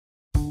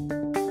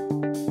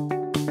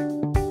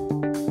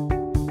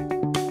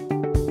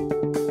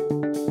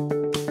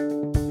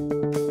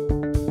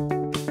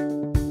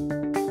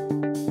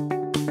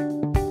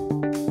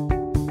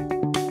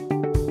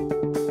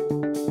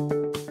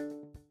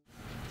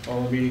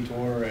Call the meeting to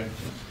order at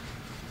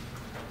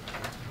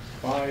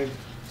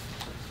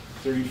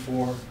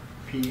 5:34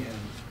 p.m.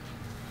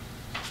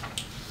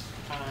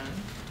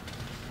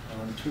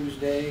 on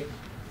Tuesday,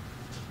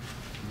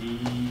 the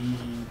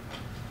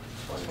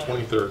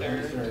 23rd.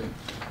 23rd.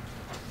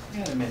 I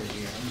got a minute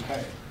here. I'm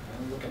tired.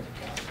 I'll look at the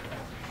calendar.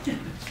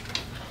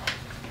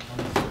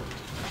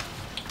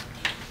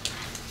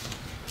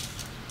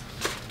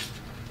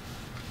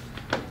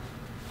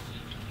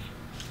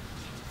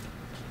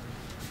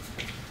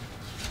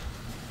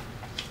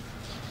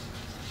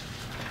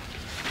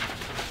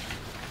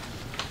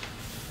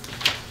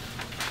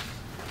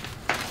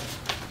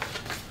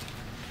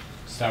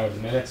 Start with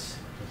the minutes.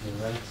 15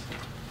 minutes.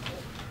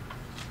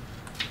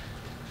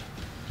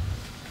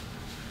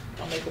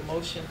 I'll make a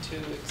motion to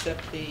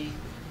accept the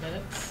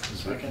minutes.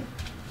 Second.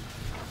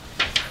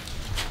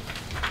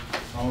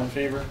 All in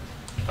favor?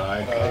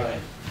 Aye.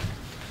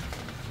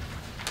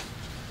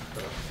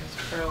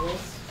 Mr.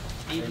 Carlos,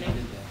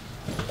 evening.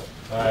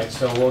 Alright,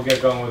 so we'll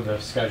get going with the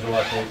schedule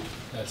update.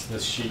 That's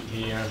this sheet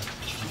here.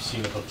 You've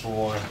seen it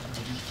before.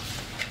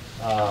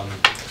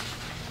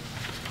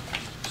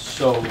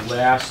 So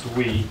last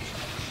week,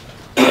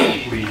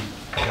 we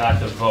got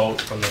the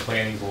vote from the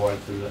planning board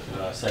through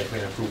the site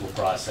plan approval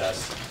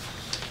process.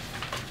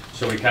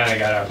 So we kind of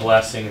got our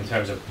blessing in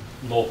terms of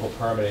local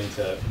permitting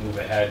to move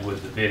ahead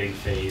with the bidding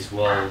phase.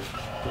 We'll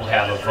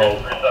have a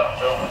vote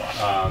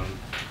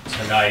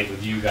tonight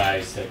with you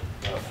guys to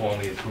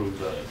formally approve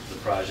the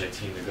project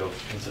team to go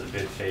into the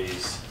bid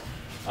phase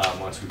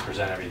once we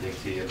present everything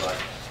to you. But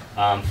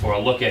for a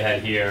look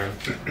ahead here,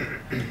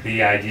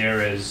 the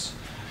idea is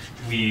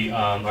we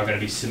are going to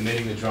be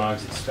submitting the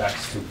drawings and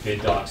specs to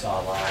Bid Docs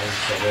Online.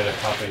 So they're the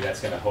company that's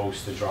going to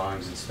host the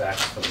drawings and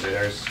specs for the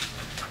bidders.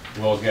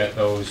 We'll get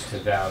those to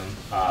them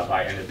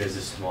by end of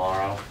business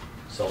tomorrow.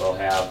 So they'll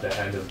have the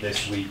end of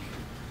this week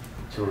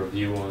to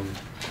review them.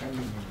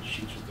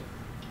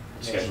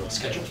 Schedule.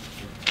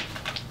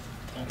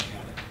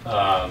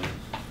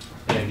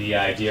 And the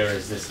idea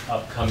is this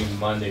upcoming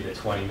Monday, the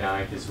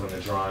 29th, is when the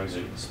drawings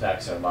and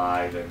specs are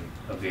live and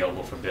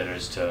available for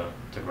bidders to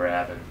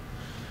grab and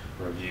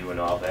review and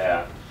all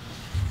that.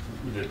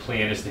 The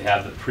plan is to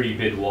have the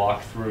pre-bid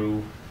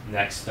walkthrough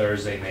next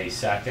Thursday, May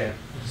 2nd.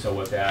 So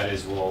what that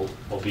is, we'll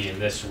be in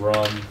this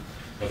room.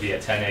 It'll be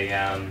at 10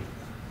 a.m.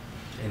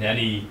 And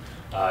any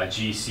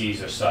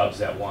GCs or subs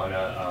that want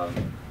to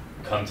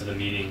come to the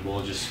meeting,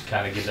 we'll just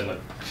kind of give them a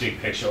big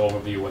picture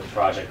overview of what the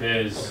project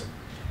is,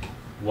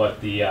 what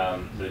the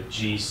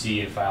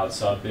GC and filed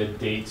sub bid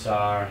dates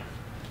are,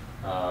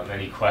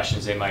 any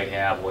questions they might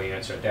have, we'll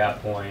answer at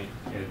that point,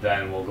 and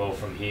then we'll go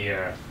from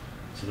here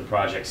to the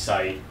project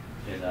site,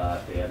 and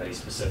if they have any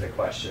specific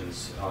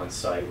questions on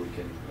site, we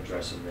can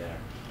address them there.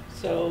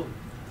 So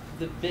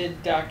the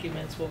bid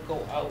documents will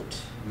go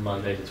out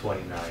Monday the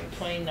 29th.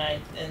 29th,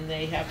 and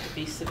they have to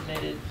be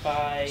submitted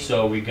by...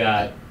 So we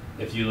got,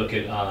 if you look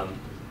at item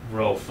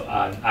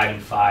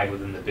 5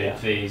 within the bid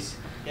phase,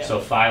 so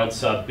filed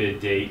sub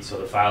bid date, so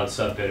the filed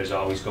sub bidders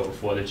always go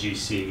before the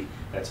GC,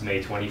 that's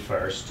May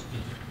 21st.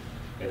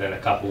 And then a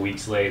couple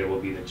weeks later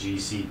will be the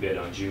GC bid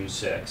on June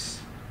 6th.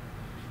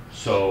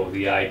 So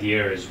the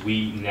idea is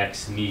we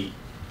next meet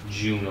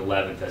June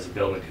 11th as a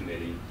building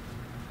committee.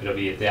 It'll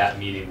be at that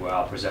meeting where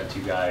I'll present to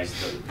you guys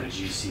the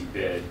GC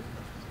bid,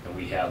 and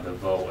we have the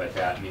vote at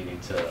that meeting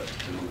to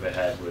move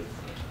ahead with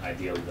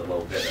ideally the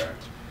low bidder.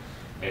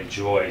 And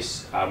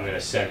Joyce, I'm going to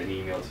send an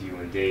email to you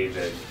and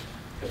David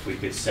if we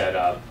could set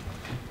up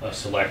a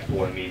select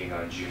board meeting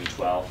on June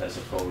 12th as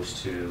opposed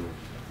to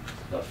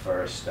the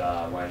first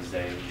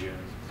Wednesday in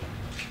June.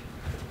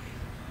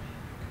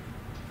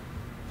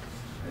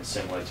 And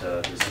similar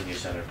to the senior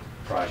center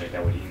project,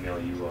 I would email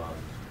you,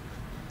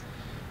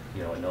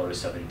 a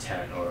notice of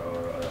intent or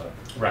a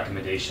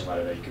recommendation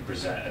letter that you can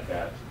present at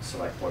that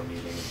select board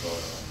meeting and vote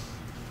on.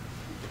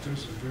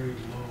 There's a very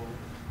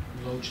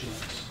low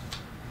chance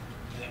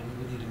that we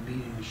would need a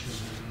meeting should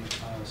there be a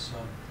file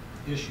sub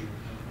issue.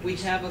 We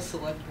have a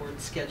select board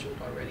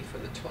scheduled already for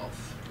the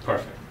 12th.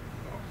 Perfect.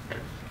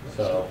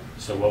 So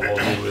what we'll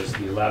do is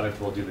the 11th,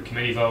 we'll do the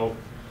committee vote.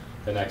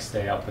 The next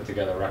day, I'll put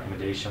together a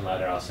recommendation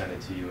letter. I'll send it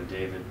to you and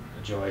David,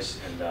 Joyce,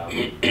 and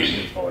we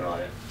can vote on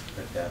it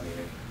at that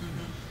meeting.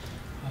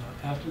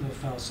 After the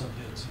file sub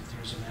bids, if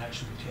there's an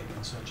action to be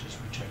taken, such as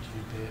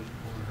rejecting a bid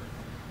or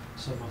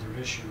some other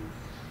issue,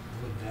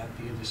 would that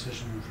be a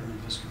decision in front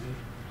of this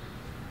committee?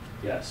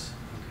 Yes.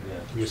 Okay.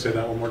 Yeah. Can you say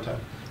that one more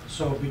time?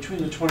 So between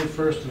the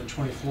 21st and the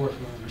 24th,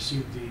 when we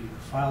receive the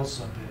file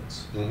sub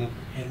bids, and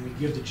we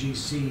give the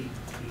GC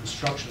the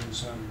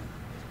instructions on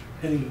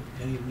any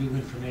new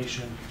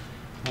information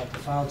about the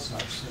filed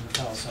subs and the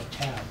file sub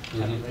tab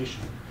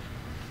tabulation,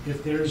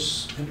 if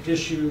there's an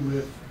issue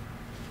with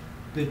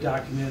bid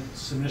document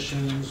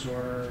submissions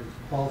or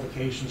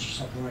qualifications or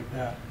something like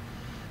that,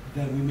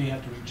 then we may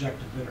have to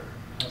reject a bidder,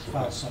 a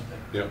file sub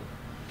bidder. Yep.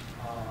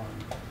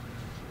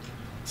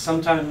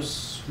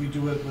 Sometimes we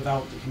do it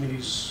without the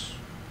committee's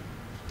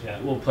Yeah,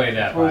 we'll play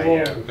that by approval.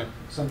 ear. Okay.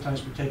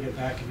 Sometimes we take it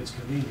back if it's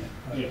convenient.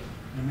 But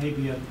there may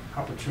be an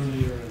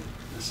opportunity or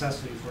a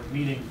necessity for a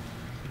meeting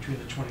between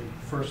the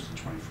 21st and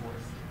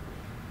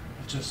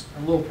 24th. It's just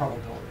a low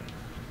probability.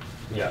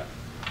 Yeah.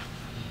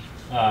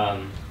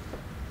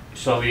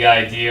 So the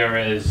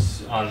idea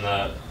is on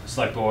the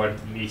select board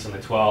meets on the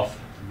 12th,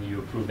 you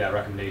approve that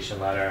recommendation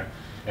letter,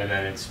 and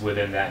then it's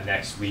within that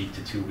next week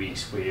to 2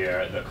 weeks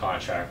where the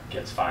contract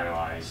gets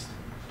finalized.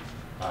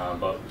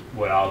 But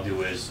what I'll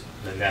do is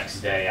the next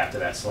day after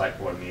that select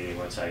board meeting,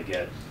 once I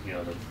get, you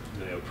know,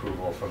 the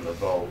approval from the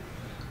vote,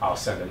 I'll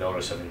send a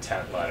notice of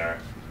intent letter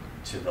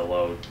to the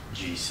load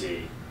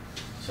GC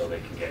so they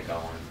can get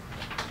going.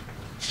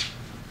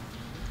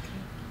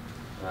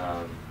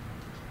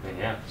 And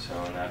yeah, so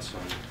that's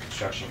when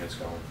construction gets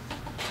going.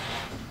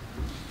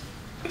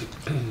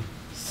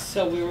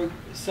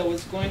 So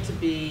it's going to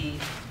be,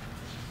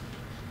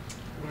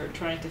 we're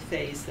trying to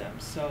phase them,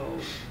 so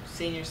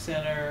senior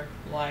center,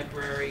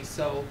 library,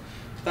 so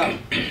thought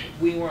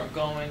we weren't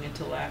going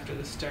until after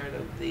the start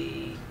of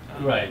the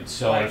Right,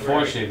 so library.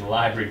 Unfortunately, the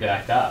library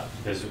backed up,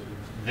 because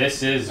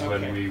this is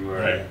when Okay. we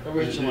were,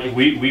 Originally.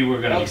 we were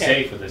gonna be Okay.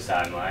 safe with this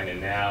timeline, and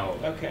now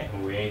Okay.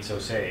 we ain't so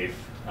safe.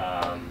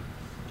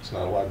 It's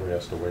not a library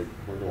has to wait,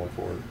 we're going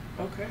forward.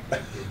 Okay.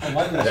 Is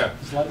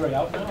the library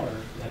out now, or?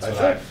 That's I what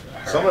thought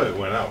I've some of heard. it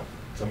went out.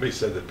 Somebody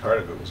said that part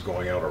of it was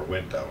going out or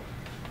went out.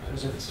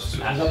 Was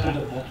it up into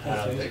multiple I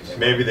don't think phases? so.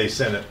 Maybe they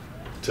sent it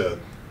to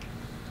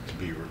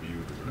be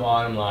reviewed.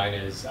 Bottom line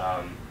is,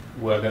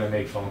 we're gonna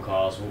make phone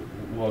calls,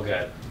 we'll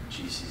get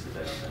GCs to bid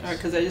on this. All right,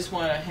 because I just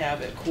want to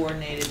have it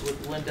coordinated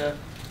with Linda,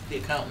 the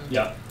accountant.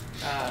 Yep,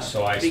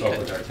 so I spoke with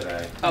because- her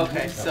today.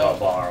 Okay, About so,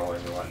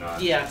 borrowing and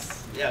whatnot.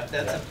 yes, yeah,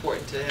 that's Yeah.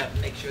 important to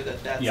have, make sure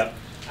that that's Yep,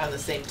 on the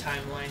same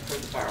timeline for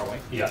the borrowing.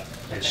 yep,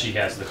 and Okay. she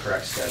has the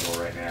correct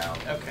schedule right now.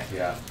 Okay.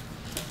 Yeah,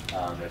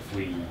 if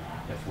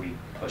we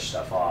push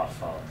stuff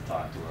off, I'll have to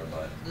talk to her,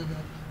 but, Mhm.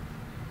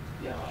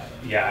 you know,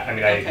 yeah, I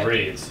mean, I Okay.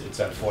 agree, it's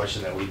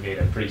unfortunate that we made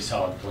a pretty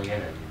solid plan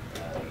and,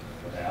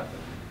 what happened.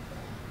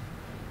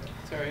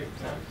 It's all right,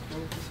 so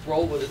we'll just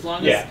roll with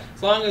it, Yeah.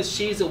 as long as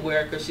she's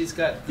aware, because she's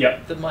got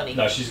Yep, the money.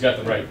 no, she's got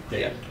the right Yeah,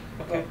 date.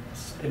 okay.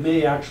 It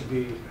may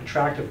actually be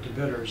attractive to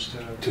bidders to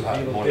To be have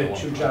able to more than bid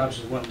one two town. jobs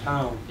in one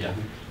town. Yeah.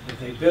 If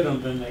they bid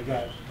them, then they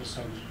got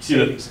some See,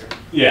 the- savings there.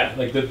 Yeah,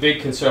 like the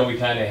big concern we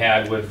kind of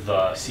had with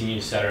the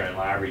senior center and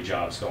library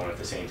jobs going at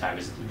the same time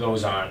is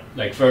those aren't,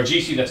 like for a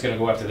GC that's gonna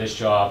go after this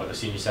job or the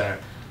senior center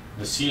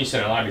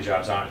and library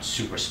jobs aren't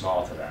super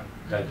small to them.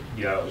 That,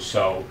 you know,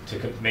 so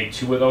to make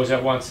two of those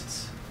at once,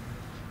 it's,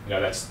 you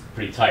know, that's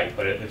pretty tight,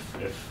 but if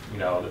you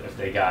know, if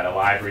they got a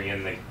library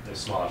in the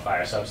smaller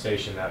fire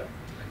substation, that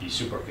would be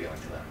super appealing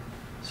to them.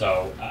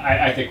 So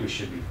I think we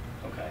should be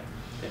okay.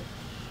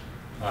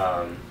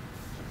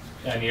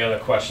 Any other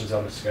questions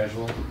on the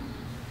schedule?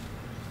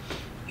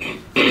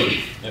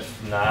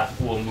 If not,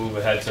 we'll move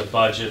ahead to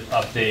budget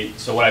update.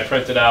 So what I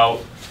printed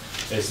out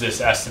is this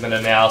estimate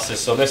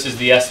analysis. So this is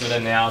the estimate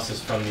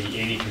analysis from the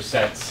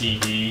 80%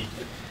 CD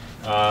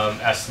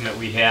estimate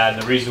we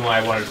had. The reason why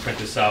I wanted to print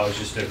this out was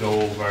just to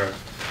go over,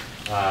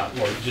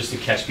 or just to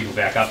catch people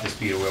back up to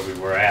speed of where we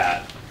were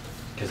at,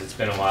 because it's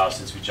been a while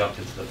since we jumped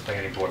into the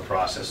planning board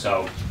process.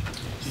 So,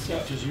 So,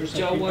 Does yours have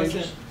Joe 3 wasn't,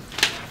 pages?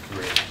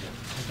 3.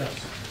 It does.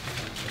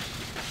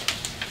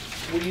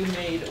 were you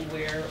made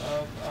aware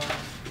of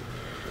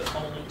the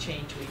only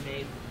change we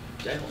made?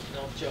 I don't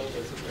know if Joe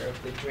was aware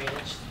of the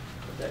drainage,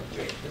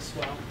 the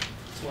swell.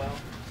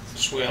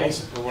 Swell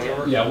or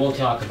whatever? Yeah, we'll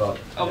talk about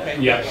that. Okay.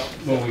 Yeah,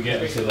 when we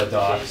get into the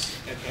docs.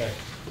 Okay.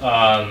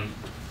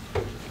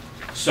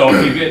 So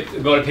if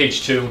you go to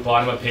page 2,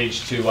 bottom of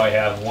page 2, I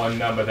have one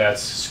number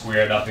that's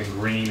squared up in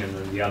green and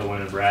then the other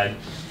one in red.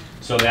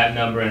 So that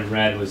number in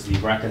red was the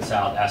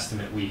reconciled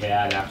estimate we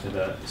had after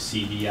the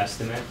CD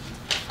estimate,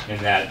 and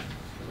that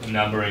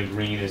number in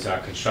green is our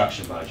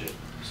construction budget.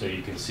 So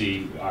you can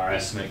see our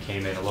estimate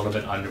came in a little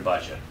bit under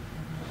budget,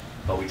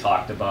 but we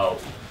talked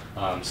about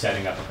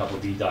setting up a couple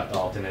deduct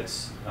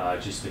alternates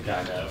just to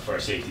kind of, for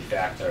a safety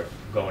factor,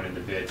 going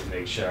into bid to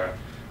make sure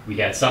we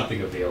had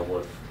something available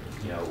if,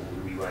 you know,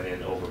 we went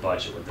in over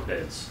budget with the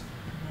bids.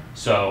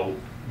 So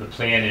the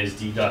plan is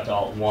deduct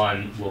alt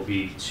 1 will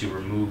be to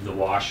remove the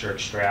washer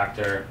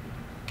extractor,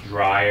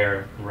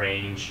 dryer,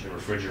 range, and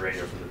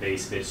refrigerator from the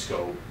base bid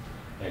scope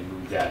and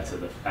move that to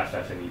the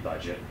FF&E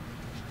budget.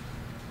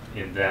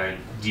 And then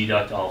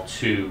deduct alt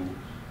 2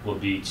 will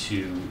be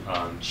to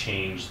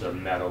change the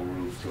metal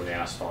roof to an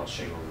asphalt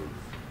shingle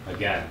roof.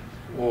 Again,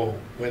 Whoa,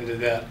 when did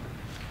that?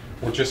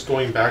 We're just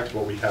going back to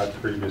what we had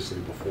previously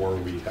before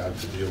we had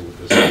to deal with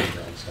this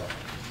underground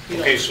stuff. We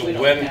don't- Okay, so we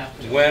don't when, have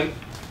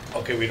to.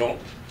 okay, we don't,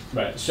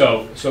 right,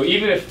 so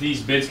even if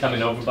these bids come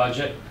in over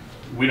budget,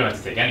 we don't have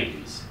to take any of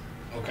these.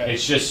 okay.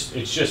 It's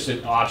just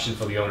an option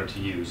for the owner to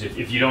use.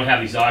 If you don't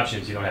have these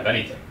options, you don't have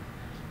anything.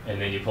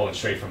 And then you pull it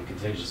straight from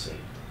contingency.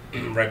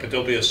 Right, but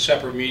there'll be a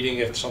separate meeting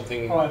if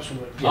something. Oh,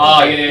 absolutely.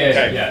 Oh, yeah,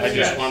 Okay, yeah, I just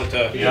yes. wanted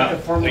to. You Yeah. have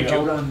to formally Thank you.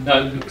 vote on No.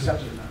 whether you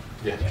accept it or not.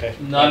 Yeah. Okay.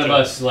 None of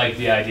Gotcha. us like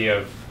the idea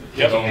of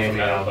Yep. going from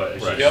metal, but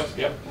it's Right. just.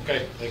 Yep,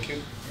 okay, thank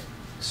you.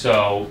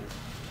 So,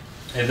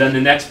 and then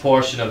the next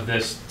portion of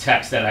this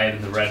text that I had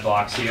in the red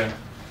box here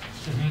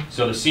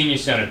So the senior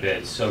center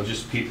bids, so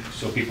just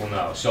so people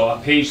know. So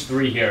on page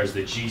 3 here is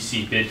the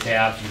GC bid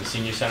tab from the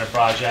senior center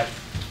project.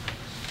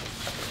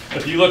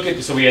 If you look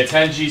at, so we had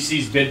 10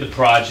 GCs bid the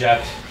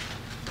project,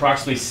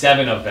 approximately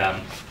 7 of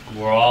them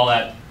were all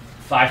at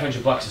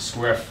 $500 a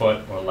square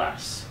foot or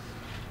less.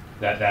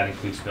 That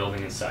includes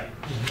building and site.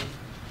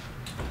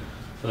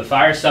 For the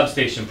fire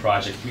substation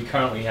project, we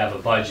currently have a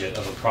budget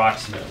of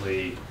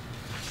approximately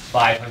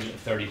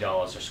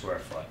 $530 a square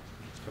foot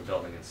for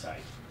building and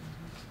site.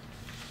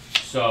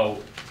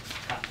 So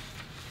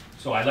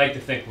I'd like to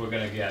think we're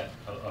gonna get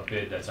a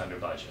bid that's under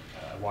budget.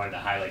 I wanted to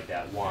highlight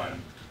that,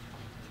 one.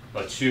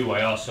 But two,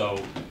 I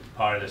also,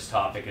 part of this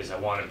topic is I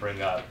want to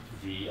bring up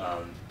the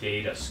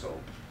data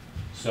scope.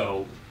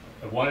 So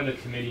at one of the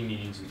committee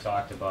meetings, we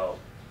talked about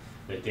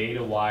the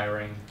data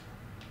wiring,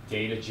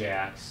 data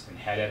jacks, and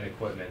head-end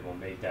equipment will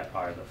make that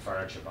part of the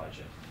furniture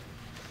budget.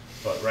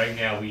 But right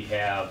now, we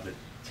have the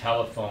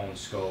telephone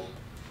scope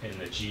in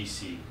the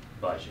GC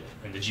budget,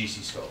 in the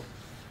GC scope.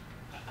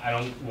 I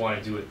don't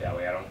want to do it that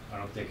way. I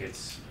don't think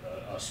it's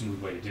a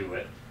smooth way to do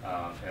it.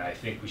 And I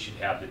think we should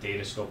have the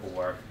data scope of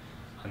work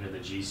under the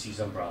GC's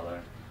umbrella.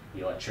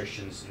 The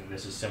electricians, and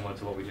this is similar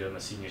to what we did on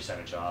the senior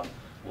center job,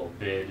 will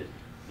bid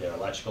their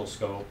electrical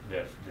scope,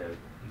 their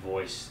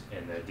voice,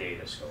 and their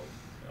data scope.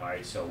 All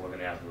right, so we're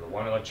gonna have the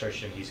one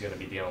electrician, he's gonna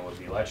be dealing with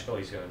the electrical,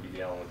 he's gonna be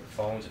dealing with the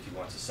phones. If he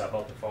wants to sub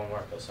out the phone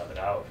work, he'll sub it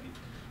out. If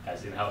he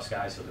has in-house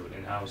guys, he'll do it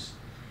in-house.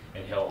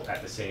 And he'll,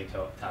 at the same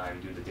time,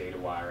 do the data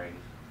wiring,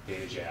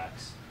 data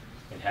jacks,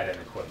 and head-end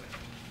equipment.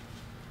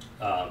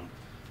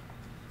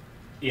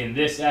 In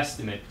this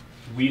estimate,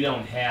 we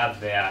don't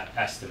have that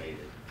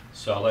estimated.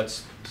 So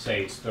let's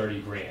say it's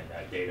 30 grand,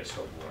 that data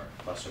scope work,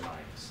 plus or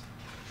minus.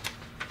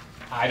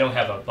 I don't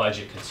have a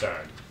budget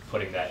concern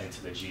putting that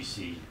into the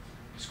GC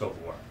scope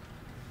of work.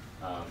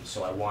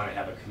 So I want to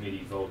have a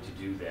committee vote to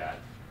do that.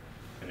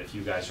 And if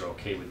you guys are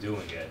okay with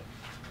doing it,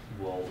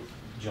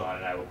 John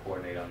and I will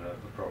coordinate on the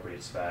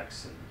appropriate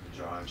specs and the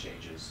drawing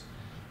changes,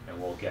 and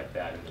we'll get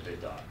that in the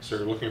bid docs. So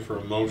you're looking for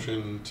a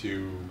motion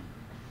to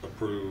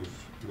approve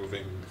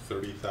moving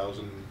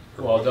 30,000?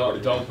 Well,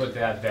 don't put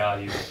that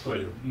value,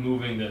 put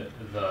moving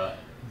the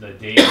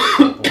data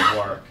scope of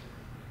work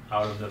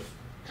out of the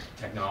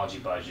technology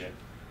budget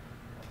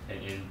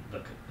and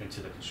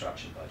into the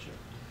construction budget.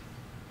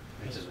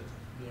 Yeah,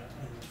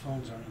 and the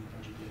phones aren't in the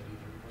budget yet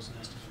either. It wasn't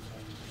estimated by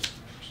the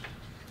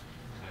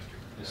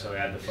estimators. So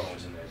add the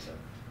phones in there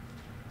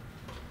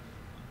too.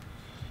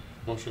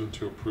 Motion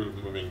to approve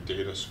moving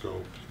data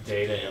scope.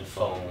 Data and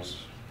phones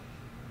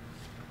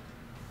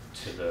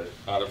to the,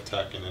 out of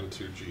tech and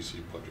into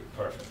GC budget.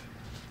 perfect.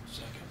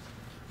 Second.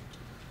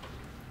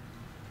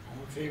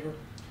 All in favor?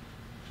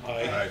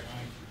 Aye.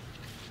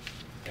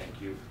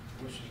 Thank you.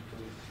 Motion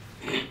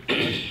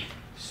approved.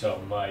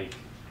 So Mike,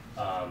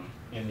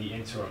 in the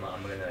interim,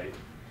 I'm gonna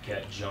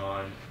get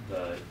John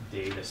the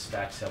data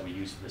specs that we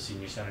use for the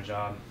senior center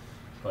job,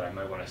 but I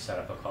might wanna set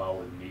up a call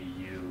with me,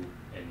 you,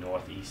 and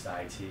Northeast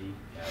IT,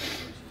 yeah,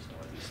 this is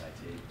Northeast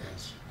IT,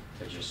 Yes.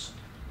 to just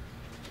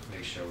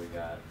make sure we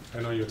got, I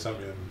know you had sent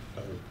me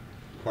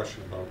a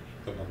question about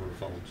the number of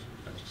phones.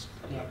 I just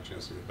haven't had a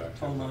chance to get back to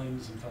Phone it.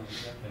 lines and phones,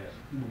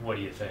 yeah. what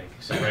do you think?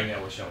 So right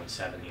now, we're showing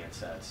 7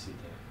 handsets, you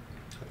think?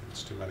 I think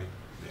it's too many.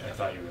 I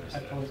thought you were gonna say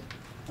that.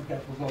 Okay,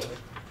 we'll go with it.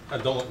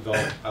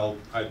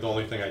 The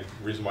only thing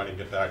reason why I didn't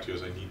get back to you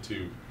is I need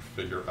to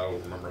figure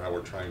out, remember how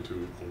we're trying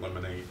to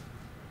eliminate,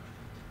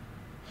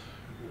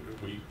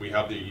 we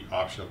have the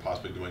option of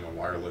possibly doing a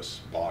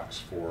wireless box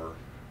for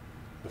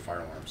the fire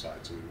alarm side,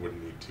 so we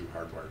wouldn't need 2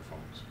 hardwired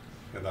phones.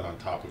 And then on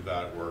top of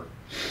that,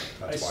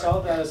 I saw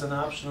that as an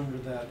option under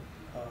that,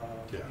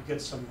 Yeah. you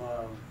get some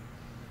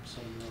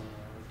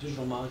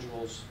digital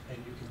modules and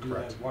you can do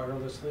that Correct.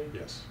 wirelessly.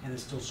 Yes. And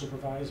it's still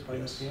supervised by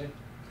Yes. NSA?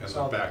 And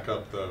Saw the that.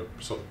 backup,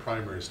 so the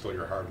primary is still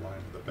your hard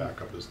line, the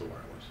backup is the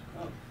wireless.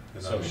 Oh,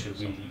 And So then- should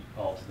we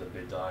alter the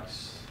bid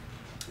docs?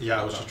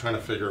 Yeah, I was just trying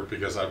to figure,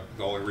 because the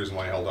only reason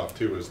why I held off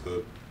too is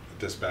the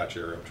dispatch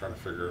area. I'm trying to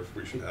figure if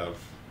we should have,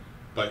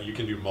 but you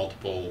can do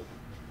multiple,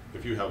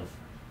 if you have,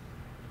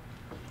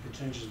 it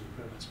changes the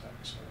equipment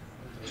specs, so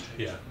it does change.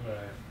 yeah.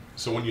 Right.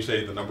 So when you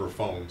say the number of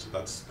phones,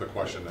 that's the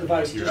question.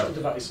 Device, You just have-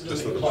 the device. It Just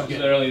doesn't the plug device.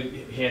 in.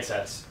 Literally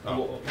handsets. Oh,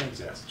 Well,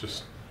 yeah,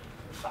 just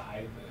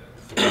 5,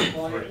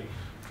 Well, 3.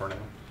 for now.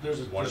 There's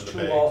One in the 2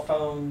 bay, wall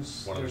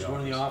phones, one in there's the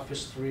one in the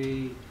office. office,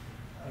 3.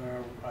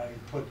 I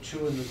put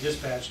 2 in the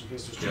dispatch in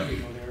case there's 2 Yeah.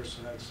 people there,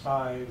 so that's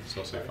 5.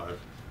 So say 5.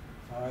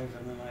 5,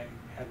 and then I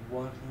had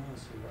 1,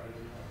 let's see, where I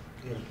didn't know.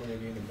 You want to put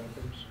any in the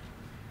bumpers?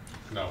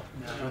 No.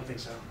 No, I don't think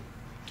so.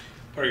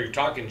 Are you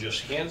talking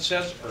just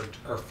handsets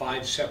or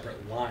 5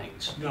 separate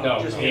lines?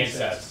 No, just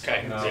handsets.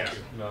 Okay, No, thank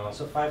you. no.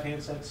 So 5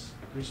 handsets,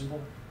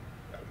 reasonable?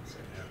 I would say,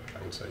 yeah.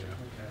 I would say, yeah.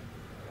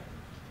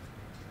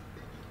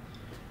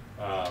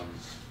 Okay.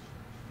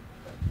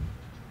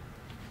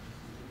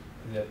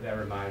 That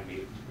reminded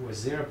me,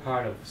 was there a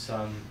part of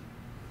some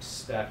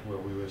spec where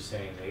we were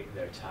saying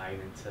they're tied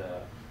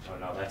into, oh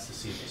no, that's the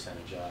senior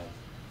center job,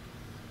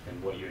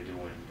 and what you're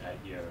doing at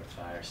your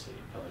fire state,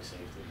 public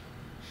safety?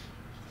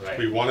 right?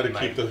 We wanted to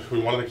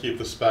Right. keep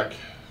the spec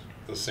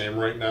the same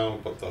right now,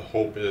 but the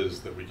hope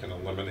is that we can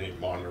eliminate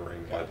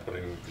monitoring by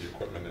putting the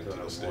equipment into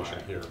the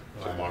station here, to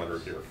Right. monitor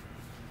here.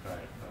 Right,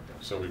 okay.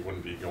 So we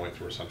wouldn't be going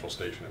through a central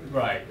station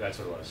anymore. Right, that's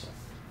what it was.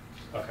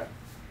 Okay.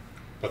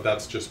 But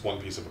that's just one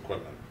piece of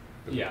equipment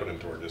that we Yeah. put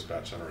into our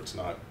dispatch center. It's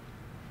not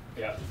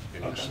Yeah.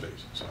 in each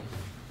space, so.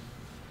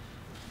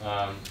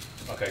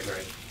 Okay,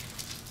 great.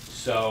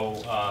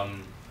 So,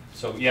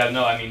 so yeah,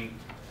 no, I mean,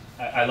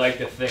 I like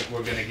to think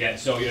we're gonna get,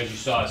 so as you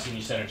saw,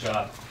 senior center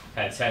job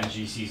had 10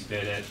 GCs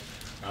bid it.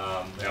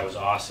 That was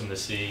awesome to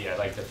see. I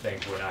like to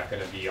think we're not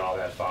gonna be all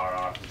that far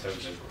off in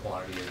terms of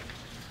quantity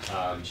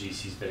of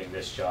GCs bidding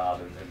this job,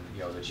 and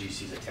you know, the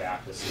GCs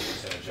attack the senior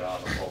center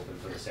job. I'm hoping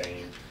for the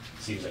same.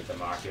 Seems like the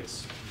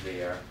market's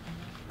there.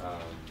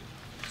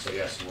 So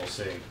yes, we'll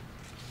see.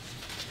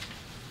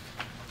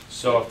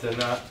 So if there are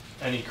not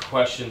any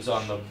questions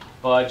on the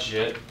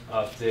budget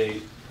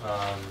update,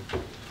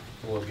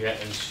 we'll get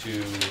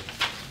into,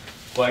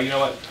 well, you know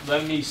what,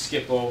 let me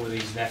skip over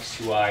these next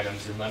two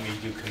items and let me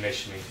do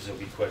commissioning, because it'll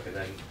be quicker,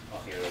 then I'll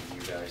hand it over to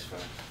you guys.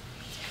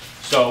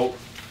 So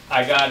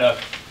I got a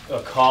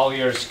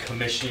Collier's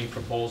commissioning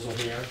proposal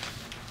here.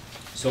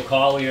 So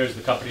Collier's,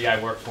 the company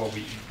I work for,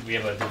 we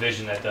have a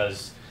division that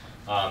does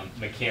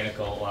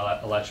mechanical,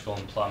 electrical,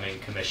 and plumbing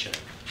commissioning.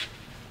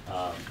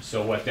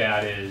 So what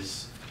that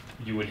is,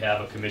 you would have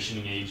a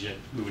commissioning agent,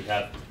 we would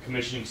have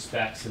commissioning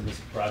specs in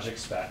this project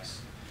specs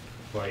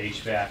for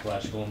HVAC,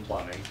 electrical, and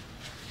plumbing.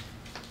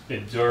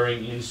 And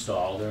during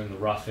install, during the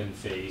rough-in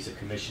phase, a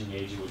commissioning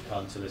agent would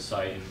come to the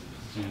site and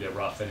do their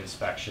rough-in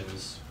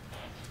inspections.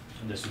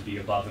 And this would be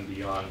above and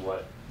beyond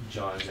what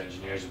John's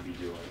engineers would be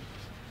doing.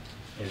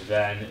 And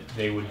then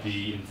they would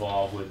be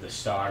involved with the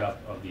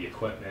startup of the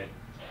equipment,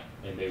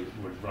 and they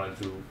would run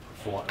through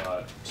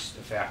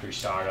factory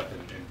startup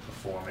and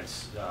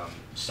performance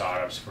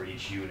startups for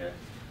each unit.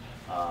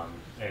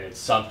 And it's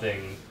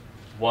something,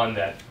 one,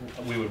 that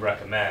we would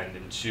recommend,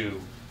 and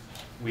two,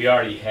 we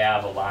already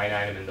have a line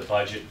item in the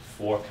budget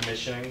for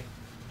commissioning.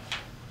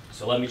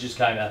 So let me just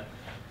kind of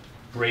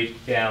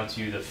break down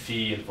to you the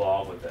fee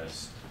involved with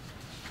this.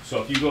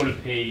 So if you go to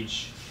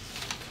page,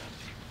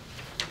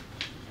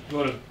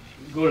 go to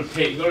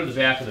the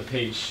back of the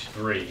page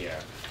 3 here.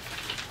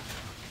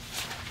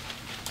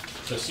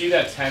 So see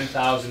that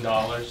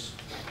 $10,000?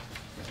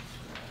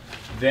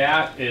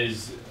 That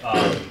is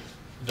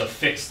the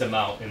fixed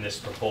amount in this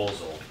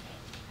proposal.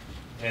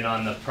 And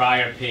on the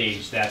prior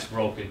page, that's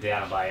broken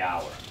down by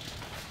hour.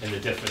 And the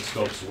different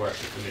scopes of work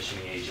the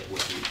commissioning agent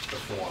would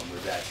perform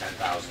with that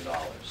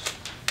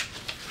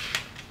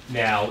 $10,000.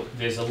 Now,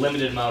 there's a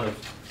limited amount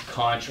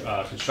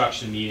of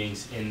construction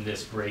meetings in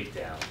this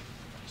breakdown.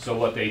 So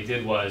what they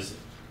did was,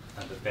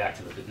 back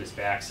to this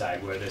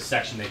backside, where this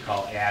section they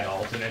call add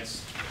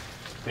alternates,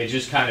 they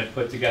just kind of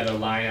put together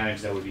line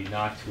items that would be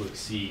not to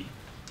exceed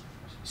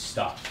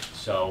stuff.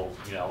 So,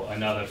 you know,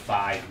 another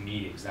 5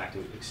 meetings, not to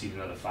exceed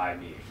another 5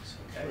 meetings.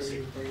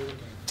 Okay,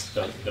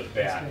 so the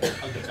back. On the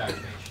back page.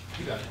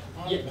 You got it.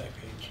 On the back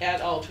page. Add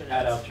alternates.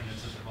 Add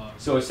alternates at the bottom.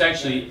 So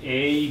essentially,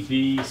 A,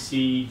 B,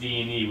 C,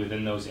 D, and E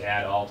within those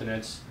add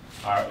alternates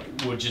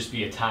would just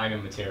be a time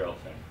and material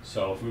thing.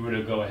 So if we were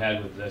to go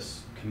ahead with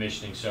this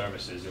commissioning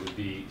services, it would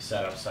be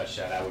set up such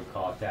that I would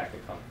contact the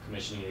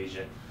commissioning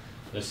agent.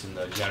 Listen,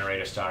 the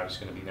generator startup is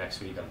going to be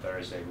next week on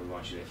Thursday. We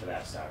want you there for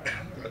that startup.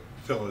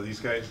 Phil, are these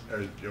guys,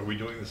 are we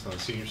doing this on the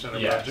senior center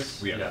Yes,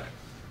 project?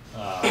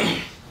 yeah.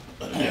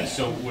 Yeah,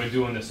 so we're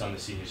doing this on the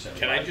senior center.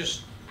 Can I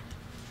just,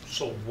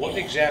 so what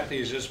exactly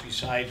is this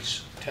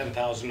besides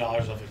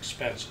 $10,000 of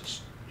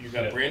expenses? You've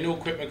got Yeah. brand new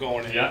equipment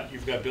going in, Yeah.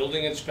 you've got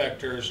building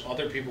inspectors,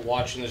 other people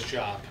watching this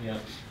job. Yeah.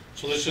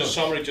 So this is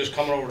somebody just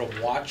coming over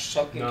to watch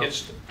something No.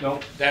 gets, No.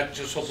 that,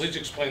 just, so please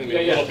explain to me Yeah,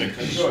 a little yeah. bit,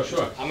 because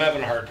Sure. I'm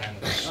having a hard time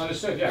with this.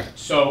 Understood, yeah.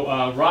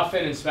 So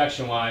rough-in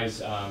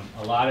inspection-wise, a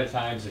lot of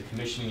times the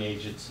commissioning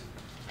agents,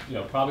 you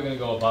know, probably gonna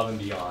go above and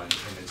beyond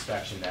an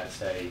inspection that,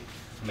 say,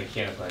 a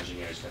mechanical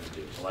engineer is gonna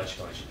do,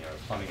 electrical engineer, or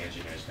plumbing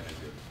engineer is gonna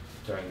do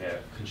during their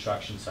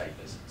construction site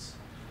visits.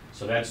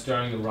 So that's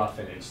during the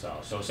rough-in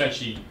install. So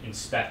essentially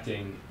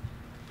inspecting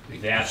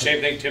that.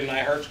 Same thing Tim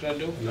Nyhart's gonna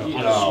do? No. On the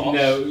No. small-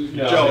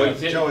 No. Joe,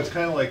 it's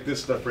kind of like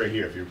this stuff right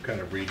here. If you kind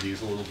of read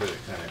these a little bit, it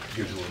kind of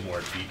gives you a little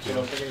more So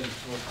detail. if they're gonna,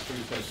 what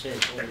he's gonna say, so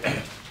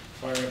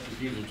fire up the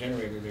diesel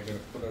generator, they're gonna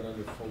put it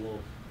under full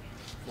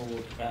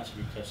load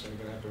capacity test, and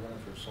they're gonna have to run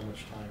it for so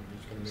much time.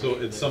 He's gonna make So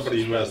sure it's that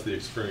somebody who has the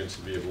experience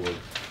to be able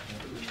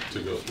to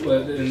go through.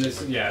 Well, all and this.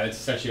 this, yeah, that's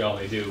essentially all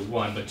they do,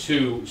 one, but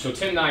two, so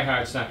Tim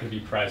Nyhart's not gonna be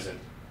present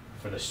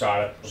for the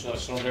startup. So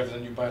it's no different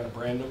than you buying a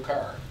brand new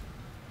car,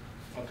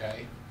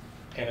 okay?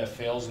 And it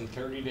fails in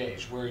 30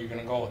 days, where are you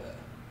gonna go with it?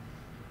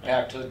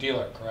 Back to the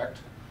dealer, correct?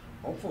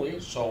 Hopefully,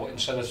 So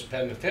instead of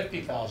spending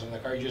 50,000 on the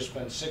car, you just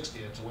spend 60,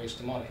 it's a waste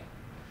of money.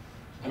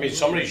 I mean,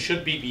 somebody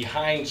should be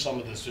behind some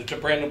of this, it's a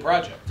brand new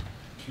project.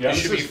 Yeah. It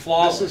should be This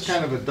flawless. is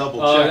kind of a double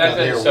Oh, check on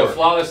their so work.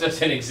 flawless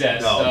doesn't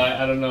exist, No. so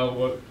I don't know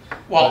what,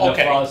 Well, no,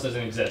 okay. flawless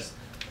doesn't exist.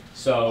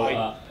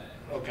 So,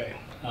 Okay,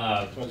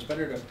 uh, so it's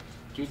better to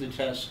do the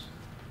test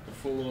the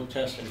full load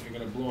test, and if you're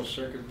gonna blow a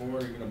circuit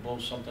board, you're gonna blow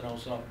something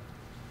else up,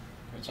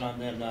 it's on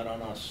them, not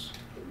on us.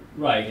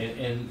 Right,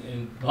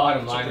 and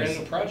bottom It's a line brand is,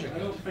 new project. I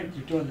don't think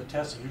you're doing the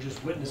testing, you're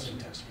just witnessing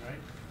testing, right?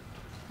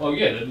 well,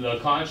 yeah, the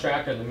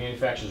contractor, the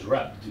manufacturer's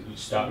rep, do the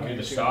startup, and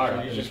Just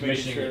the making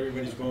commissioning. sure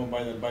everybody's going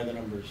by the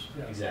numbers.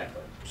 Yeah.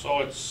 Exactly. So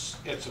it's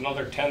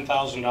another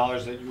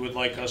 $10,000 that you would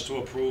like us to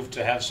approve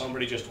to have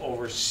somebody just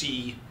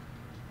oversee.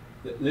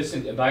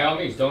 Listen, by all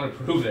means, don't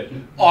approve it.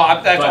 Oh,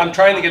 I'm But-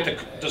 trying to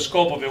get the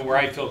scope of it where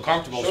I feel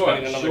comfortable Sure,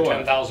 spending another sure.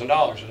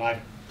 $10,000, and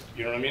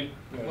you know what I mean?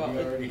 You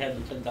already had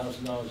the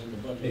 $10,000 in the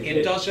budget.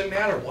 It doesn't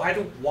matter.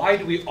 Why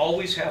do we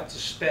always have to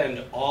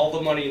spend all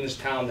the money in this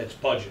town that's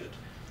budgeted?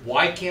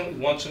 Why can't we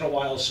once in a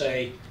while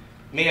say,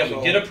 man,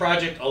 we did a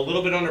project a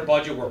little bit under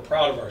budget, we're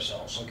proud of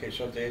ourselves? Okay,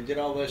 so if they did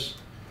all this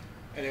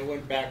and it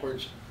went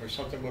backwards or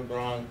something went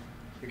wrong,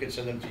 we could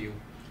send them to you.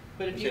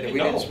 But if Say you that can, we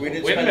No, didn't- we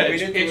didn't wait a spend- minute, we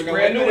didn't- it's we're gonna-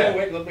 brand new now.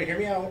 Wait, let me hear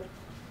me out.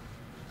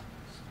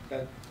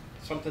 That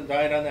something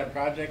died on that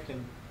project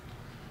and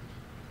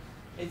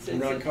it's, we're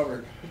not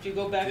covered. if you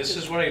go back to. This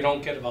is what I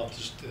don't get about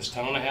this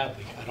town of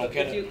Hadley. I don't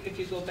get it. If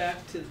you go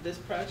back to this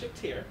project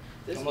here,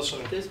 I'm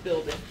listening. this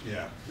building,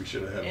 Yeah, we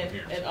should have had one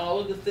here. and all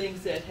of the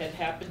things that had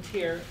happened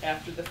here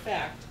after the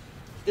fact,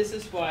 this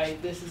is why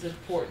this is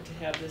important to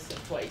have this in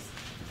place.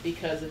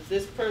 Because if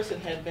this person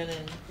had been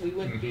in, we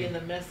wouldn't be in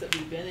the mess that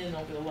we've been in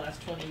over the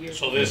last 20 years.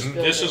 So with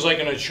this is building. like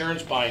an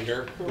insurance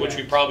binder, which we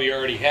Correct. probably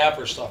already have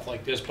for stuff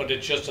like this, but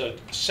it's just a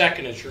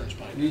second insurance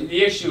binder.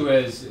 The issue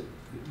is,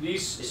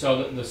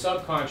 so the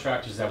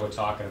subcontractors that we're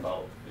talking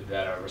about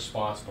that are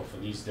responsible for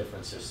these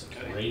different systems,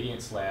 the Okay.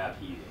 radiant slab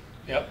heating,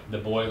 Yep. the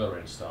boiler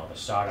install, the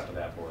startup of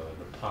that boiler,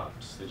 the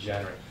pumps, the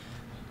generator,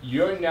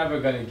 you're never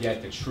gonna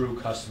get the true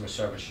customer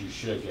service you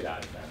should get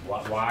out of them.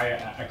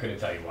 Why? I couldn't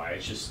tell you why.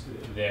 It's just,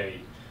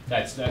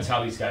 that's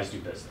how these guys do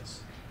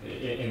business.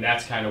 And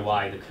that's kind of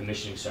why the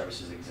commissioning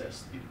services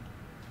exist, to be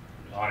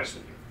honest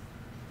with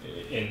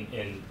you.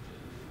 And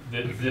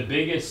the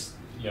biggest,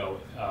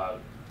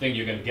 thing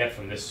you're gonna get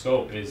from this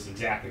scope is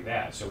exactly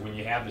that. So when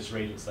you have this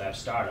radiant slab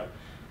startup,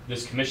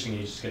 this commissioning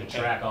agent is gonna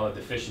track all the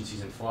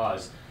deficiencies and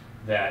flaws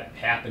that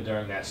happen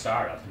during that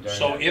startup. And during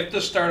So that- if the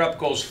startup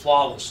goes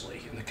flawlessly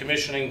and the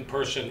commissioning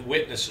person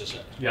witnesses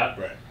it, Yeah,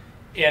 Right.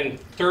 and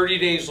 30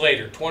 days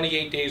later,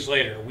 28 days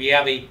later, we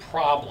have a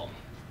problem,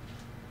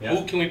 yeah.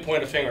 who can we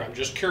point a finger? I'm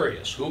just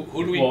curious. Who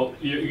do we, Well,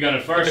 you're gonna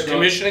the first go,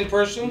 commissioning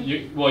person?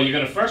 you're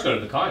gonna first go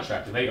to the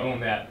contractor. They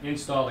own that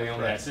install, they own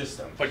Right. that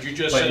system. But you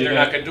just But said you're they're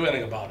not gonna- gonna do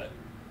anything about it.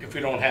 If we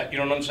don't have, you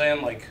know what I'm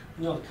saying? Like,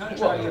 No, the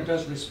contractor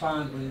does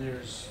respond when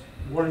there's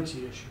warranty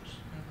issues.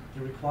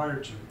 They're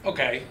required to.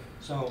 okay,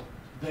 So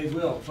they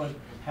will, but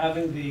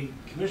having the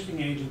commissioning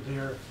agent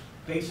there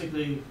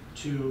basically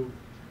to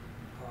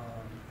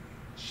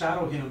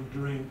shadow him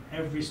during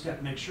every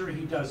step, make sure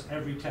he does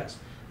every test.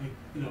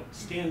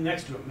 Stand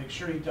next to him, make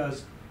sure he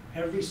does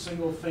every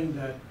single thing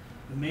that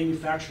the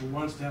manufacturer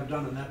wants to have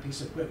done on that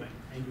piece of equipment.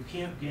 And you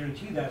can't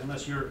guarantee that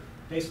unless you're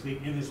basically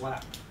in his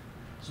lap.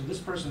 So this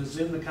person is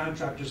in the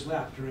contractor's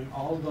lap during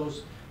all of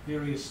those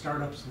various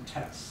startups and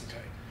tests,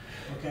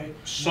 okay. okay?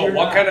 So You're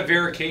what not. kind of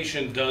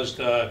verification does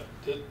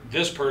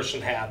this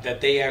person have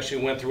that they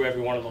actually went through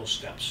every one of those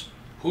steps?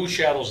 Who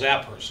shadows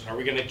that person? Are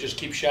we gonna just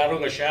keep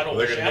shadowing a shadow,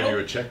 Well, a they're gonna give you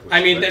a shadow? checklist.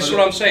 I mean, right? that's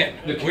what I'm saying.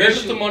 The Where does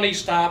commission- the money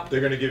stop?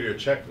 They're gonna give you a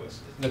checklist.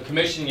 The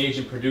commissioning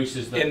agent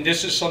produces the. And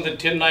this is something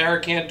Tim Nair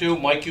can't do,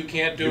 Mike you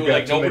can't do, You've got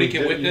like too nobody many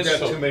can di- witness? You've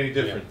got So- too many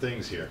different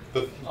things here.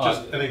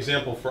 Just an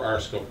example for our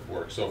scope of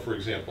work. So for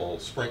example, a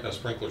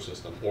sprinkler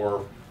system,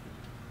 or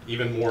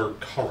even more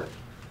current,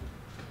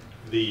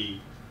 the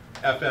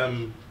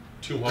FM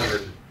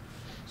 200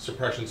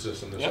 suppression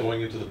system that's Yep.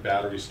 going into the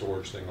battery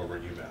storage thing over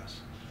at UMass.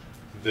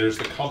 There's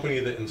the company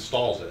that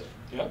installs it,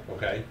 Yep,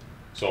 okay?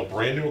 So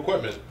brand new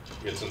equipment,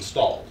 it's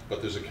installed,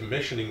 but there's a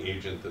commissioning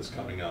agent that's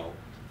coming out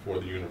for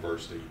the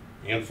university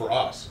and for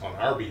us on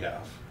our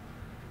behalf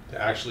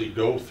to actually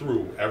go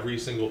through every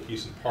single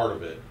piece and part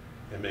of it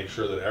and make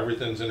sure that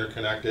everything's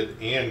interconnected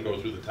and go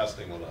through the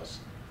testing with us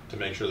to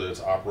make sure that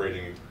it's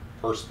operating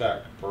per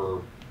spec, per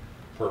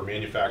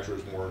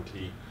manufacturer's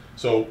warranty.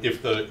 So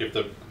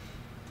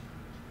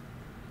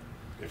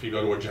if you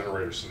go to a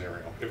generator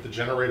scenario, if the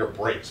generator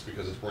breaks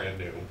because it's brand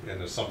new and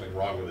there's something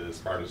wrong with it as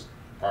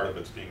part of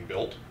it's being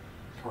built,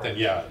 then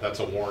yeah, that's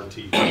a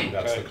warranty thing,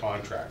 that's the Okay.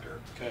 contractor.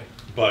 okay.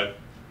 But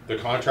the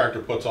contractor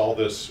puts all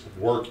this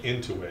work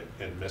into it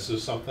and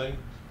misses something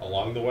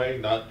along the way,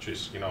 not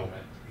just,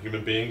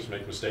 human beings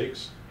make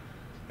mistakes.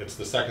 It's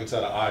the second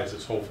set of eyes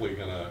that's hopefully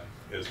gonna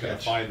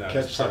find that.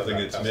 as Catch part of something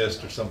that that's testing.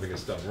 missed or something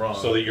that's done wrong.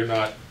 So that you're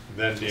not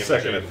then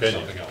Second damaging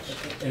opinion. something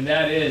else. And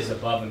that is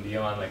above and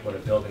beyond like what a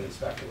building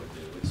inspector would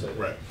do. It's a,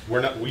 Right.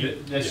 We're not, we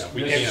This-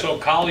 we this- And can't. so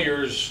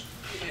Colliers,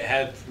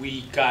 have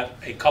we got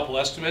a couple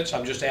estimates?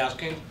 I'm just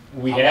asking.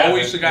 we I'm have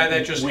always it. the guy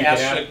that just We can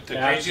asks the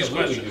craziest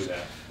absolutely questions. do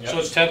that. So Yep.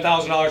 it's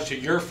 $10,000 to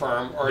your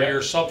firm or Yep.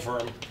 your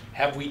sub-firm.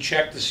 Have we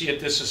checked to see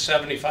if this is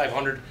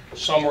 7,500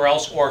 somewhere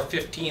else or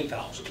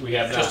 15,000? We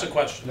have Just not. a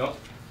question. No,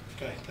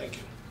 Okay, thank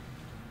you.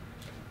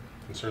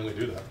 Can certainly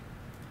do that.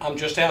 I'm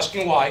just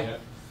asking why. yeah.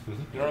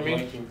 You know what I mean?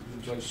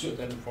 Would you like to put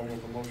that in form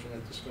of a motion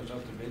that this goes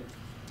out to bid?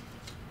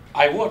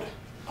 I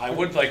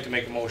would like to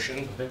make a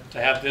motion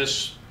to have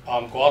this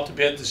go out to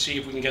bid to see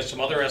if we can get some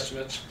other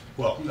estimates.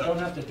 Well, You don't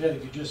have to bid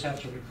it, you just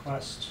have to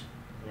request.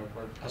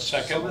 A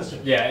second,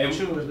 Solicit. Yeah, and-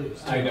 Two at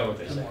least. I know what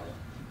they're saying.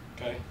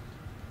 okay?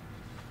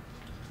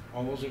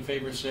 All those in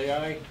favor say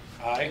aye.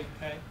 Aye.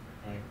 Aye.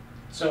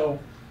 So,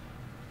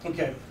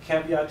 okay,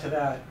 caveat to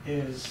that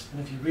is,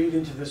 and if you read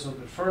into this a little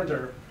bit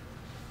further,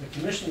 the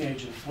commissioning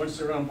agent, once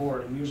they're on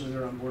board, and usually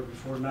they're on board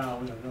before now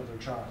in another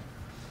job,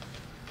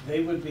 they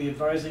would be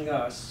advising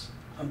us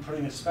on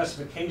putting a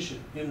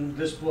specification in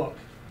this book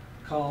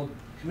called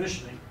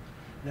commissioning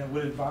that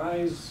would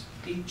advise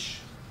each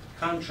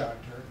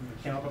contractor,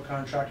 mechanical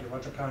contractor,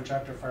 electrical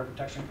contractor, fire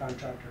protection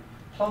contractor,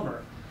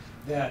 plumber,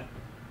 that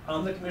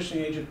I'm the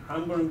commissioning agent,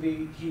 I'm going to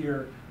be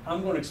here,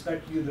 I'm going to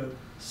expect you to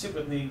sit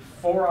with me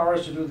 4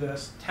 hours to do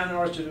this, 10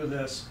 hours to do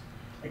this,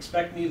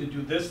 expect me to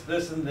do this,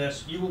 this, and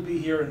this. You will be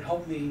here and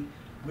help me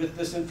with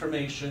this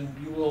information.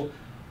 You will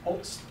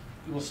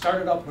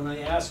start it up when I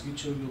ask you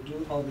to. You'll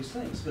do all these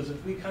things. Because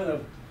if we kind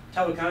of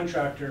tell the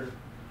contractor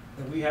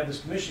that we have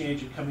this commissioning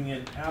agent coming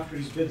in after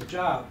he's bid the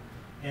job,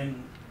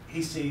 and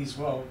he sees,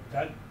 well,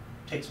 that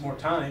takes more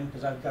time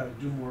because I've got to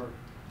do more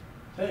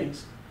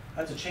things,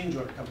 that's a change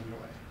order coming your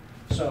way.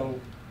 So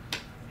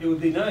it would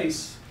be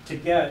nice to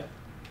get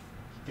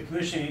the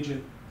commissioning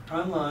agent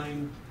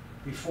online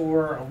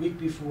a week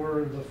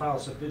before the file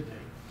submit date.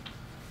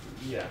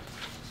 Yeah.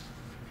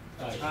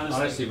 Honestly,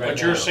 Honestly, right now.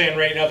 But you're saying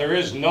right now, there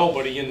is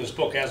nobody in this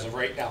book as of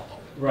right now, though.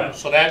 Right.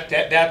 So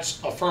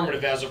that's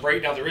affirmative, as of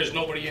right now, there is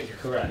nobody in here.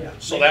 Correct. Yeah.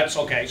 So that's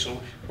okay, so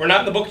we're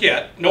not in the book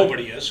yet,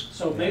 nobody is.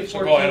 So May 14th. So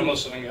go ahead, I'm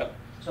listening, yep.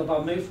 So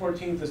about May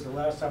 14th is the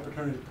last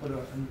opportunity to put an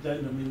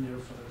addendum in there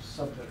for the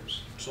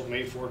sub-bidders. So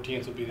May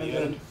 14th will be the And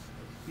then, end.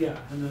 yeah,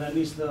 and then that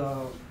means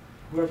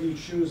whoever you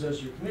choose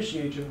as your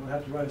commission agent will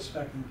have to write a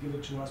spec and give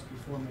it to us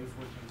before May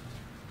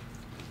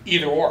 14th.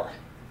 Either or,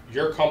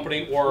 your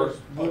company or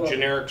Or a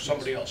generic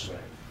somebody else. Right.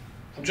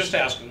 I'm just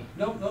asking.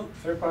 No,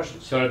 fair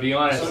question. So to be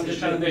honest, So I'm just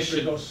trying to make this sure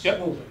it should, goes Yep.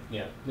 smoothly.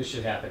 yeah, this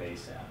should happen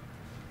ASAP.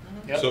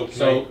 Yep. So, can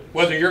So,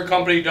 Whether your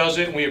company does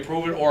it and we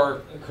approve it,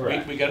 or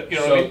correct. we get, you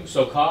know what I mean?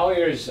 So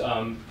Colliers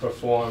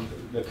performed,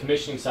 the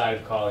commissioning side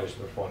of Colliers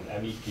performed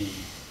MEP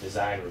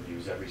design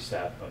reviews every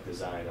step of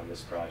design on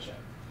this project.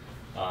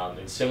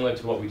 And similar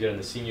to what we did in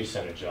the senior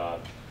center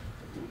job,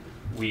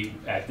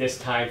 at this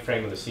time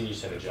frame of the senior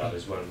center job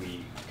is when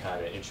we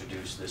kind of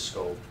introduced this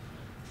scope.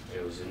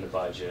 It was in the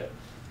budget.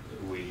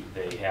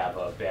 They have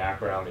a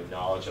background and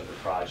knowledge of the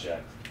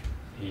project.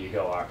 Here you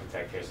go,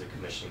 architect, here's the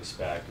commissioning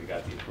spec, we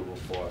got the approval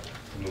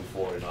to move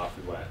forward, and off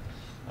we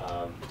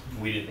went.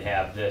 We didn't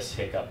have this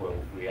hiccup where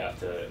we have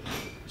to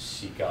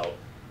seek out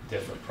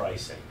different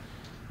pricing.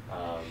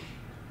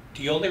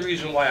 The only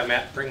reason why I'm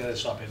bringing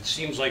this up, it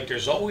seems like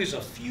there's always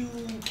a few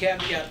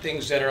caveat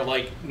things that are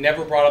like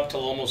never brought up till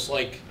almost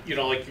like, you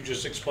know, like you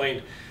just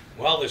explained,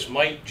 well, this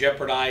might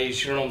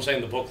jeopardize, you know what I'm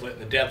saying, the booklet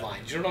and the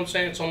deadlines. You know what I'm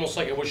saying? It's almost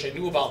like I wish I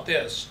knew about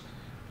this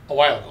a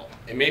while ago.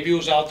 And maybe it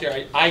was out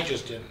there, I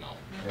just didn't know.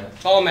 Yeah.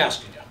 That's all I'm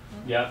asking you.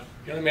 Yeah,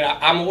 You know what I mean?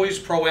 I'm always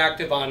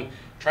proactive on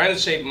trying to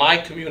save my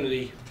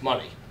community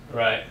money.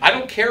 right. I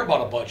don't care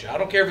about a budget. I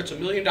don't care if it's $1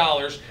 million.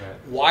 Right.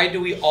 Why do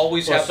we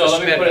always Well, have so to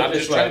let me spend put it? it I'm this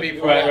just trying to way. be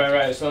Right, proactive.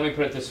 right. So let me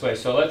put it this way.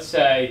 So let's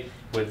say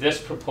with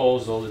this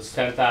proposal, it's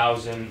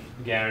 10,000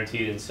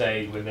 guaranteed, and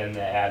say within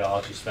the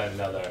add-ons you spend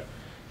another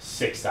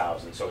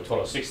 6,000. So a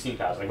total of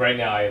 16,000. Like right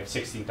now, I have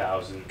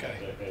 16,000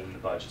 Okay. in the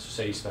budget. So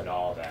say you spend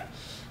all of that,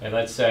 and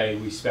let's say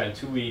we spend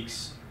 2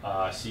 weeks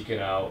seeking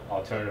out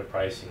alternative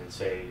pricing, and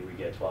say we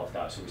get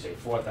 12,000. So we say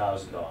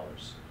 $4,000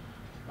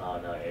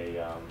 on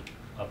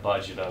a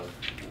budget of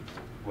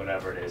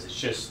whatever it is. It's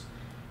just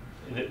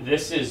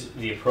this is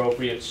the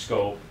appropriate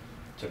scope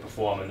to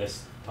perform in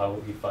this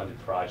publicly funded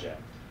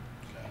project.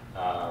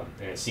 And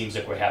it seems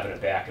like we're having a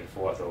back and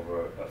forth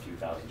over a few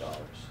 $1,000s.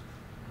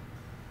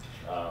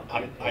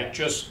 I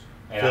just,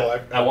 And Phil,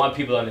 I want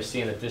people to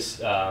understand that this,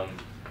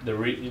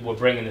 we're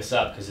bringing this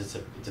up because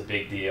it's a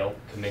big deal.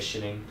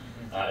 Commissioning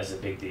is a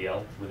big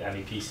deal with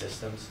MEP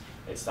systems.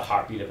 It's the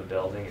heartbeat of a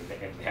building,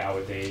 and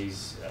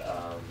nowadays,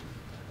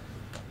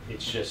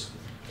 it's just,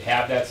 to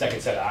have that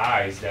second set of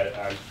eyes that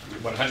are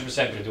 100%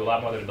 going to do a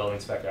lot more than a building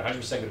inspector,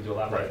 100% going to do a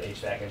lot more than an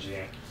HVAC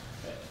engineer.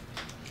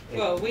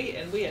 Well, we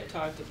had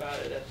talked about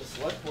it at the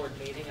select board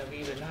meeting of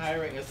even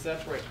hiring a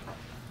separate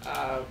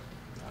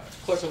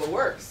clerk of the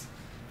works.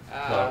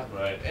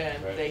 Right,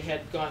 And right. they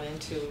had gone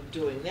into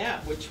doing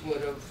that, which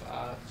would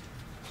have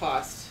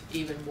cost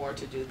even more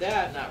to do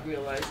that, not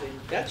realizing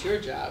that's your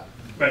job.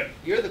 Right.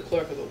 You're the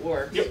clerk of the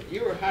works. Yep.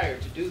 You were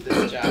hired to do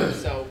this job,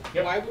 so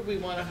Yep. why would we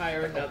want to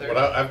hire another?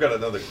 But I've got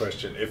another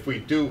question. If we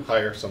do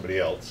hire somebody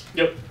else,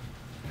 Yep.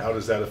 how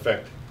does that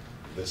affect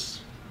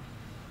this?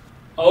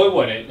 Oh, it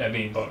wouldn't. I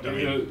mean, Oh, I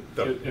mean,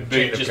 the it'd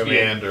chain of just be a-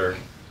 command, or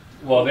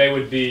Well, they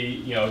would be,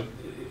 you know,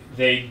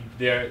 they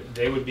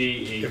would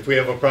be if we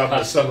have a problem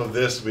with some of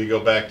this, we go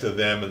back to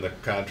them and the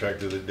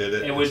contractor that did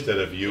it It would- instead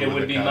of you It and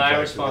would the be contractor.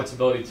 my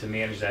responsibility to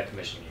manage that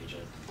commissioning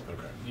agent.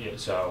 Okay. Yeah,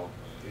 so,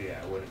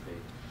 yeah, it wouldn't be.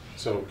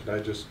 So can I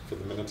just, for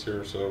the minutes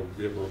here, so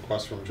we have a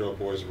request from Joe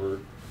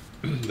Boisvert,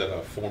 that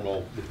a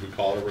formal, would we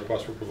call it a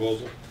request for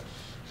proposal?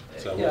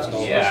 Is that what it's Yeah.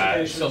 called?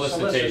 Yeah,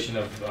 Solicitation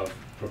of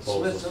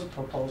proposals. Solicit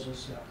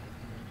proposals, yeah.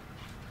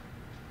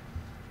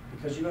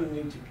 Because you're gonna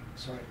need to,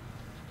 sorry.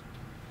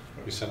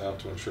 We sent out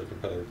to ensure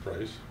competitive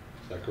price,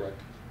 is that correct?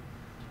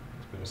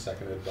 It was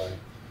seconded by,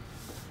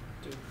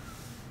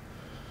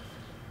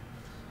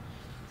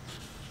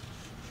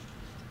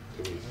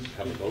 do we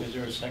have a vote? Is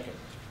there a second?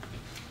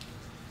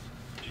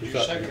 Did you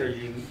second or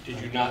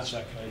did you not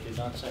second? I did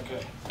not second.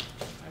 Okay,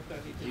 I thought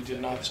he you did.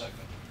 did not second.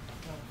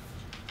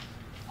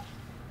 Oh.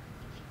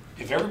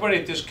 If everybody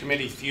at this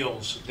committee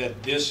feels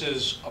that this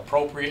is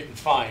appropriate and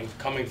fine,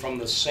 coming from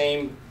the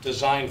same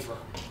design firm,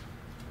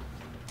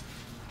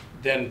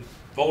 then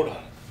vote on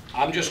it.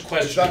 I'm just It's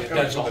questioning not it,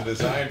 coming that's from all. the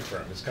design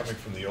firm, it's coming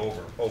from the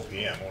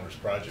OPM, Owner's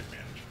Project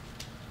Manager.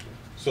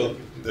 So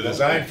The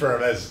design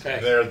firm has, Okay.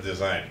 they're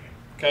designing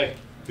it. Okay,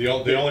 the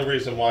only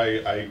reason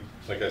why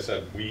like I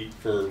said,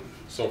 for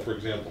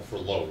example, for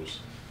Lowe's,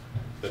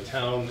 the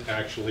town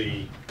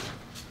actually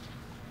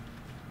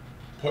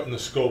put in the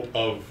scope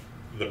of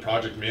the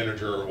project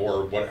manager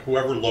or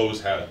whoever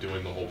Lowe's had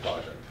doing the whole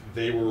project.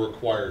 They were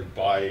required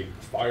by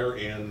fire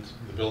and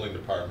the building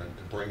department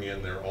to bring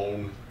in their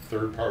own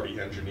third-party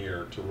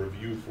engineer to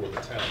review for the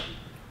town.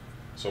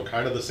 So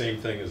kind of the same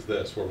thing as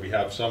this, where we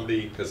have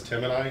somebody, because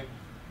Tim and I,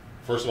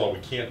 first of all, we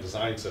can't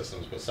design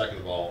systems, but second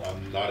of all,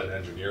 I'm not an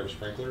engineer of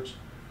sprinklers.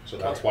 So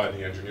that's why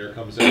the engineer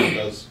comes in,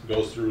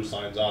 goes through,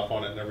 signs off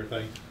on it and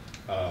everything.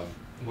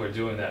 We're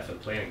doing that for the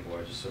planning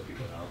board, just so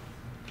people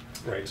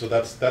know. Right, so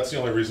that's the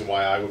only reason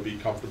why I would be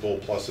comfortable,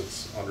 plus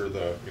it's under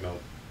the,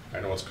 I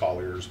know it's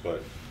Colliers,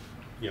 but,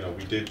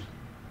 we did,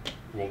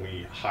 when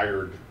we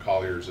hired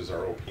Colliers as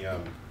our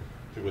OPM,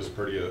 it was a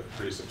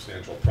pretty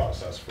substantial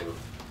process for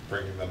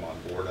bringing them on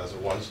board as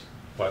it was.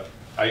 But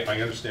I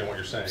understand what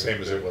you're saying.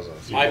 Same as it was on.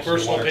 my You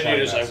personal wanna try opinion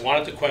and is I ask-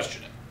 wanted to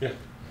question it. Yeah,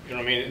 You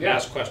know what I mean? And Yeah.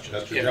 ask questions.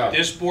 That's your job. If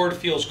this board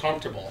feels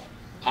comfortable,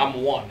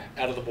 I'm one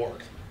out of the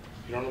board.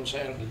 You know what I'm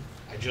saying?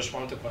 Mm-hmm. I just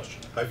wanted to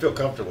question it. I feel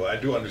comfortable, I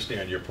do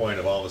understand your point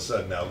of all of a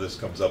sudden now this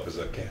comes up as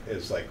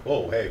it's like,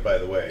 oh, hey, by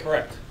the way.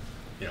 Correct.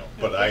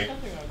 But There's I,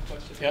 nothing wrong with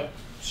questioning. Yep.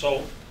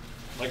 So,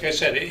 like I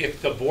said,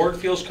 if the board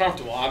feels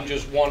comfortable, I'm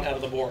just one out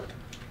of the board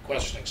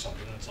questioning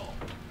something, that's all.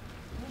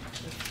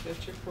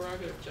 That's your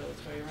prerogative, Joe,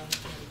 that's why you're on the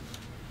committee.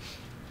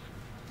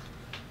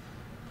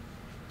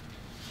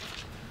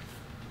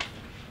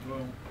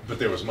 Well, but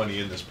there was money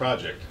in this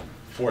project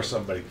for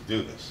somebody to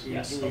do this.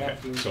 Yes. do we have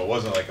Okay, to- so it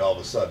wasn't like all of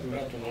a do sudden. we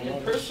have to vote on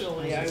And this?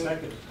 personally, I Was it would,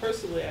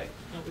 seconded?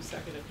 no, we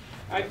seconded.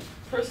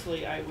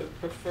 I would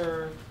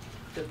prefer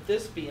that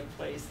this be in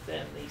place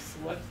than the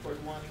select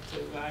board wanting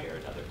to hire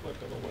another clerk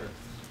of the works,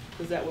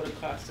 because that would have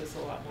cost us a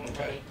lot more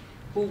Okay.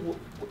 money,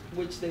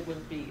 which they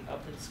wouldn't be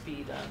up in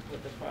speed on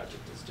what the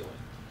project is doing.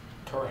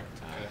 Correct.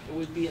 It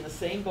would be in the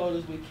same boat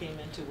as we came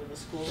into when the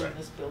school in Right.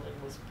 this building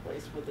was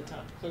placed with the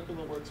town clerk of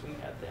the works we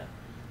had then.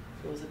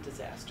 It was a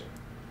disaster.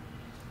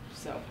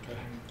 So, Okay.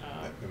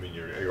 I mean,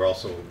 you're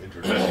also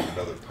introducing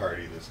another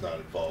party that's not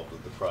involved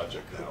with the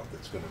project now,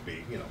 that's gonna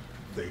be,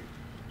 they,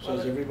 So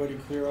is everybody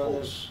clear on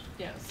this?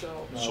 yeah,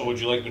 so. So would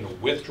you like me to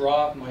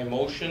withdraw my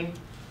motion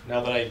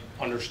now that I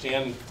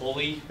understand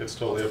fully? it's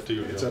totally up to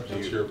you. It's up to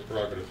It's you. your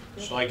prerogative.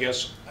 So I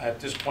guess at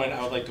this point,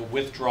 I would like to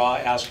withdraw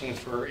asking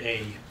for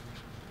a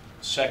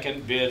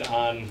second bid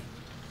on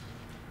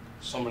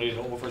somebody to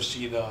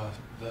oversee the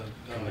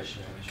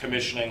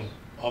commissioning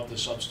of the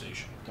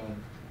substation.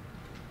 Done.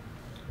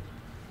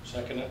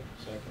 Second it?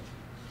 Second.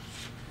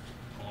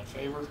 All in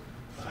favor?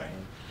 Aye.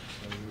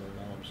 So you are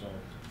now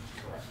absolved.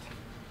 Correct.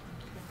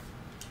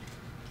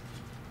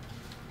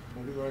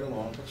 Moving right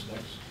along, what's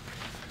next?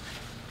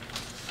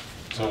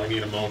 So we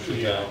need a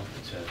motion now.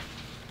 That's it.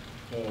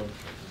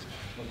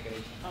 Okay,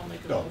 I'll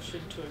make a No.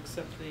 motion to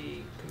accept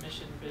the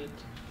commission bid.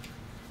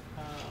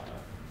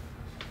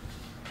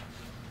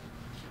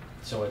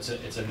 So it's a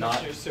not,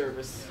 Commissioner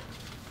service.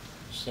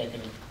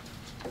 second.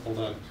 Hold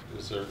on,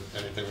 is there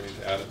anything we need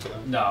to add it to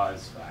them? no,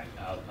 it's fine,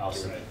 I'll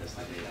submit this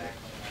to David.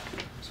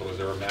 So is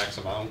there a max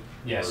amount?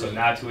 Yeah, Or so is it-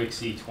 not to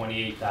exceed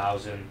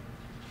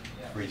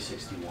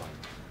 28,361.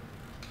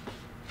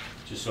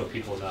 Just so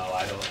people know,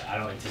 I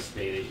don't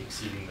anticipate it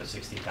exceeding the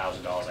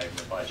 $16,000 I have in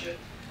the budget,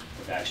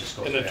 if that just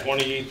goes. And the back.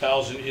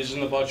 28,000 is in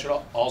the budget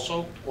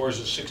also, or is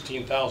it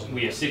 16,000?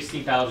 We have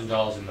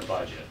 $16,000 in the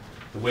budget.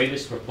 The way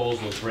this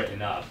proposal is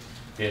written up,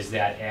 there's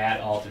that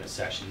add alternate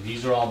section.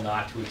 These are all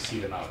not to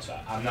exceed amounts.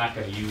 I'm not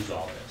gonna use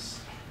all this.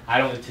 I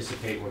don't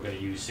anticipate we're gonna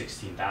use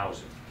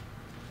 16,000.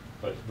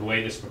 But the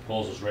way this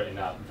proposal is written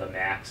up, the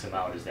max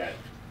amount is that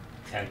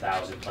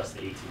 10,000 plus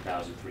the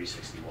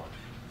 18,361.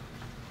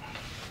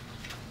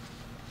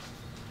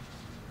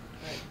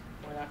 Right,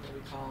 we're not gonna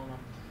be calling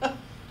them.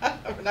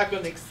 We're not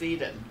gonna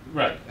exceed it.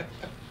 Right.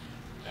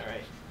 All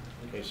right.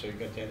 Okay, so you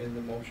got that in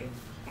the motion?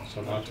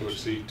 So not to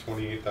exceed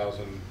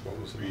 28,000, what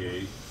was the number?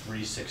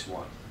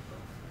 361.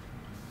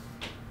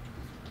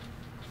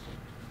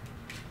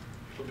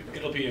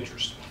 It'll be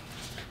interesting.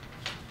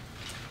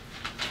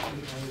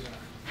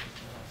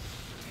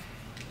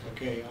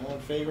 Okay, all in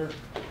favor?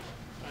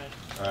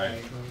 Right. Aye.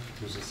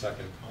 Who's the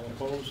second? All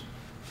opposed?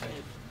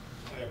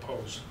 I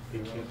oppose.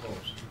 Anyone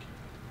opposed?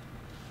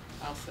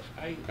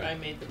 I Okay.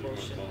 made the You made the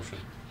motion. motion.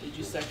 Did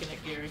you second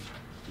it, Gary?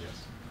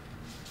 Yes.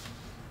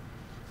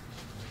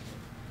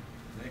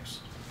 Next.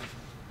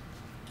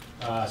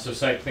 So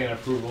site plan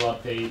approval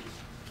update.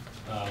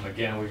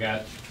 Again, we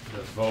got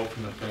the vote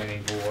from the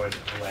planning board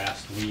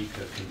last week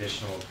of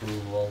conditional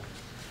approval.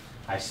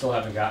 I still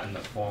haven't gotten the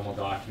formal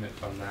document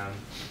from them,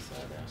 I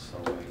saw that. so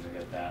we're gonna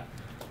get that.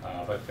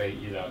 But they,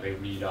 they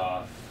read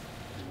off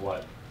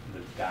what the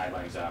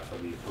guidelines are for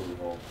the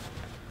approval.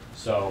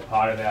 So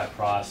part of that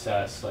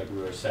process, like we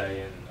were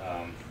saying,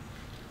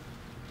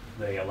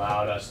 they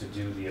allowed us to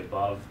do the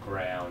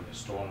above-ground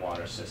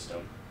stormwater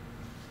system,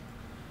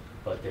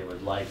 but they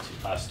would like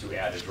us to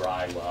add a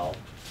dry well,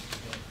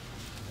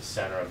 the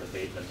center of the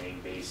main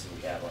basin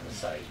we have on the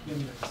site, In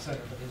the center,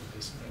 but in the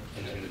basement.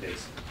 in the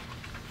basin.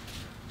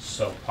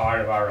 So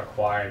part of our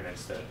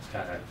requirements to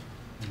kind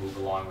of move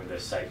along with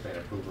this site plan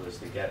approval is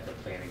to get the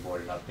planning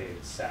board an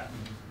updated set.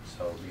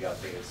 So the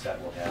updated set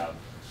will have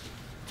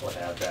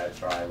that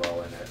dry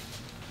well in it.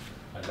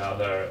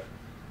 Another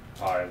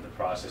part of the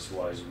process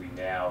was we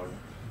now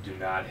do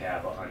not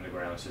have an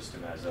underground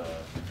system as a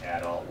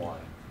adult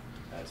one.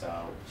 That's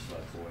how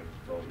select board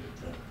voted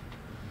to.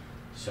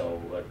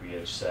 So like we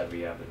had said, we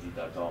have the deep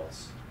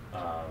adults.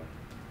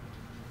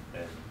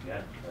 And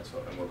yeah, that's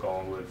what, and we're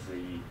going with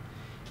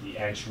the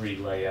entry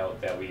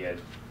layout that we had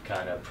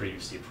kind of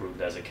previously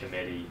approved as a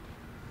committee,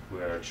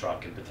 where a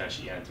truck can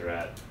potentially enter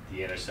at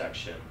the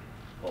intersection,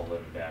 pull in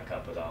and back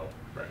up without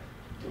Right.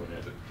 doing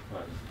it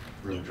on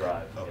Really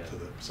drive. Up Yeah. to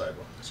the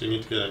sidewalk. So you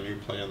need to get a new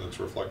plan that's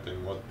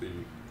reflecting what the,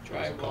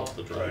 what's it called,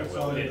 the Dry dry It's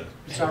well. already, yeah.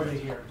 it's already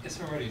here. It's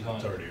already done.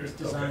 It's already It's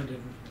okay. designed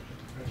and.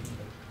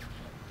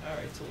 All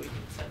right, so we can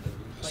send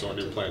the So plan a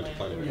new to the plan to planning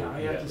planning board. Yeah,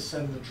 I have Yeah. to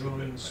send the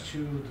drawings to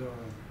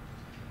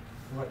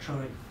the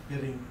electronic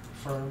bidding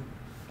firm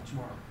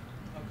tomorrow,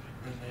 Okay.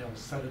 and they'll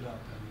set it up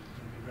and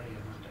it'll be ready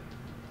on Monday.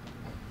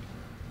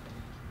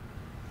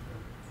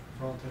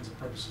 For all intents and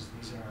purposes,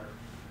 these are. the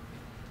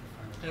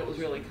final And it was drawings.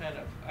 really kind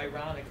of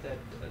ironic that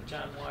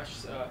John Wash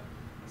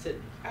said,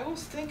 I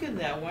was thinking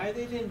that, why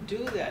they didn't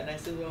do that? And I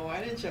said, well,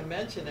 why didn't you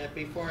mention it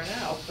before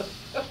now?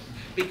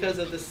 Because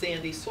of the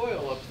sandy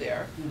soil up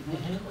there,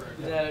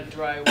 that a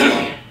dry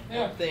Yeah.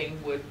 well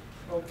thing would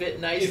fit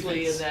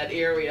nicely in it's- that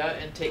area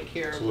and take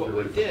care So of we'll what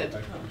be we ready for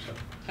did. Monday, you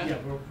said? Yeah,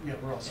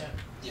 we're all Yeah. set.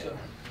 Yeah. So,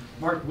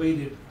 Mark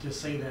waited to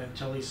say that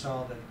until he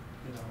saw that,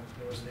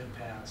 there was an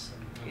impasse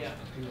and Yeah.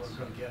 we weren't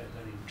gonna get it,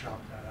 then he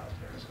dropped that out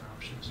there as an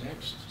option. So-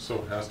 Next. So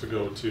it has to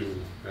go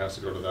to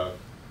that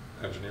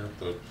engineer,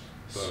 the,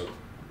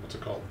 what's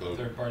it called? The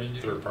Third-party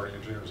engineer? Third-party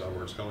engineer, is that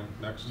where it's going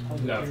next?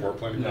 No. Before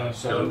planning No, board?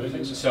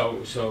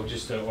 so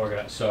just to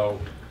organize, so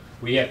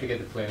we have to get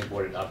the planning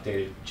board an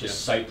updated,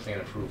 just Yeah. site plan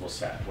approval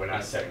set. We're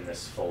not setting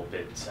this full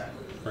bid set.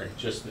 Right.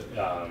 Just,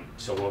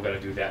 so we're gonna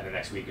do that in the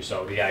next week or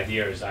so. The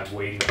idea is I'm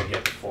waiting to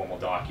get the formal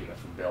document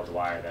from Bill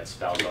Dwyer that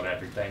spells out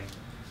everything,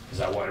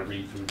 because I wanna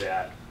read through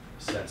that,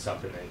 send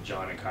something that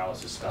John and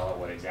Carlos will spell out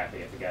what exactly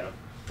you have to get them.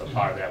 But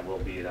part of that will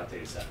be an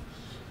updated set.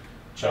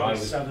 John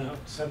was, 7,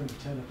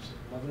 10,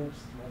 11.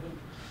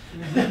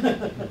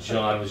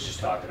 John was just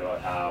talking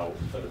about how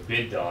for the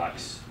bid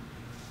docs,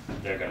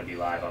 they're gonna be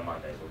live on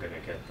Monday. We're gonna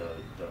get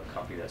the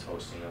company that's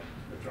hosting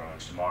the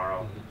drawings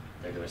tomorrow.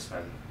 They're gonna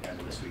spend the end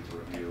of this week to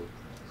review,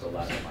 go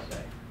live on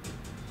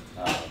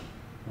Monday.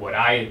 What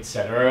I had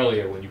said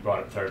earlier when you brought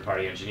up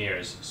third-party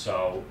engineers,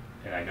 so,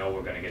 and I know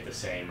we're gonna get the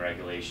same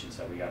regulations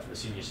that we got for the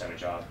senior center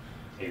job,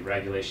 a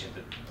regulation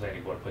that the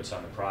planning board puts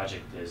on the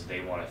project is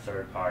they want a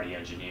third-party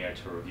engineer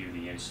to review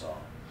the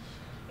install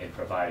and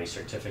provide a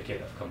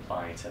certificate of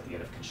compliance at the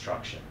end of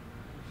construction,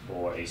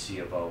 or a C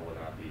of O will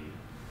not be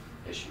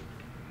issued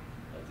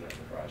at the end of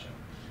the project.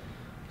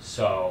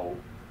 So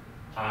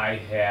I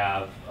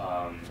have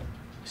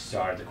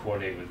started to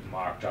coordinate with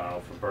Mark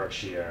Donald for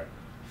Berkshire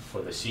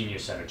for the senior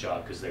center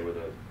job, because they were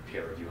the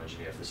peer review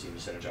engineer for the senior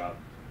center job.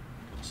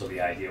 So the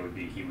idea would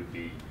be he would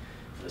be,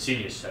 for the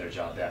senior center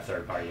job, that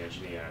third-party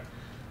engineer.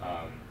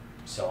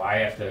 So I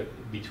have to,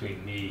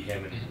 between me,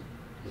 him, and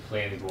the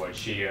planning board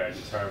chair,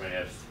 determine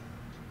if,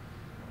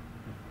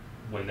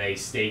 when they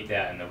state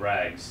that in the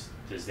regs,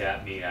 does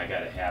that mean I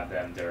gotta have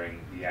them during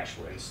the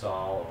actual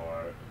install,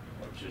 or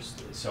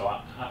just, so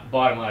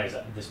bottom line is,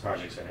 this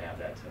project's gonna have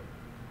that too.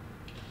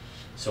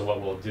 So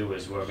what we'll do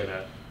is I'm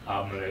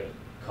gonna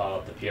call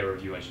up the peer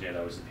review engineer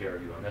that was the peer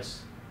review on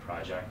this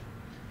project,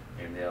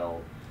 and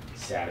they'll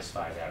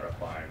satisfy that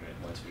requirement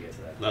once we get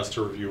to that. That's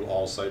to review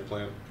all site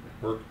plan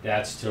work?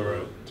 That's to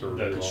review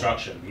the all-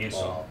 construction, the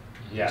install, all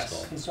yes.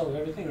 install. Install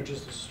everything or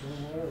just the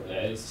stormwater? or-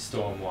 It's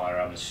stormwater,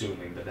 I'm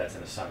assuming, but that's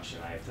an assumption,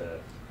 I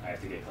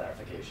have to get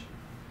clarification.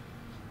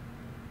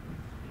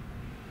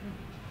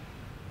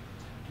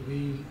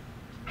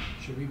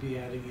 Should we be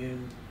adding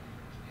in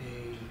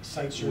a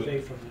site survey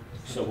from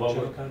the So what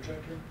general would-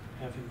 contractor?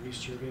 Have him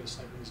resurvey the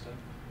site when it's done?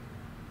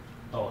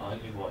 Oh,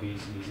 well,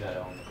 he's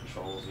gotta own the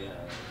controls, yeah.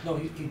 No,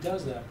 he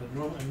does that, but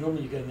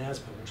normally you get an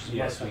as-built, which is a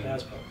Yes, marked up we-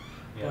 as-built.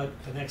 Yeah.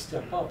 But the next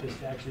step up is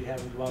to actually have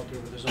him go out there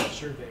with his own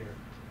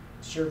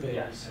surveys.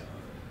 Yes.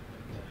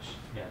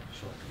 Yeah,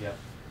 sure, yeah.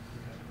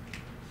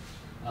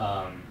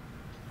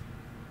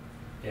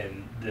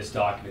 And this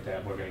document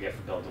that we're gonna get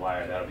from Bill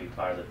Dwyer, that'll be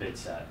part of the bid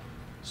set,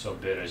 so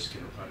bidders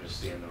can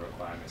understand the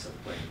requirements of the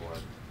planning board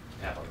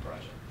have on the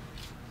project.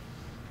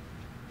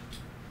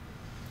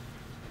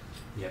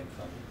 You having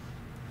fun?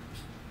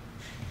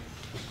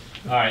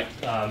 All right,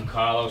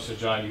 Carlos or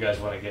John, you guys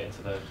wanna get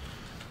into the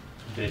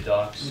bid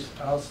docs?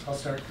 I'll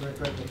start very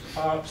quickly.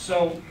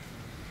 So,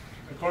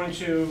 according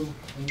to,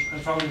 I'm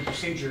following the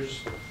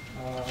procedures,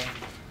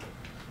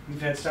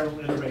 we've had several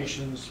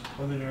iterations,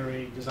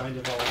 preliminary design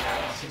development,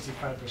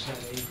 65%,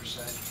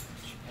 80%,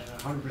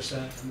 and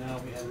 100%, and now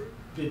we have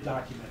bid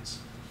documents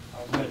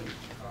ready.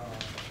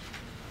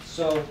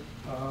 So,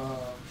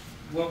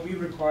 what we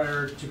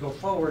require to go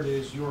forward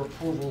is your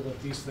approval that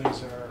these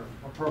things are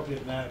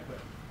appropriate and adequate.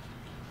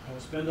 I will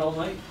spend all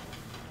night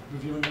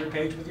reviewing every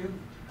page with you.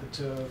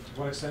 To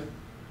what extent,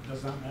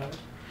 does not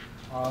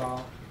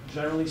matter.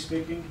 Generally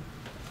speaking,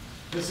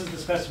 this is the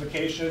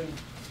specification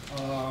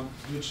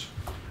which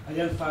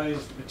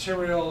identifies the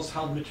materials,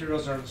 how the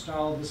materials are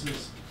installed. This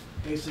is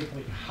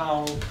basically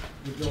how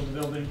you build a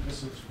building.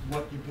 This is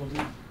what you're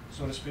building,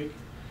 so to speak,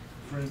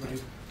 for anybody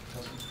who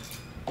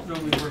doesn't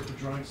normally work with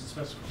drawings and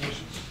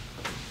specifications.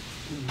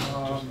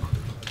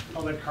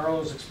 I'll let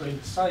Carlos explain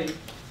the site.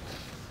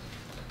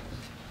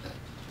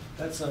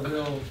 That's a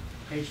real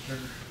page turner.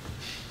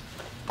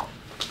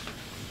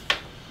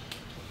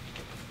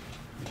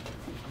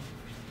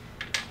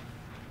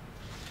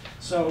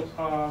 So,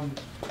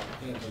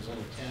 Yeah, those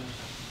little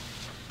tabs.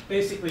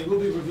 basically, we'll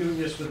be reviewing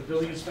this with the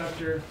building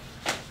inspector,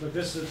 but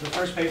this is, the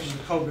first page is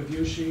the code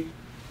review sheet.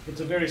 It's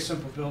a very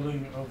simple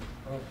building of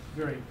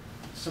very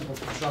simple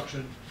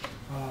construction.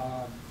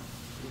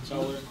 It's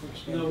all there, quick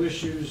stuff. No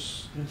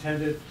issues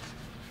intended.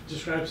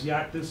 Describes the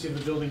occupancy of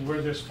the building,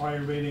 where there's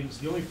fire ratings.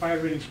 The only fire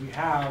ratings we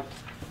have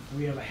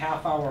a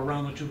half hour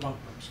around the two bunk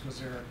rooms, because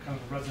they're kind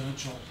of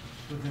residential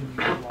within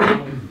the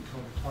code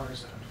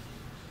requires that.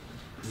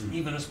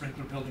 Even a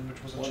sprinkler building,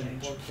 which was a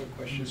change. One quick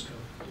question.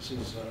 This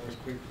is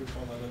earthquake proof,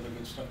 all that other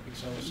good stuff,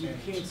 because I was You saying.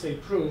 can't say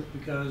proof,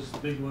 because the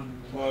big one.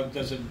 Well, it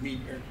doesn't meet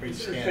earthquake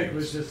It's standards. earthquake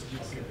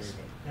resistant, Okay, very yes.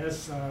 good.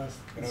 Has,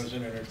 When I was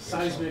in an earthquake.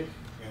 seismic,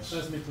 Yes.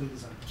 seismically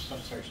designed.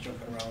 Stuff starts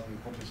jumping around, and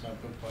hope it's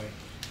not built by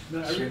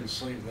Now, certain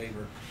slave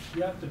labor.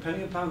 yeah,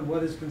 depending upon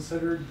what is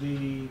considered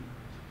the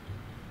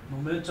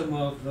momentum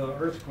of the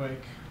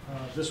earthquake,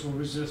 this will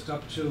resist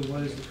up to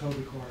what is the code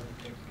requirement.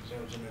 Because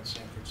I was in that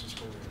San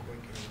Francisco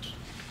earthquake, and it's.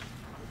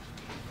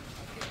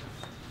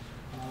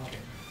 Okay.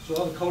 So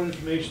all the code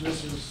information,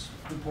 this is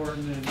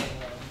important and.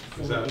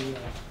 Is that- Okay.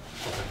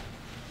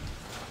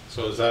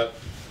 So is that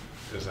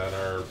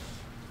our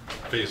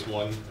phase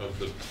one of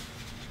the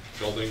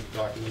building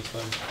documents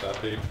then,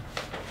 that page,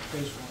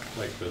 Phase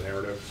one. like the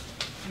narrative?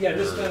 Yeah,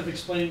 this Or- kind of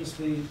explains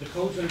the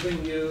codes that are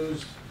being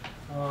used,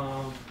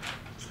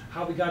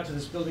 how we got to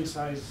this building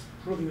size,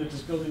 proving that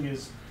this building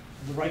is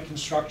the right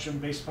construction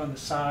based upon the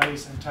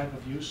size and type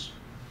of use.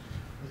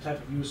 The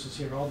type of use is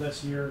here, all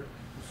that's here.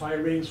 The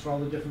fire ratings for all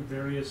the different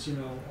various,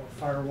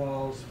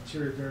 firewalls,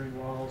 interior bearing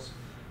walls,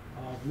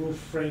 roof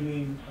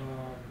framing,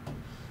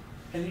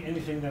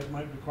 anything that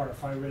might require a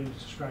fire rating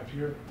is described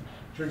here.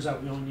 Turns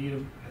out we only need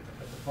them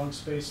at the bunk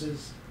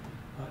spaces.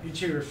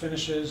 Interior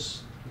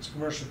finishes, it's a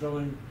commercial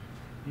building,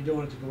 you don't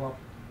want it to go up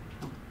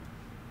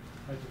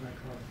like the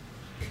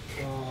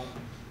nightclub.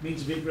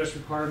 Means of egress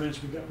requirements,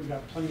 we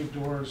got plenty of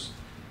doors.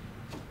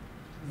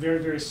 Very,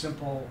 very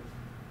simple,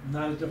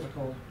 not a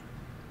difficult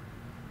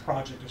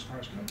project as far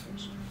as code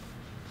goes.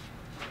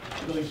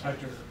 Building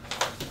inspector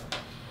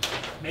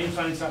may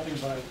find something,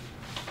 but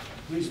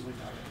reasonably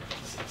not.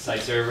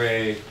 Site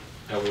survey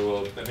that we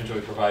will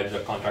eventually provide the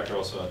contractor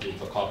also a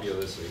digital copy of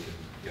this so you can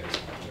get his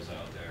photos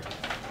out there.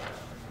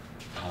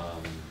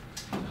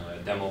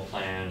 Demo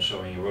plan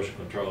showing erosion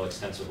control,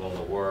 extensive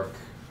level of work,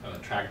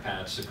 track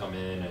pads to come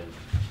in, and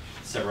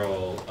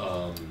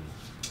several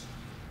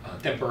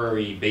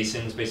temporary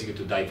basins, basically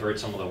to divert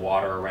some of the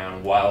water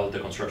around while the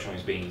construction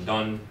is being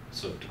done,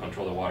 so to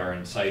control the water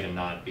in site and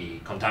not be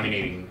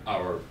contaminating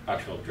our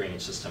actual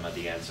drainage system at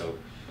the end. So,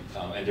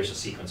 and there's a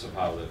sequence of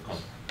how the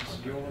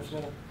The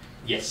overflow?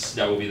 yes,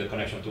 that will be the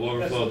connection to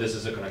overflow. This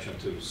is the connection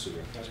to sewer.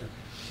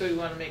 So we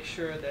wanna make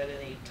sure that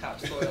any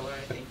topsoil or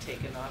anything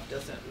taken off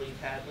doesn't leave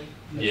Hadley?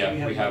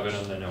 Yeah, we have it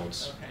on the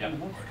notes. Okay.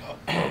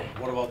 Yeah.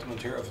 What about the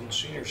material from the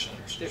senior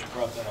center, since you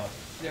brought that up?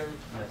 They're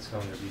That's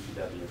going to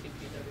DPW.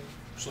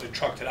 DPW. So they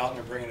trucked it out and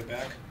they're bringing it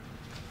back?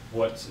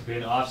 What's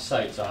been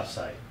off-site's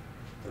off-site.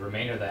 The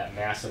remainder of that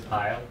massive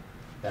pile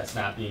that's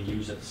not being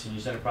used at the senior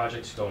center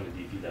project is going to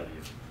DPW.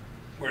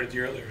 Where did the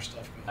earlier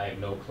stuff go? I have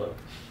no clue.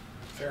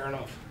 Fair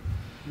enough.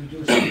 We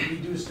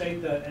do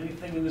state that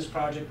anything in this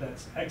project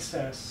that's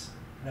excess,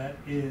 that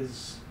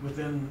is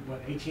within,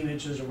 18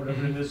 inches or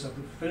whatever it is of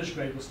the finished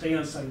grade, will stay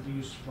on site and be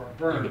used for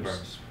our And the berms.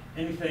 berms.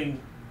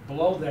 Anything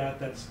below that,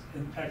 that's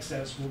in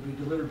excess, will be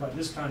delivered by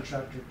this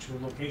contractor to a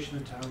location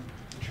in town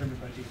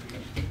determined by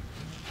DPW.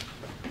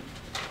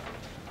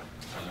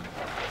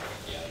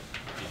 Yeah,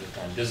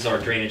 one. This is our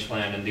drainage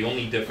plan, and the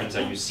only difference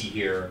that you see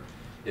here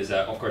is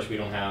that, of course, we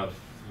don't have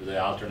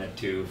the alternate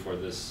two for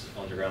this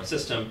underground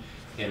system,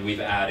 and we've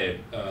added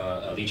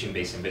a leaching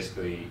basin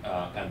basically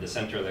at the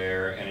center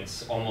there, and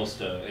it's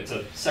almost it's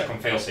a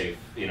second failsafe,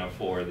 you know,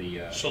 for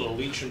the. So the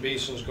leaching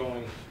basin's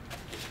going,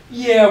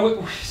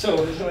 Yeah,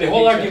 so the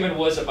whole argument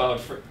was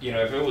about, you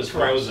know, if it was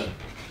frozen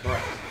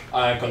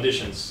correct.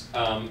 conditions.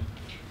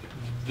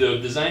 The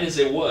design as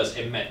it was,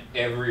 it met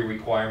every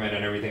requirement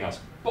and everything else.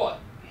 But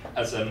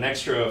as an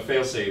extra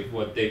failsafe,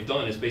 what they've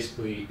done is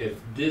basically, if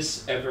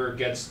this ever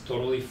gets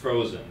totally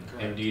frozen,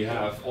 and you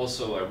have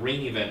also a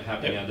rain event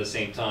happening at the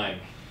same time,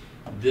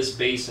 this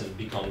basin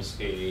becomes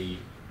basically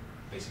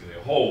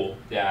a hole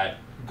that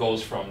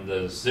goes from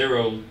the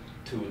 0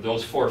 to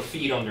those 4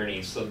 feet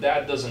underneath. So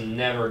that doesn't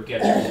never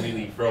get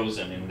really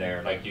frozen in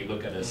there. Like you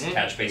look at this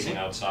catch basin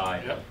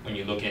outside when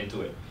you look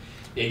into it.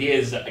 It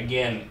is,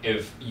 again,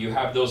 if you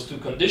have those two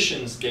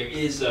conditions, there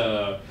is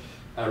a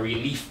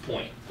relief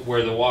point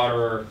where the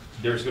water,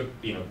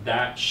 you know,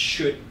 that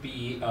should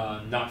be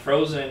not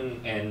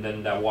frozen, and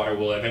then that water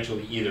will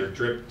eventually either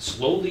drip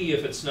slowly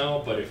if it's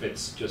snow, but if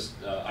it's just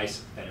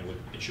ice, then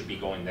it should be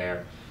going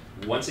there.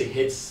 Once it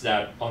hits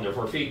that under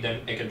 4 feet,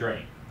 then it can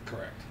drain.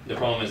 Correct. The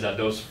problem is that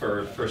those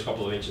first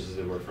couple of inches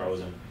they were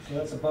frozen. So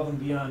that's above and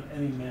beyond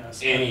any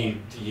mass.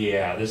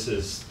 This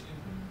is,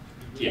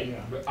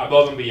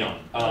 above and beyond.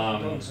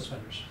 Building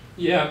suspenders.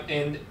 Yeah,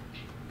 and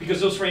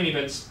because those rain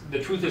events, the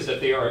truth is that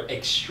they are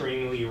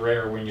extremely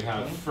rare when you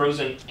have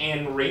frozen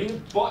and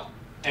rain, but,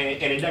 and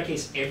in that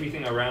case,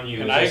 everything around you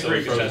is And I also agree,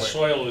 because that frozen.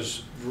 soil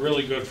is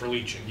really good for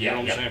leaching. You Yeah, know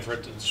what yeah. I'm saying, for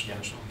it to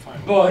swim, so I'm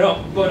fine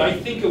with it. But I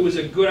think it was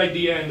a good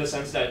idea in the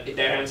sense that that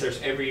answers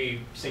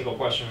every single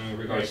question in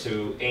regards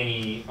to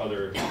any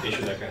other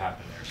issue that could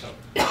happen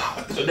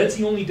there. So that's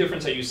the only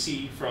difference that you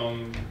see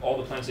from all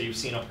the plans that you've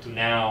seen up to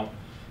now,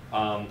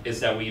 is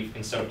that we've,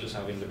 instead of just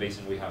having the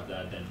basin, we have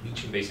that then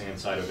leaching basin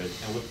inside of it,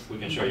 and we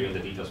can show you in the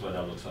details what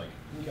that looks like.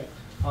 Okay.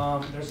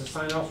 There's a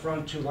sign out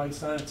front, 2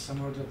 lights on it,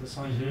 similar to the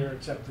sign here,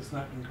 except it's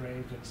not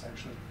engraved, it's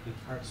actually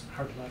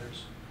hard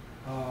letters.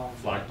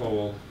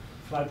 Flagpole,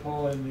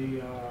 Flagpole and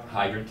the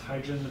hydrant.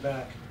 hydrant in the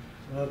back.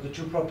 The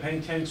 2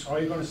 propane tanks, all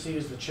you're gonna see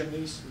is the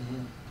chimneys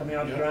coming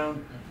out of the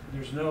ground.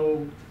 There's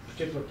no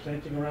particular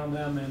planting around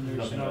them, and there's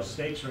Nothing no else.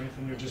 stakes or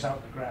anything, they're just out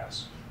in the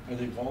grass. Are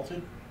they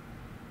vaulted?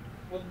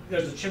 Well,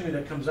 there's a chimney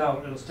that comes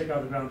out, it'll stick out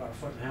of the ground about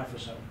 1.5 feet or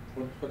so.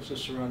 What's the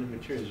surrounding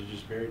material? Is it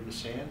just buried in the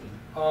sand?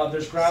 And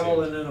There's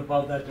gravel, Sand. and then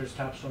above that, there's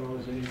topsoil,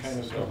 Is any and kind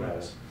of still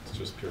grass. It's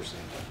just pure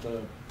sand.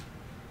 the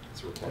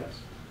It's required.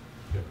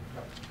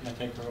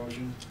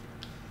 anti-corrosion?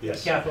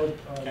 Yes. Cathode.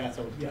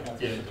 Cathode. Yeah.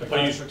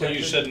 cathode. But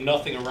you said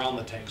nothing around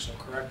the tank, so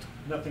correct?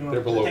 Nothing on, They're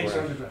the below tanks are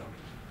ground. underground,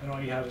 and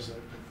all you have is the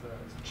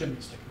chimney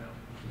sticking out.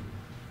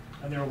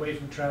 And they're away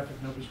from traffic,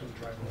 nobody's gonna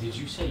drive over. Did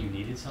you say you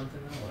needed something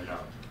though, or no?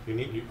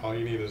 All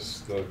you need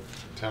is the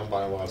town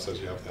bylaw says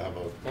you have to have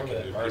Remember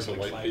that a barn piece of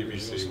light flag we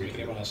used PVC. when we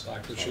came on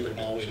Stockford Street and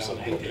all the way Just down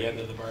a to little the bit. end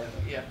of the barn?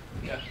 Yeah,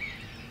 yeah.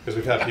 Because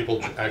we've had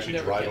people actually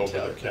Never drive can over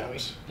tell, their can we?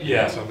 caps.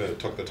 Yeah. Somebody that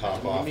took the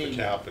top You off the mean-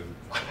 cap and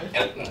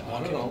I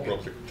don't know.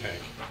 broke the tank.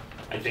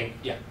 I think,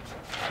 So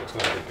it's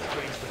not a big deal.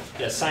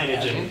 yeah,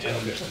 signage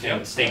Yep,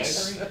 and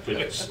stakes I would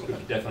agree.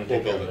 definitely We'll take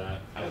care build of it.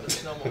 that. With a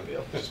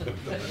snowmobile.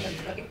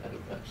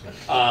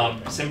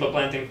 Simba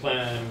planting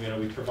plan, you know,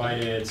 we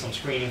provided some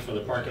screening for the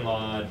parking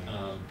lot.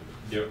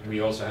 We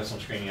also have some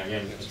screening,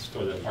 again,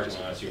 for the parking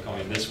lot as you're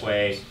coming this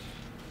way.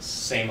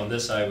 Same on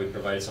this side, we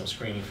provided some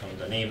screening from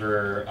the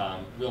neighbor.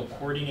 We'll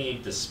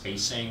coordinate the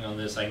spacing on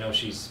this. I know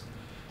she's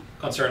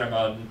concerned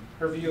about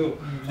Her view.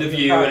 the of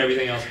view and product.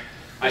 everything else.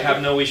 I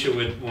have no issue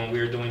with, when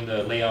we're doing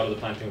the layout of the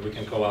planting, we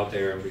can go out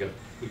there and we can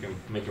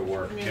make it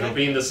work. I mean, It'll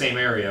be in the same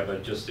area,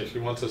 but just if She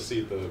wants to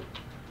see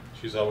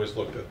she's always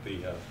looked at the,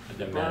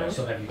 the meadow.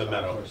 So have you The called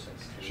meadow. Courses?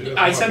 She doesn't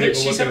I want sent her,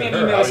 people she sent me an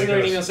looking at her. email, How I are sent you her an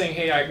gonna email saying,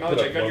 hey, I acknowledge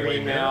put I up got your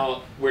one-way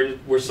email,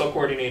 we're still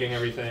coordinating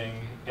everything.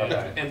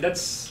 Okay. And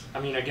that's, I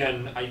mean,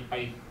 again,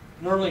 I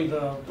Normally,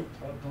 the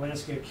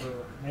landscape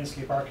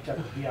architect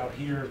would be out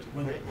here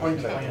when they're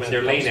pointing the plans. when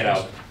they're laying it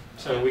out.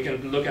 So we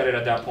can look at it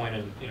at that point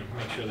and, you know,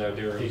 make sure that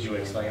they're. Did you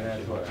explain that?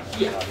 Or-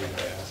 Yeah.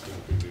 They're asking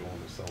if we'd be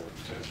willing to sell it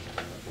potentially,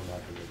 and if we're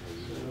not gonna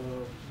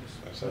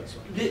I said so.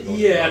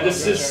 Yeah,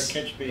 this That's is,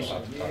 our catch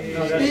basin. No,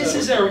 that's this a-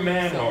 is our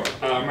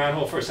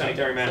manhole for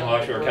sanitary manhole,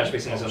 actually, our catch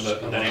basin is on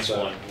the next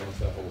one. What's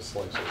that whole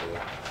slice over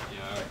there?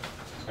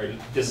 Or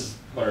this is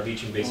what our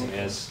leaching basin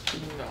is.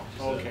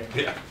 No. Okay.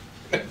 Yeah.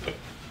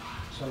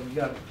 So you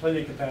got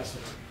plenty of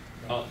capacity.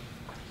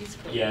 He's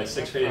put Yeah, it it's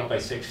 6 in feet that by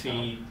problem. 6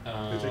 feet.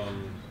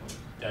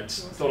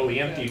 That's totally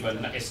empty, but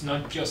it's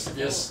not just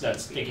this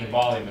that's taking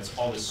volume, it's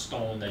all the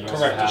stone that you also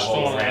Correct, the have stone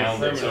all on the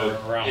around it. So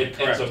perimeter around, it ends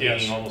correct, up yes.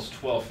 being almost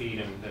 12 feet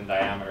in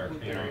diameter,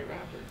 With you know. Barry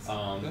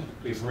Roberts.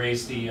 We've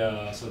raised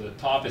so the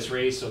top is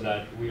raised so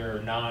that we are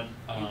not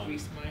You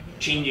greased my hand.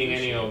 changing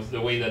any of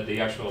the way that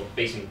the actual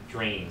basin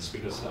drains,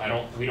 because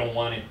we don't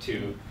want it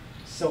to,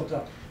 Silked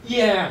up.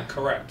 Yeah,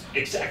 Correct.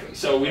 Exactly.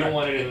 So we don't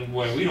want it in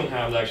when we don't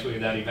have actually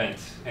that event,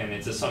 and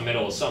it's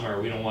middle of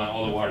summer. We don't want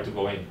all the water to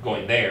go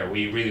in there.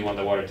 We really want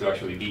the water to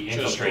actually be Just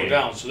go infiltrated.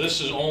 down, so this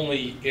is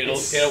only,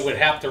 It's- it would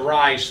have to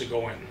rise to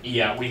go in.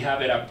 Yeah, we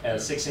have it up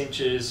at 6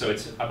 inches, so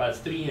it's about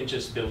 3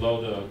 inches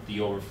below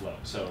the overflow.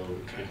 So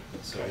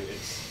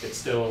it's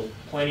still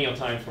plenty of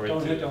time for it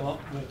Don't to. hit the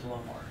lawnmower.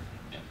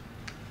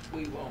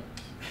 We won't.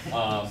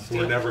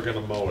 We're never gonna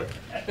mow it.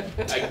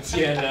 I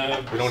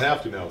can. We don't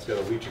have to now, it's got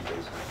a leaching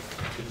basin.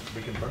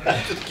 We can burn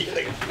it. Just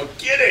kidding, I'm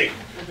kidding.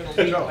 We're gonna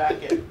leave it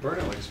back in. Burn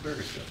it like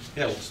asparagus.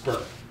 Yeah, let's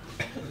burn.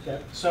 Okay,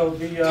 so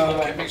the, Don't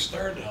get me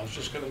started, I was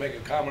just gonna make a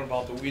comment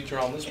about the weeds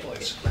around this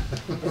place.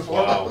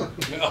 Wow.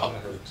 No,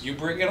 you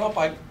bring it up,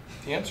 I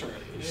answer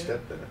it. You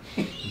stepped in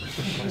it.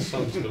 My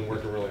son's been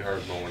working really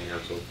hard mowing here,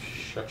 so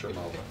shut your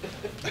mouth.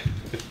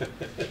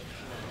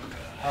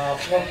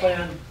 floor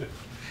plan,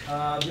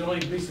 the only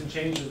recent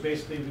change is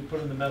basically we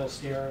put in the metal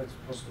stair, it's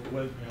supposed to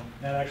wood,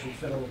 that actually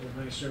fit a little bit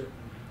nicer.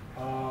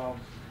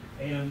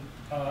 And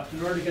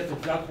in order to get the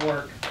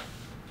ductwork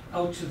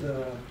out to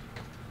the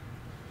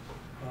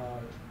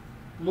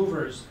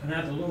louvers, and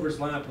have the louvers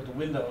line up with the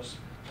windows,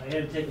 I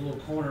had to take a little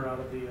corner out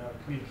of the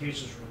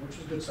communications room, which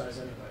was good size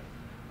anyway,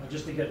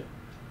 just to get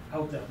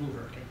out that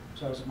louver,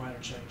 so that was a minor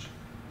change.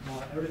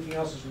 Everything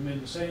else has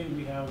remained the same.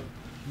 We have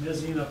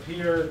mezzanine up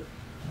here.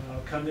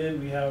 Come in,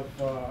 we have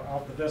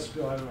out the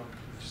vestibule, I don't know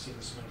if you've seen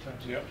this many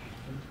times. Yep.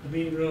 The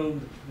meeting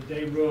room, the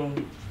day room,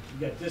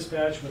 you got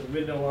dispatch with a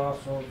window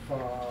off of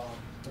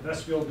the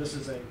vestibule. This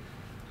is a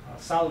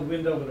solid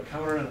window with a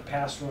counter and a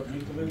pass-through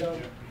underneath the window.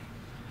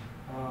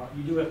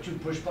 You do have two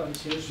push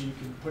buttons here, so you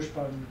can push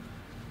button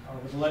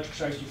with electric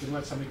shocks. You can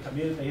let somebody come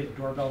in if they hit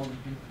the doorbell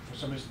and for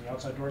some reason the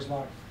outside door is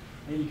locked.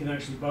 And you can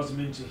actually buzz them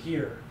into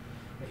here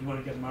if you want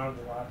to get them out of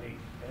the lobby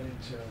and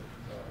into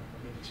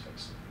the meeting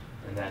space.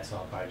 and that's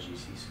all by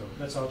GC scope.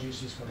 That's all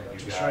GC scope, And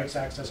that's you've your got strikes,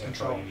 access the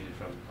control. you needed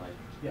from, like,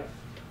 Yeah,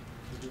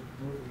 we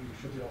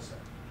should be all set.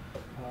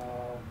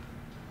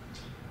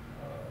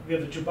 We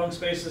have the two bunk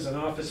spaces, an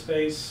office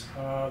space.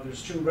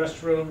 There's two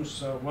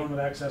restrooms, one with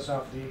access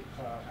off the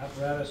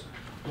apparatus,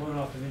 one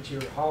off an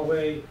interior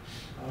hallway.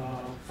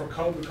 For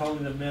code, we're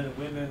calling them men and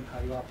women.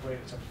 How you operate,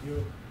 it's up to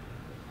you.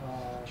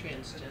 And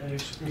Transgender.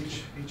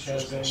 each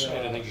has I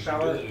didn't a think you could do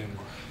shower. that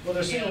anymore. Well,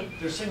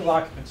 they're single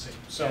occupancy,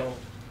 so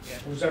Yeah.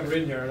 who's ever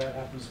in there, that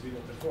happens to be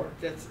what they're for.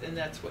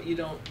 That's what, you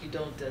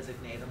don't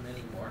designate them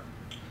anymore,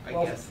 I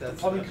Well, guess the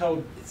that's. plumbing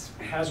code It's-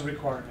 has a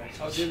requirement.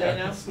 Oh, do they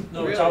now? No, it's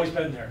Really? always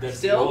been there. That's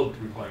Still? the old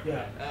requirement.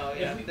 Yeah. Oh, If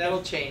yeah, we-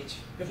 that'll change.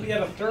 If we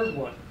had a third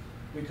one,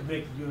 we could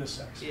make it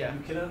unisex. Yeah.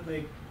 You cannot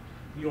make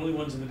the only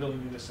ones in the building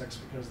unisex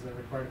because they're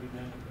required to be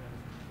men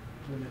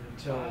and women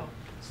until Wow.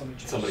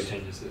 somebody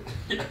changes. it.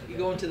 You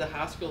go into the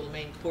hospital, the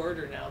main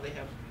corridor now, they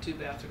have two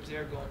bathrooms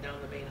there going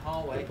down the main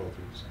hallway, They're both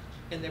used.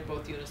 and they're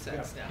both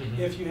unisex Yeah. now. Mhm.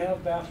 If you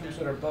have bathrooms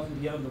that are above and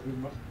beyond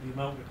the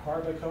amount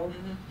required by code,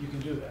 Mhm. you can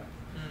do that.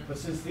 Mm. But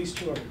since these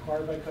two are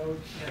required by code,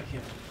 I Yeah.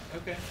 can't.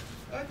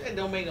 Okay, it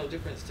don't make no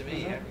difference to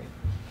me. I Mhm. mean,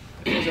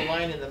 if there's a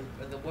line in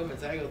the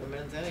women's, I go to the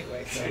men's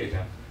anyway, so. there you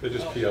go. They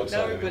just Oh, pee outside.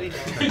 Now everybody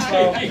anyway. knows.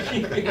 Well,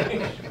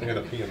 They're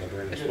gonna pee in the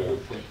drainage well.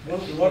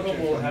 one of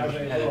them will have a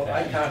little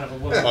icon of a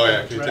woman. Oh,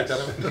 yeah, can you take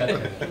dress. that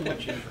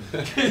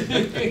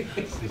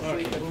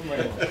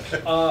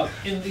out?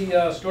 In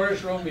the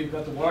storage room, we've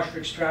got the washer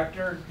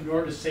extractor. In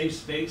order to save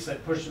space, I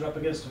pushed it up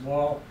against the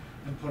wall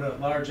and put a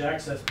large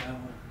access panel,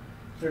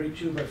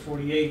 32 by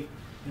 48,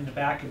 in the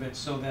back of it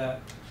so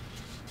that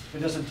it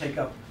doesn't take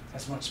up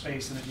as much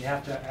space. And if you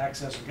have to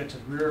access or get to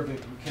the rear of it,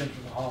 we can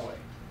through the hallway.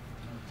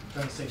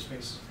 Trying to save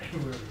space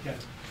everywhere we can.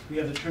 We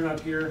have the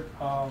turnout gear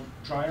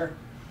dryer,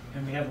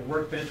 and we have a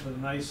workbench with a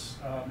nice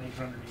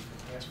maker underneath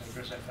it, gas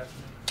makers, that type of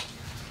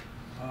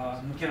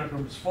thing. The mechanical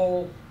room is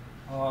full.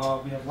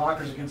 We have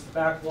lockers against the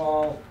back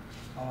wall,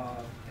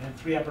 and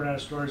 3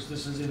 apparatus storage.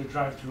 This is either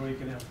drive-through or you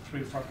can have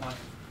 3 frontline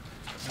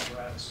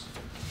apparatus.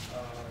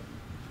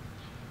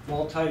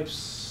 Wall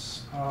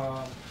types,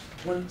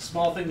 one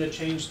small thing that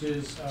changed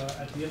is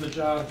at the end of the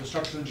job, the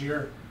structural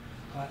engineer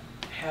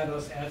had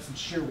us add some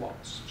shear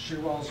walls. Shear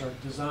walls are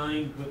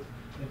designed with,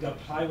 they've got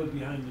plywood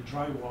behind the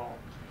drywall,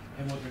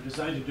 and what they're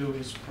designed to do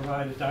is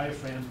provide a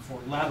diaphragm for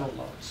lateral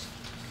loads.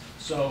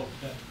 So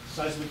the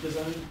seismic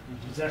design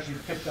is actually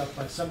picked up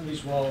by some of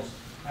these walls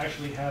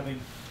actually having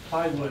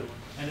plywood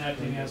and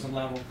acting as a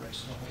lateral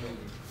brace.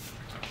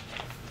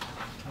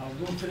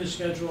 Room finish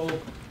schedule,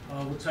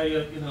 we'll tell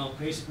you,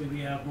 basically we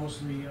have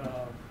mostly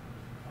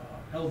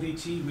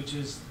LVT, which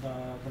is the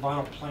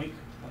vinyl plank,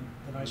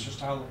 the nicer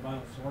style of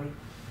vinyl flooring.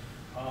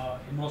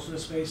 In most of the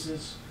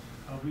spaces,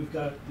 we've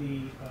got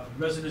the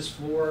resinous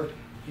floor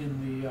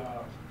in the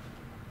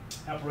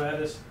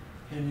apparatus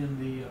and in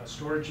the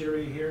storage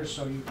area here,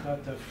 so you've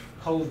got the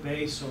cove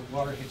base, so if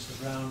water hits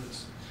the ground,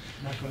 it's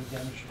not going to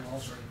damage the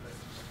walls or anything.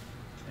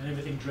 And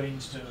everything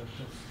drains to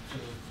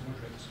floor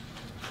drains.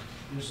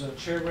 There's a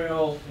chair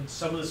rail in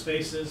some of the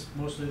spaces,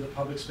 mostly the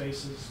public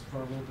spaces, for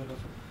a little bit of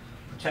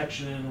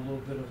protection and a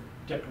little bit of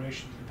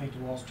decoration. You can paint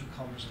the walls 2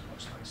 colors, it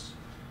looks nice.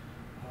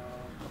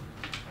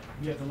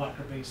 We have the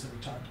locker base that we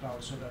talked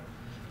about, so that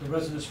the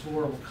residence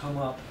floor will come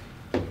up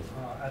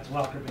at the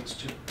locker base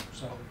too.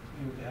 So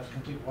you would have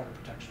complete water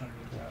protection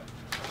underneath that.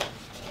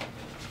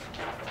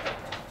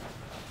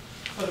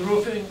 For the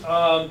roofing,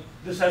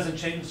 this hasn't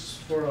changed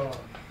for a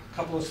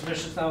couple of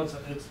submissions now.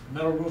 It's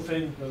metal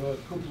roofing with a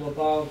cupola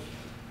above,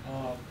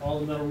 all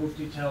the metal roof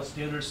details,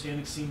 standard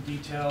standing seam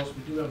details.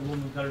 We do have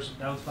aluminum gutters and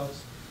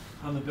downspouts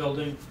on the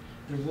building.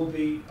 There will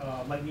be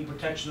lightning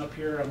protection up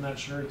here. I'm not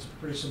sure. It's a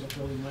pretty simple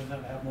building. You might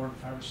not have more than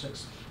 5 or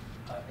 6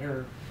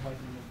 air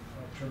lightning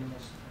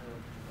terminals or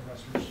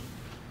arresters.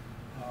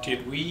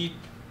 Did we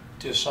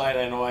decide,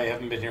 I know I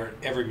haven't been here at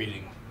every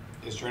meeting,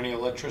 is there any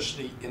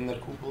electricity in the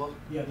cupola?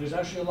 Yeah, there's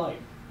actually a light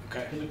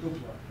Okay. in the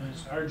cupola, and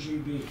it's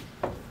RGB,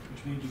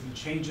 which means you can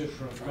change it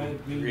from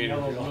red, green, green or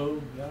yellow, yellow.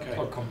 blue. Yeah. Okay.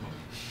 Oh, come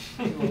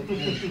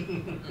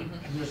And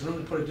there's room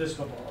to put a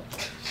disco ball up.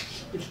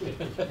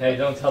 Hey,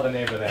 don't tell the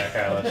neighbor that,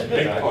 Carlos.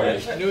 Big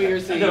party. New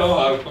Year's Eve. No,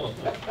 I won't.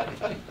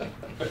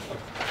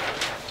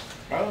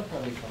 I'll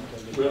probably come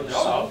to Well, the.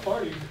 no, I'll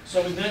party.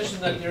 So we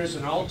mentioned that there's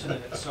an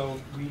alternate, so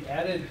we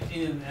added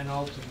in an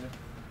alternate.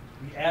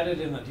 We added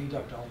in a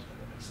deduct alternate,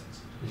 that makes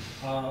sense,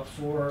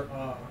 for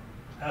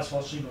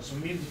asphalt shingle. So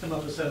we needed to come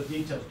up with a set of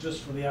details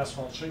just for the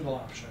asphalt shingle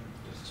option.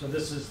 So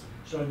this is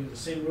showing you the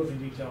same roofing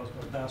details,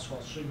 but with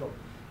asphalt shingle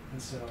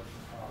instead of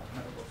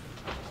metal roofing.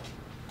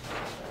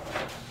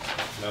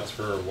 And that's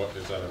for, what,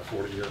 is that a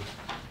 40-year,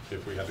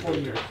 if we had to go 40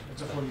 to? years,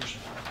 it's a 40-year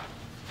shingle.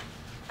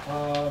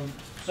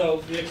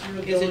 So the exterior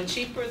Is building. it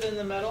cheaper than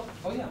the metal?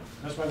 Oh, yeah,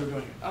 that's why we're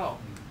doing it. Oh,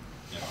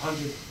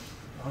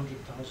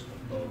 100,000.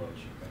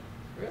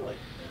 really?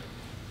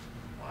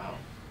 Wow.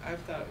 I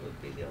thought it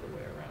would be the other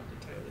way around,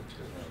 to tell you the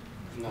truth.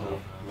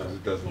 No, Because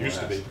it doesn't Used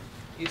to be. last.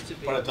 Used to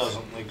be. but it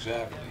doesn't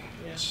exactly.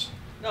 Yeah. It's-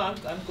 No, I'm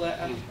glad,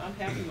 I'm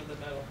happy with the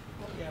metal.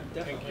 Yeah,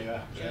 definitely.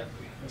 Yeah,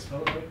 exactly. That's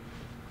about right.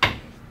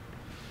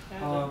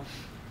 Have Um,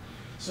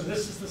 So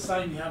this is the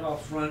sign you have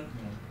out front.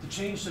 The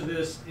change to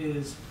this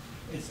is,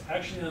 it's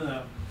actually on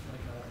a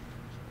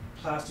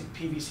plastic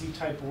PVC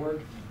type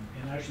board,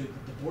 and actually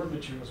the board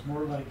material is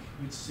more like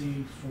you'd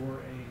see for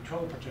a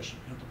toilet partition,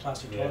 you know, the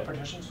plastic toilet Yeah.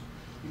 partitions.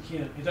 You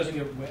can't, it doesn't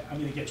get wet, I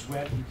mean, it gets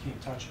wet, you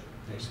can't touch it,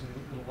 basically,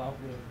 it'll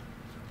outlive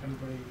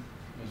everybody.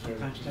 Is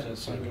that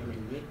sign gonna be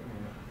lit or?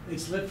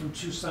 It's lit from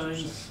 2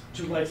 signs,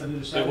 2 lights on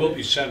either side. It will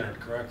be centered,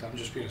 correct? I'm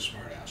just being a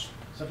smart ass.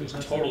 Something's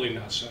It's not totally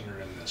not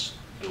centered in this.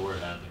 The word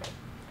Hadley.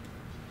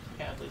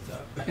 Hadley's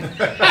up.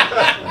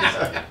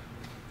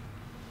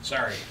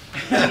 Sorry.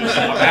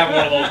 I'm having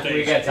one of those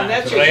We days. got time. And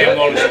that's for But I your am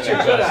good- noticing that's your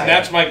that. good eye.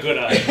 That's my good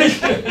eye.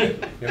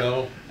 You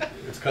know,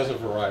 it's because of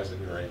Verizon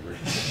you're angry.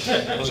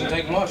 Doesn't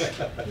take much.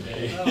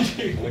 Only call If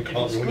you me when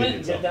you squint, need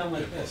get something. down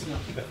like this, no.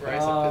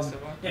 Verizon pissed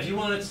him off. If you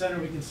want it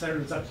centered, we can center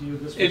it, it's up to you.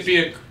 This It'd was, be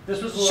a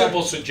this was a little simple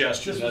art-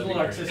 suggestion. This was a That'd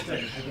little be great.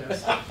 artistic, I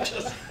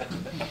guess.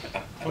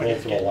 Roll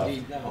to the left.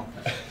 Indeed, now.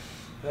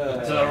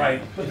 It's all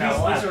right. But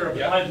Now, these are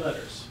yeah. applied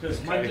letters,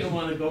 because Mike Okay. didn't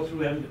want to go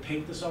through having to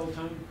paint this all the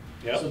time.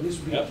 Yep, So these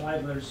would be yep.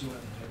 applied letters you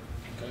want to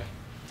Okay.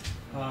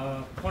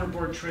 take. Corner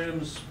board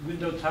trims,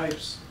 window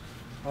types,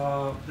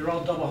 they're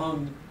all double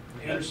hung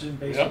Anderson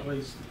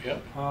basically.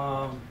 Yep.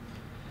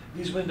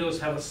 These windows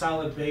have a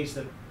solid base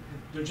that,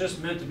 they're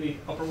just meant to be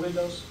upper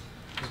windows,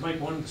 because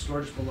Mike wanted the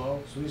storage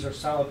below, so these are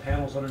solid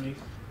panels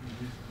underneath.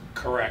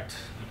 Correct.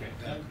 Okay,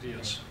 that,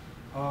 yes.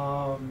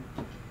 Um,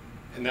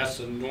 And that's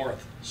the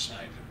north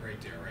side right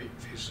there, right?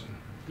 Facing.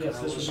 Yes,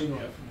 this Carlos? would be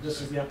north. Yep.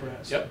 This is the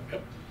apparatus. Yep,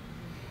 yep.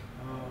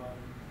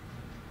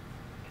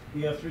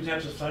 We have 3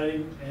 types of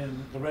siding,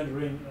 and the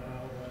rendering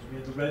was, we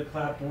had the red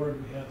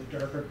clapboard, we have the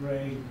darker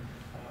gray,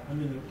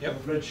 the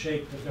Yep. red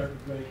shake, the darker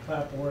gray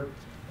clapboard,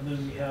 and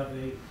then we have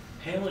a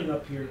paneling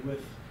up here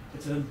with,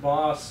 it's an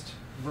embossed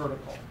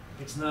vertical.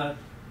 It's not,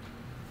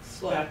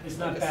 Slat, it's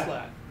like not a batten.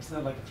 slat. It's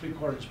not like a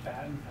 3/4 inch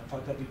batten. I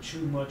thought that'd be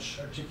too much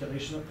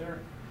articulation up there.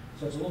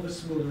 So it's a little bit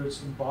smoother,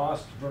 it's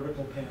embossed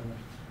vertical paneling.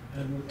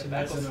 And that's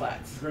Tobacco in a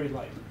flats. very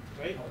light.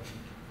 Right? color.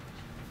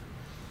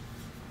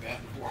 That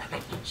and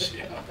Warren's,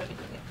 yeah.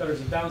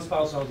 Gutters and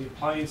downspouts, all the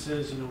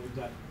appliances, we've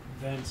got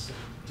vents and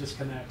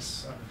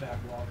disconnects on the back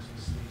walls,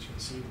 this is the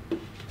HVAC.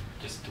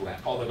 Just to add,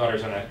 all the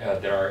gutters on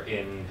that are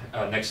in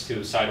next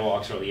to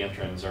sidewalks or the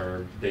entrance,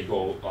 or they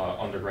go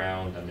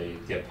underground and they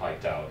get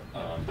piped out.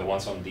 The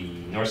ones on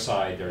the north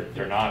side,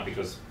 they're not,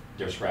 because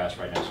there's grass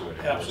right next to it.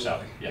 And it works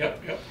out. Absolutely. Yeah.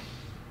 Yep, yep.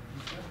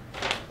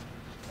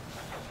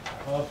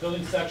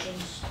 Building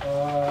sections,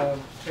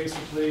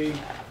 basically,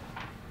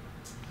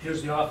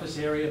 here's the office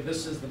area,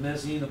 this is the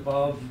mezzanine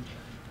above. You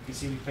can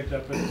see we picked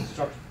up it,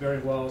 structured very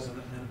well as a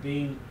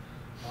beam.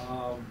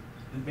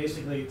 And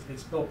basically,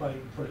 it's built by,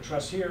 you put a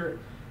truss here,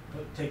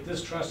 take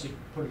this truss, you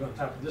put it on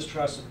top of this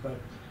truss, but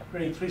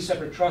creating 3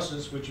 separate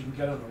trusses, which you can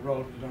get on the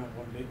road, you don't have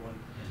one big one,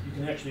 you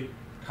can actually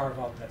carve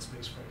out that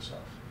space for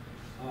yourself.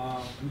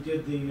 We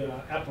did the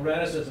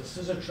apparatus as a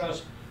scissor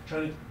truss,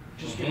 trying to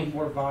just get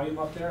more volume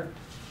up there.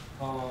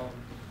 The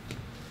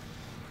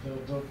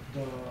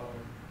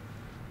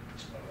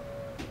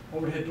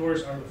overhead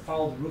doors are to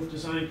follow the roof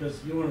design,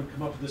 because you don't want to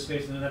come up to this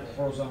space and then have a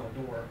horizontal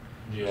door.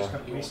 Yeah. Just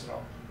kind of waste it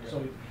all. So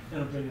we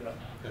end up bringing it up.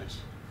 Nice.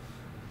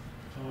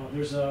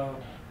 There's a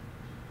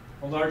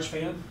a large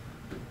fan.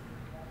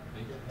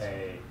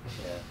 Hey,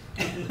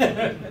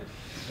 yeah.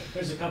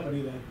 There's a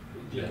company that,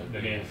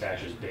 The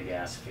manufacturer's big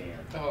ass fan.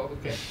 Oh,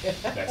 okay.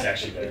 That's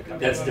actually their company.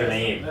 That's their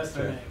name. That's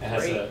their name. It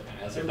has Great. a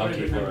Everybody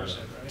donkey for remembers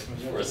it, right?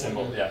 for a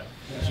symbol, yeah.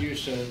 It's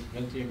used to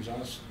vent the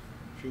exhaust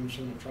fumes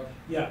from the truck.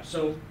 Yeah,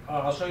 so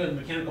I'll show you the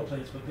mechanical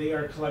plates, but they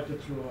are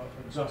collected through an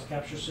exhaust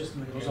capture system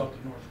that goes out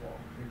the north wall.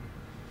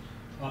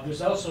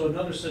 There's also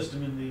another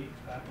system in the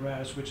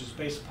apparatus which is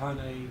based upon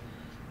a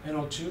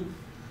NO2,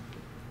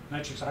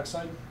 nitrous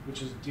oxide,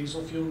 which is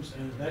diesel fumes,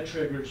 and if that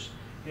triggers,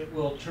 it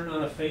will turn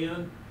on a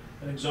fan,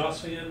 an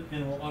exhaust fan,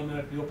 and it will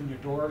automatically open your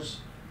doors,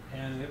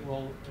 and it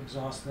will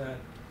exhaust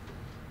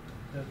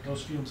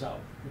those fumes out,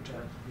 which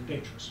are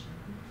dangerous.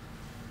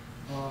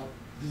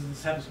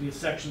 This happens to be a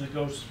section that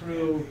goes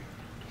through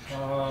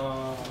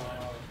the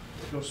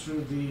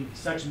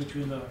section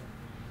between the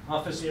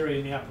office area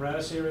and the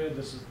apparatus area.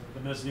 This is the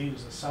mezzanine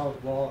is a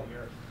solid wall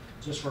here,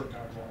 just for a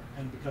guard wall,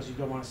 and because you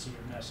don't want to see your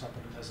mess up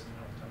in the mezzanine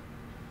all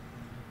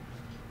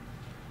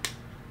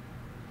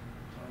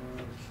the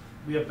time.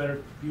 We have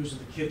better views of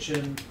the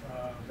kitchen.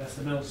 That's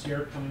the metal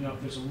stair coming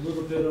up. There's a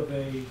little bit of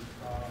a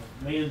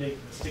landing that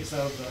sticks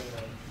out of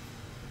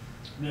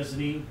the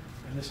mezzanine,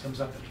 and this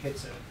comes up and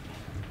hits it.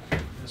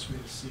 This way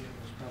to see it.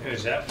 And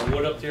is that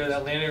wood up there,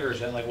 that landing, or is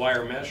that like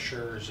wire mesh,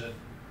 or is it,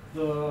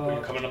 when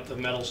you're coming up the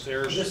metal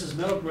stairs? This is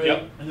metal grade, Yep.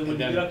 and then when And you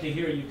then- get up to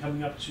here, you're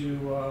coming up to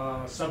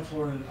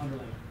subfloor and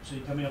underlayment. So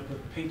you're coming up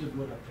with painted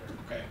wood up there.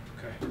 Okay,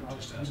 okay.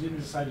 Just We asking.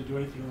 didn't decide to do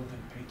anything other than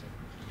paint it.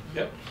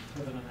 Yep.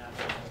 Other than that,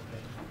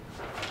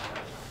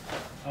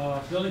 all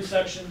paint. Building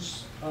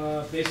sections,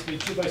 basically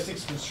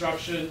 2x6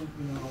 construction.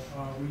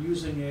 We're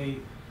using a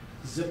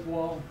zip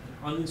wall,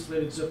 an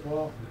uninsulated zip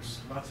wall. There's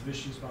lots of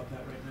issues about that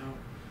right now.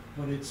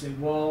 But it's a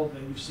wall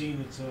that you've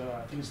seen, I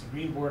think it's the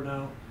green board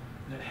now,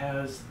 that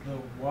has the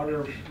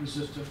water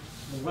resistant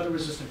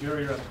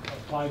barrier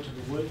applied to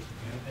the wood,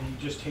 and you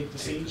just tape the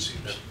Tape the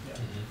seams. seams.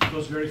 Yeah, it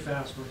goes very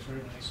fast, works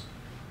very nice.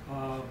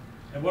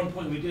 At one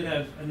point, we did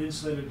have an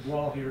insulated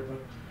wall here, but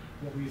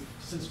what we've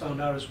since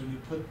found out is when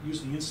you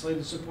use the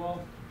insulated zip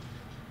wall,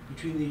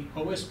 between the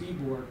OSB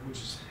board, which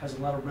has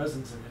a lot of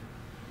resins in it,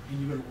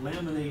 and you're gonna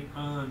laminate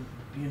on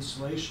the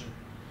insulation,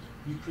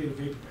 you create a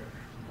vapor barrier.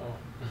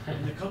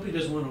 And the company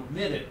doesn't want to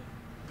admit it,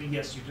 but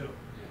yes, you do.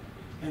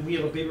 And we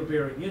have a vapor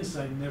barrier on the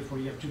inside, and therefore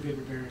you have two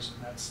vapor barriers,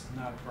 and that's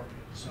not appropriate.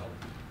 So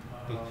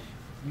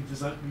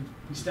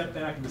we stepped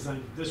back and designed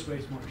it this way.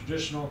 It's more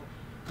traditional,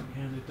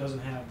 and it doesn't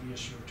have the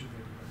issue of two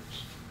vapor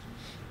barriers.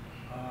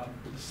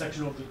 The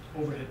section of the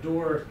overhead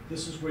door,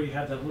 this is where you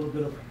have that little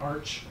bit of an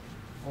arch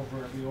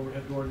over the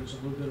overhead door. There's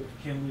a little bit of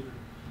cantilever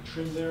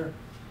trim there.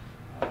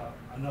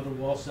 Another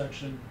wall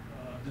section.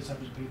 This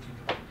happens to be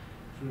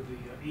through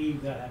the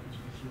eave. That happens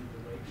to be through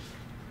the rake.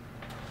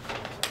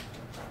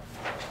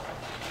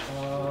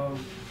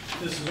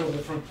 This is over the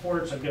front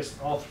porch. I guess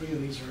all three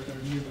of these are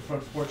near the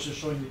front porch, just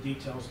showing the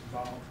details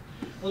involved.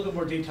 A little bit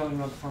more detailing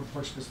around the front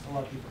porch because a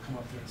lot of people come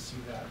up there and see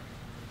that.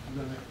 I'm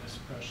going to make this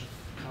impression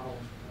column,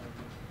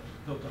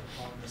 built up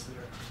column that's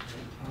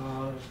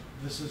there.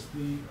 This is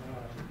the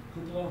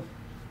cupola.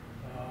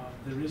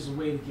 There is a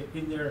way to get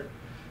in there.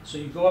 So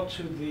you go up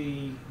to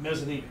the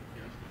mezzanine.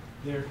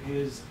 There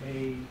is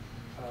you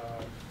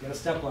got a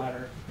step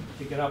ladder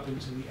to get up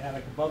into the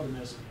attic above the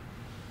mezzanine.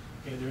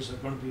 Okay, there's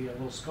going to be a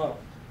little scuttle.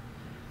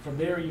 From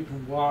there you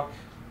can walk,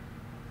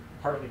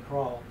 partly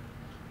crawl,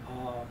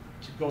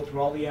 to go through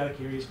all the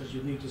attic areas because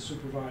you need to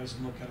supervise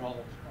and look at all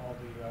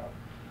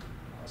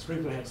the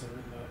sprinkler heads that are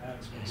in the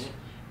attic space.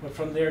 But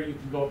from there you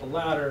can go up a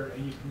ladder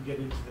and you can get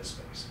into this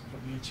space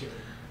from the interior.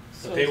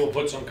 But they will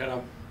put some kind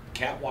of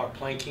catwalk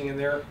planking in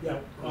there Yeah.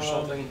 or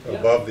something? Yeah.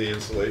 Above the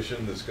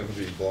insulation that's gonna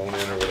be blown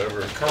in or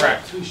whatever.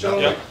 Correct. We show,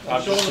 Yep. we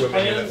show the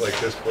Swimming in it plans, like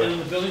this, but- and in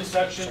the building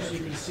sections, you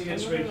can see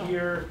it's right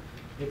here.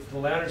 If the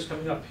ladder's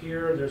coming up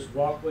here, there's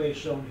walkway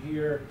shown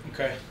here.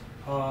 Okay.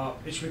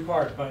 It's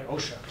required by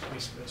OSHA,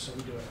 basically, so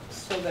we do it.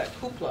 So that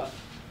cupola,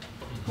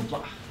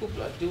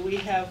 do we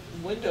have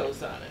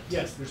windows on it?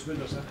 Yes, there's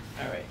windows on it.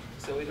 All right,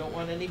 so we don't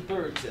want any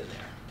birds in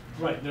there.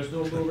 Right, there's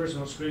no louvers,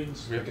 no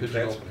screens. We have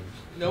pigeon openings.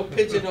 No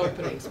pigeon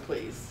openings,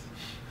 please.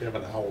 We have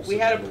an owl. We sitting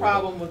had in a the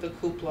problem with the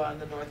cupola in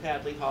the North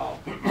Hadley Hall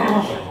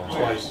window.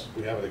 Twice,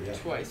 we have it again.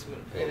 twice, and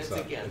it's it's not-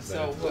 again, it's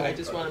so not- I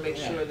just wanna make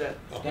sure that,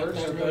 Birds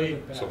That's are really-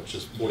 good, So bad. it's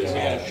just We poison.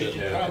 had a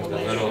pigeon problem. the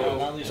A little-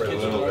 lot of these right,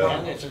 kids a little are bit.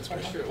 around it, it's for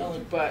like, sure, tell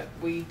it- but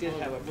we did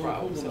have a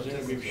problem, so Little just, Cupola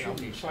was there, we've shown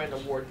these. trying to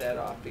ward that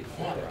off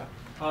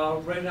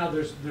before, Right now,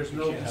 there's no You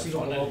can't have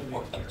conceivable fun opening,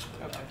 anymore.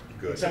 okay.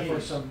 Good. except for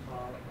some,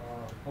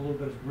 a little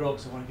bit of grill,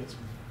 because I want to get some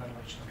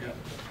ventilation.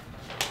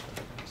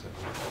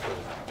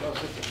 Well,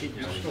 it's like the keep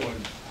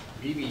storing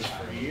BBs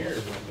for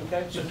years.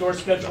 Okay, so door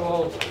schedule,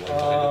 all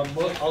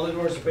the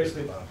doors are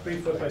basically 3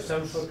 foot by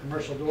 7 foot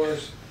commercial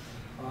doors.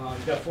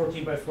 You've got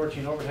 14 by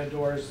 14 overhead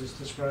doors. This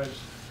describes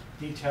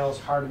details,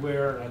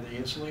 hardware. Are they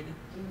insulated?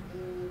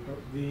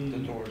 The The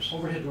doors.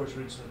 overhead doors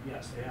are insulated,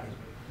 yes, they have to be.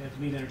 They have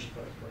to meet energy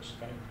code, of course.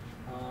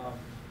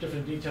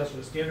 Different details for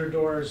the standard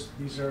doors.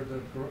 These are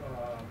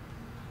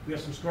we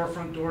have some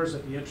storefront doors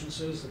at the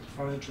entrances. At the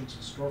front entrance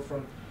is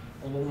storefront.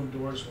 aluminum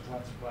doors with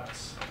lots of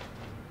glass.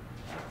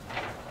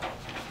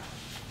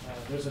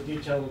 There's a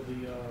detail of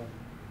the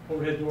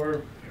overhead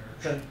door,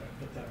 trying to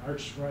get that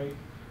arch right.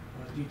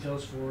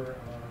 Details for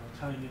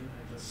tying in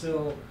at the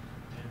sill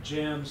and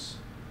jambs.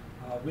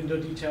 Window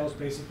details,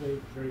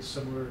 basically very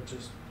similar,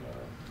 just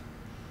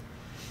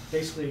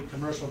basically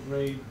commercial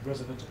grade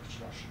residential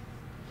construction.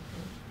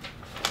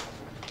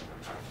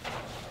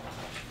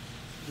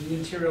 The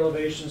interior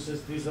elevations,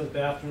 these are the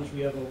bathrooms.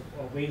 We have a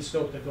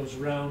wainscot that goes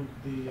around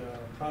the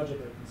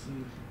project. I can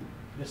see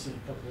missing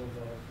a couple of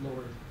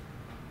lower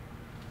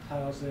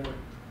tiles there.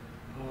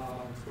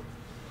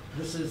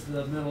 This is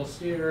the metal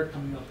stair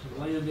coming up to the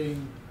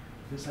landing.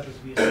 This happens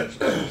to be a section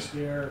through the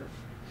stair,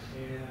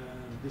 and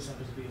this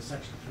happens to be a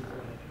section through the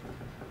landing.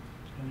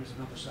 And there's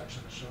another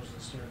section that shows the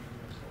stair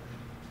coming up to the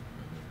landing.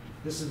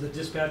 This is the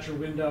dispatcher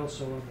window.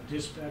 So on the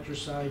dispatcher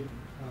side,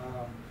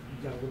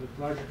 you've got a little bit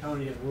larger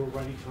counter. You have a little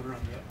writing counter on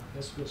the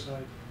vestibule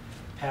side.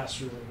 Pass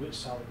through a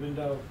solid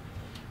window.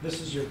 This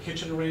is your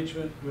kitchen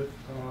arrangement with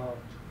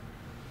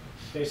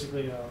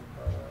basically a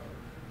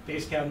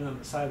base cabinet on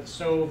the side of the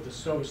stove. The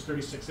stove is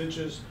 36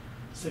 inches,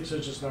 6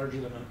 inches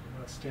larger than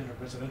a standard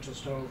residential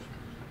stove.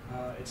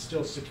 It's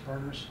still 6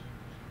 burners.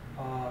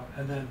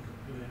 And then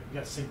you've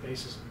got sink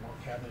bases and more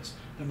cabinets.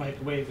 The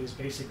microwave is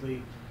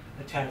basically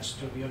attached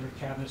to the under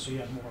cabinet, so you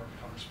have more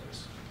counter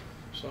space.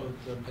 So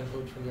the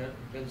vent from that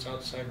vents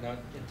outside, not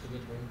into the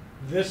room?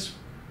 This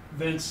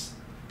vents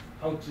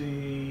out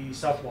the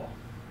south wall.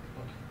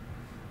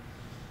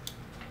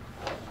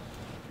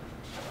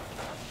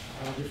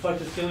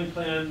 Reflective ceiling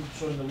plan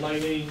showing the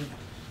lighting,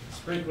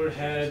 sprinkler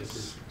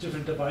heads,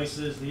 different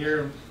devices, the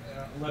air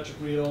electric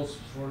wheels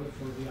for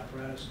the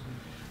apparatus.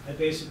 I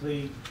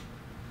basically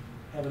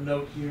have a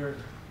note here.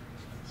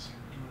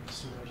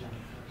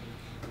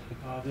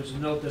 There's a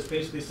note that's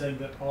basically saying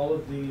that all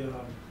of the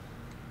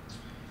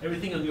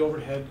everything on the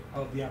overhead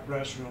of the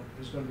apparatus room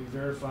is going to be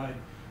verified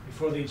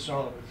before they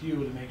install it with you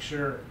to make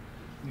sure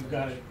you've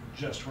got it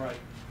just right.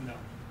 You know,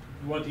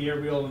 you want the air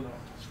wheel and the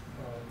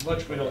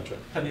electric wheel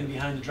coming in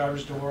behind the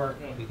driver's door.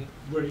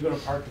 Where are you going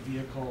to park the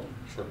vehicle?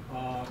 Sure.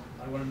 I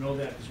want to know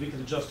that because we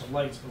can adjust the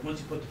lights, but once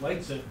you put the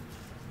lights in,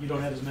 you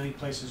don't have as many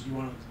places you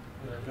want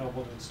that are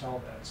available to install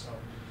that. So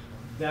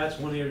that's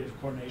one area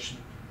of coordination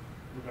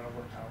we're going to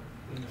work out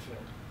in the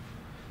field.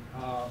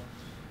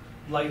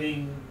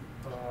 Lighting,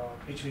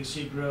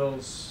 HVAC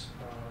grills,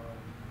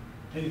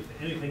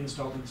 anything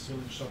installed in the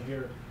ceiling is shown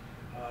here.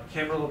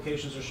 Camera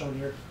locations are shown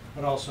here,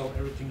 but also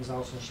everything is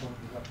also shown in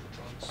the electrical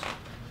drawings.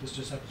 This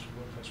just happens to be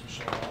one place we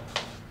show it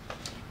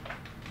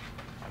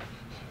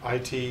all.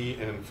 IT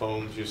and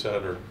phones, you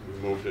said, or we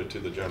moved it to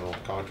the general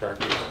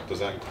contractors. Does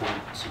that include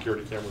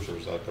security cameras, or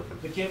is that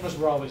different? The cameras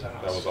were always on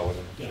us. That was always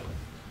on. Yeah.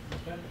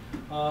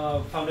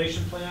 Okay.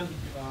 Foundation plan,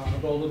 I'll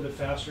go a little bit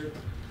faster.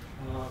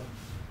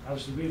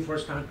 Obviously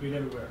reinforced concrete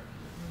everywhere.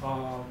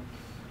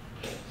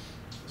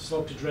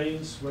 Slope to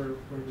drains where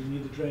we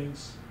need the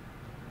drains.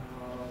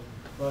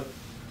 But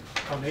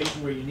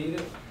foundation where you need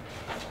it.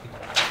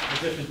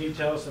 The different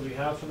details that we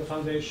have for the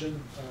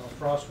foundation,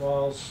 frost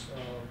walls,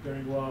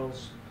 bearing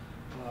walls,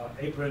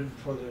 apron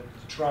for the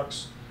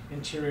trucks,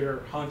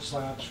 interior haunch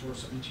slabs for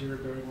some interior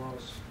bearing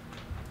walls.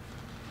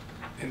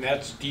 And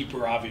that's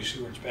deeper,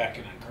 obviously, where it's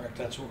backing in, correct?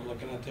 That's what we're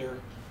looking at there?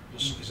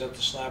 Is that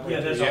the slab right Yeah,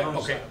 there? there's a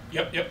haunch Okay,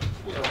 slab. yep.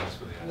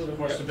 A little bit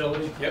more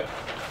stability. Yep.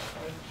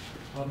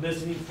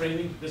 Mezzanine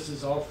framing, this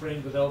is all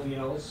framed with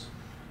LVLs.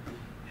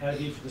 Had to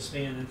be for the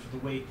span and for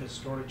the weight because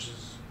storage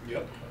is.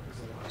 Yep.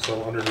 a lot.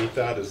 So underneath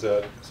that,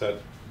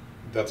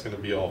 that's going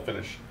to be all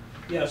finished?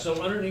 Yeah,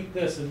 so underneath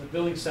this in the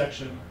building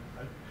section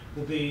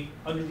will be,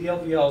 under the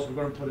LVLs, we're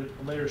going to put a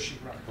layer of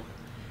sheetrock.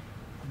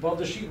 Above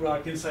the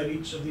sheetrock, inside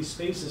each of these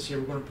spaces here,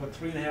 we're going to put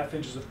 3.5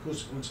 inches of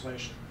acoustical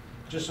insulation,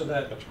 just so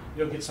that Gotcha.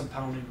 you'll get some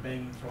pounding,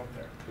 banging throughout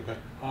there. Okay.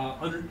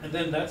 And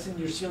then that's in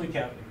your ceiling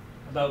cavity.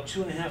 About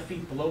 2.5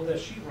 feet below that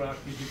sheetrock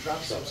is your drop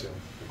Drop ceiling.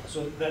 ceiling. Okay.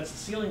 So that's the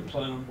ceiling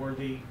plan where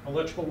the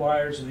electrical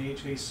wires and the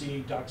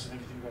HVAC ducts and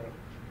everything go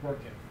to work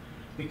in.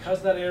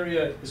 Because that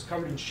area is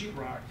covered in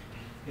sheetrock,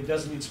 it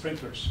doesn't need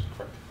sprinklers.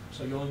 Correct.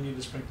 So you only need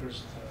the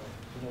sprinklers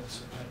below the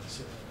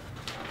ceiling.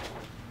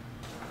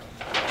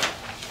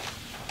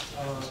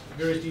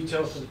 Various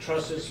details for the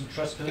trusses and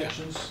truss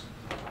connections.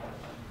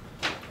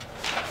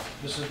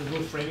 This is the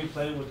roof framing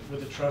plan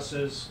with the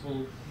trusses,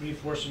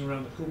 reinforcing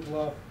around the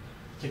cupola.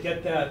 To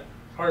get that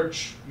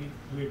arch,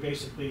 we're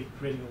basically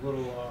creating a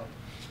little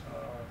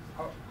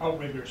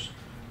outriggers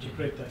to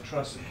create that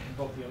truss in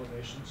both the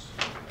elevations.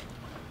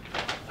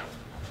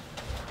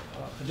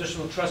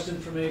 Additional truss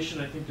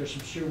information, I think there's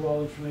some shear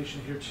wall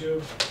information here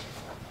too.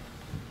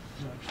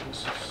 No, actually,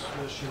 this is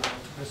the shear wall.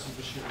 This is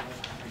the shear wall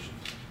information.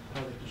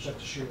 How they construct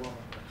the shear wall.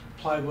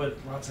 Plywood,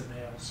 lots of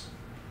nails.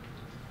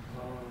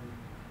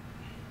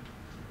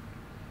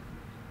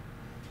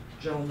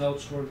 General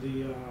notes for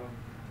the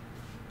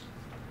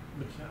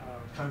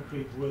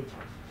concrete wood.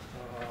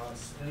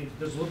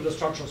 There's a little bit of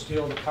structural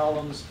steel. The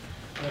columns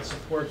that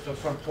support the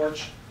front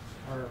porch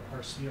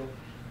are steel.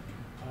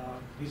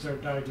 These are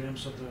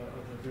diagrams of the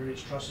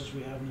various trusses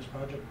we have in this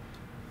project.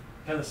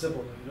 kind of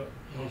simple, you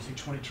don't see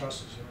 20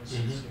 trusses, you know,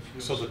 it's a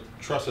few. So the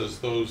trusses,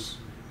 those,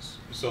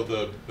 so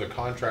the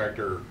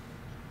contractor,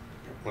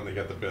 when they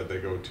get the bid, they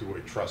go to a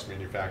truss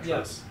manufacturer?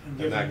 Yes, and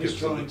give that them these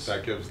gives them, drawings.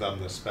 that gives them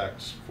the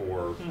specs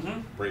for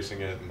Mhm.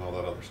 bracing it and all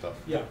that other stuff?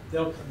 Yeah,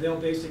 they'll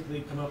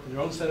basically come up with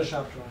their own set of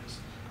shop drawings.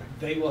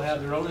 They will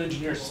have their own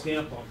engineer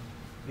stamp them,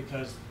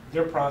 because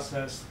their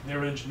process,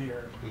 their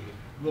engineer,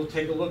 Mhm. will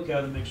take a look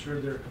at them, make sure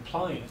they're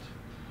compliant,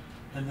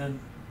 and then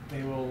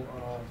they will,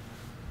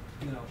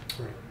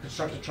 Right.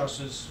 construct the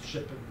trusses,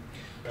 ship them.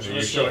 And So then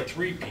you this is show a it,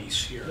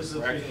 three-piece here, This is a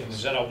correct? three-piece.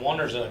 Is that a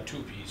one or is that a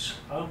two-piece?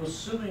 I'm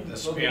assuming, The well, the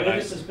span way I-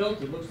 this is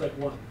built, it looks like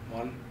one.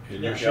 One? and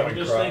Yeah, you're showing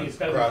this thing, it's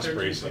gotta be cross 13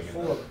 bracing foot in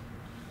forward.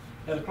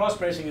 Yeah, the cross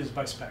bracing is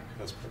by spec.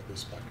 That's part of the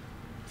spec.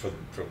 from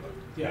the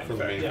Yeah, From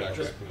the manufacturer. yeah,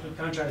 manufacturer, just, yeah. the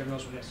contractor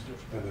knows what he has to do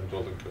for And that. then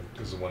building code.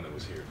 Because the one that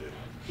was here did.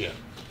 Yeah.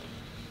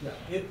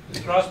 Yeah, the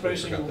cross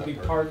bracing Forgot will that be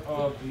part. part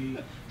of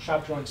the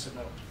shop drawing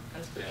submittal.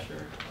 That's for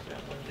sure. That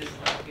one is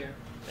not here.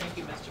 Thank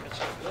you, Mr.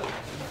 Mitchell.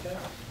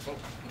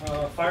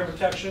 Okay. Fire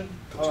protection.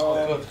 It's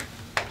all good.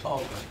 It's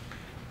all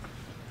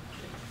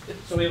good.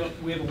 So we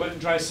have a wet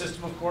and dry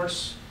system, of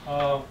course,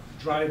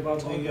 dry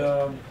above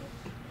the,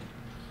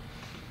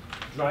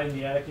 dry in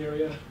the attic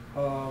area.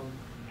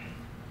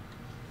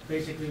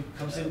 Basically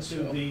comes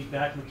into the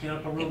back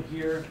mechanical room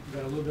here. We've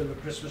got a little bit of a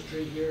Christmas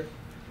tree here.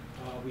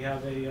 We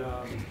have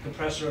a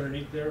compressor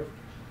underneath there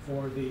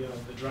for the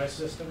dry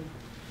system.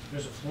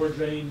 There's a floor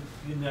drain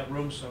in that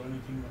room, so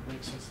anything that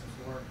breaks hits the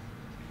floor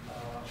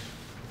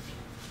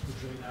will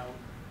drain out.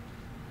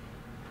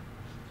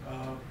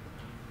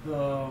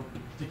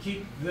 To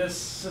keep this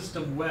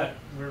system wet,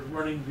 we're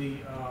running the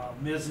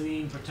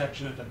mezzanine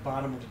protection at the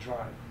bottom of the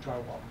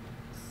drywall.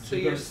 So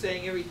you're you're gonna-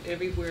 saying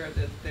everywhere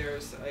that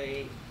there's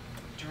a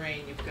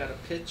drain, you've got a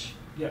pitch?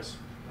 Yes.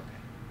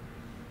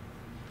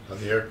 Okay.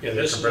 On the air, Yeah,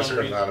 the this is compressor has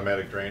an underneath.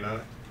 automatic drain on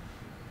it?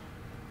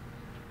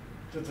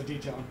 That's a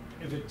detail.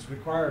 If it's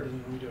required,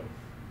 then we do.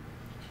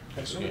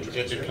 I assume it's-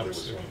 It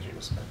comes in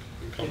the spec.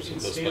 It comes in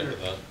It's the spec standard.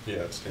 of that. Yeah,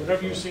 it's standard.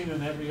 Whatever you've seen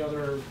in every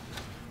other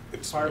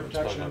It's fire it's probably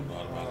protection, not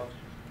automatic.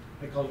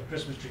 they call it a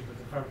Christmas tree, but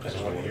the fire There's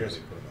protection. one here, they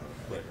put an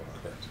Right, automatic one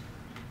on. correct.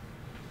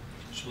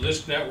 So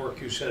this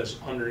network you said is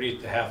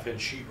underneath the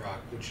half-inch sheetrock,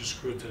 which is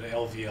screwed to the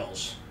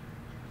LVLs.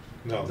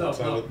 No, No, that's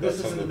no, not, this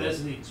that's is in the under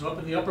mezzanine, so up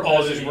in the upper Oh,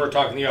 mezzanine. this, we're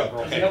talking the upper,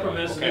 okay. The upper Okay,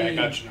 I mezzanine,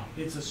 got you now.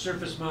 it's a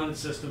surface mounted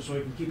system, so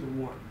we can keep it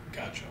warm.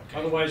 Gotcha, okay.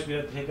 Otherwise, we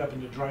have to take up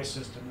into dry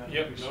system. That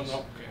Yep, increases. no,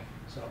 okay.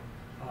 So,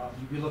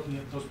 you'd be looking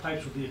at, those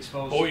pipes would be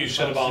exposed. Oh, you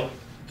said above about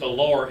ceiling. the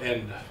lower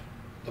end,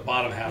 the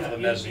bottom half Yeah, of the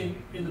in-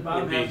 mezzanine. In the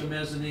bottom would half be- of the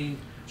mezzanine,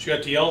 So you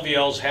got the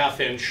LVLs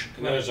half-inch, and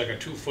then Right. there's like a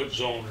 2-foot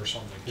zone or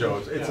something. Joe,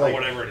 it's Yeah. like,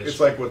 Whatever it is. it's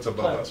like what's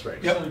above us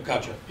right now. Yep,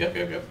 gotcha. Yep,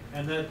 yep, yep.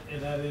 and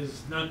that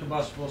is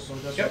non-combustible, so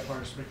it doesn't Yep.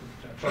 require sprinkler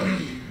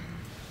protection.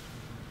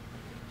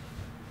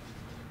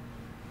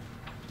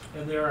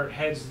 And there are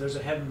heads, there's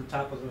a head on the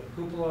top of the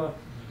cupola,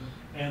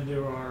 and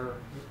there are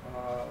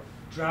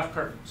draft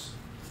curtains.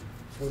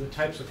 For the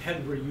types of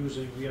head we're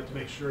using, we have to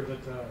make sure that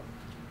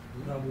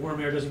the warm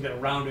air doesn't get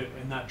around it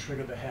and not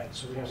trigger the head,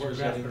 so we have some Where's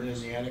draft that, in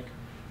curtains. the attic?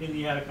 In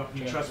the attic, up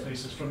in the truss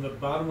spaces, from the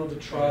bottom of the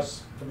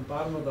truss, from the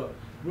bottom of the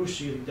roof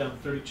sheathing down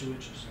 32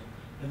 inches,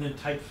 and then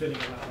tight fitting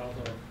around all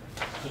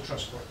the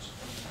truss cords.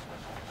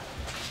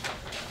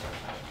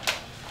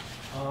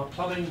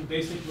 Plumbing,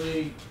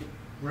 basically,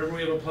 wherever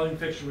we have a plumbing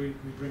fixture, we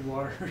bring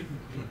water.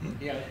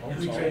 Yeah. And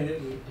we drain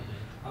it.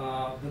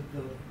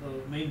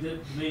 The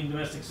main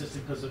domestic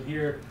system, because of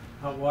here,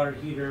 hot water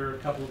heater, a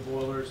couple of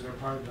boilers, they're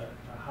part of the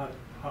hot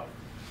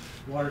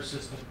water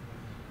system.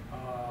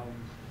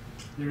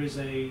 There is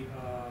a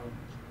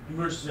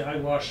emergency high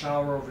wash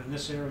shower over in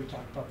this area, we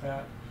talked about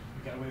that.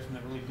 We got away from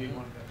that really big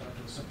one, got up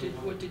to the simple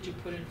one. What did you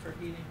put in for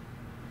heating?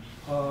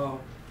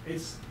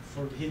 It's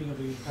for the heating of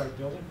the entire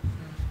building.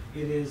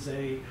 It is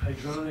a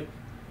hydronic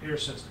air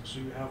system, so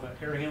you have an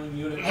air handling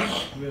unit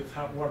with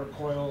hot water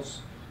coils,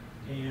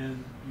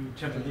 and you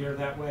temper the air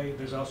that way.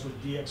 There's also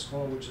a DX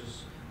coil, which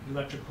is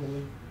electric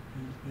cooling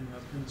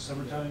in the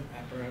summertime.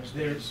 Apparatus.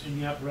 There's, in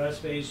the apparatus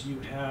space, you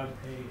have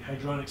a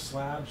hydronic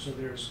slab, so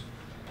there's,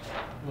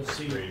 we'll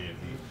see. Radiant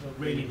heat.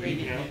 Radiant heat,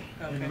 Radiant heat,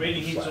 and okay.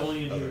 radiant heat's Slab,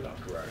 only in other here.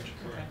 garage.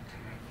 Okay.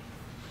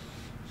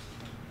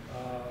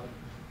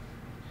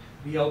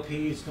 The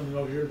LP is coming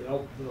over here,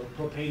 the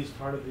propane is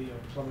part of the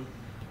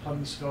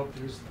plumbing scope.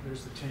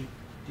 There's the tank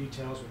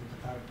details with the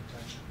cathodic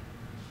protection.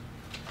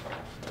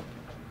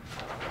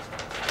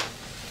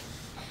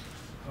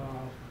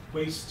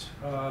 Waste,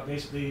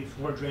 basically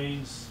floor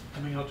drains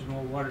coming out to an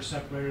old water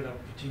separator that will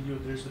continue.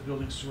 There's the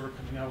building sewer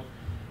coming out.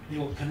 They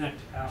will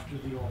connect after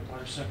the old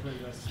water separator.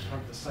 That's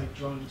part of the site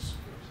drawings.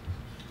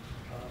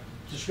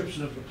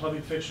 Description of the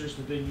plumbing fixtures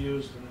that are being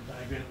used, and a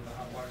diagram of the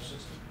hot water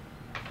system,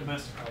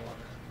 domestic hot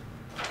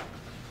water.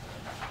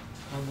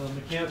 On the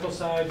mechanical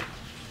side,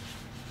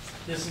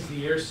 this is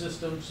the air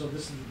system, so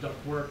this is the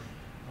duct work,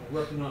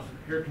 working off an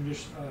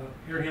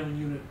air handling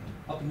unit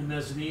up in the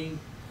mezzanine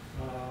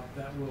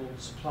that will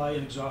supply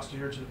and exhaust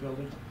air to the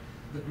building.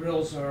 The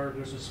grills are,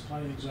 there's a supply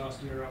and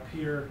exhaust air up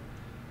here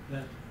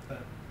that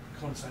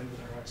coincide with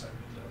our outside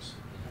windows.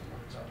 That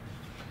runs up.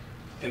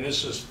 And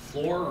this is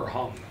floor or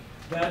hung?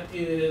 That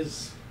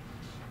is,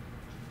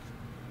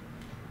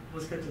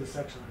 let's get to the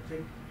section. I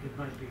think it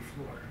might be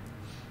floor.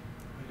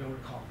 I don't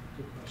recall.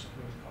 Good question.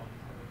 I don't recall.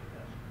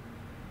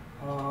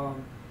 I'll look at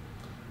that.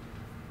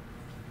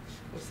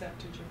 What's that,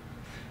 did you?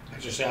 I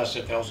just asked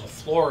if there was a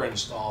floor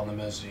installed in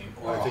the mezzanine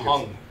or I a think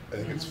hung. I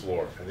think it's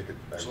floor. I think it.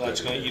 So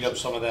that's gonna eat up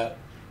some of that?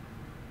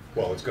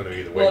 Well, it's gonna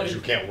either way, because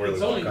you can't really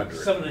walk under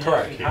It's it. only 7.5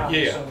 Correct, feet yeah, high,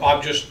 yeah, so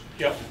I'm just,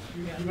 yep,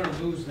 you're gonna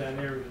lose that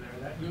area there.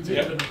 That needs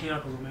Yep. a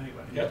mechanical room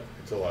anyway. yep,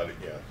 It's a lot of,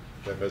 yeah,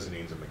 that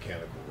mezzanine's a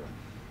mechanical room.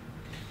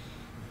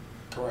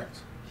 correct.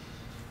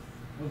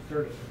 1/3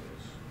 of it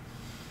is.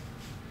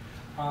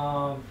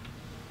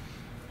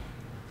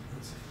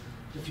 Let's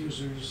see,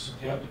 diffusers,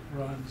 Yep.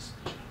 runs.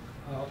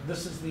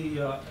 This is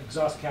the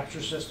exhaust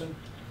capture system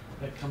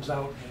that comes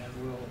out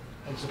and will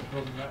exit the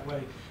building that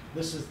way.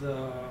 This is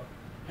the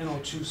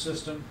NO2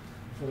 system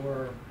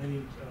for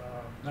any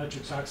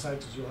nitrous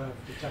oxides, because you'll have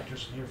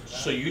detectors in here for that.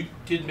 So you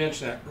did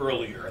mention that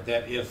earlier,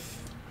 that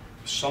if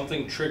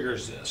something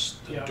triggers this,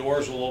 the Yeah.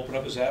 doors will open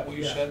up, is that what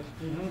you Yeah. said?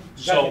 Mm-hmm. You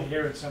So- gotta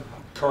hear it somehow.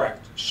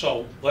 Correct.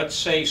 So let's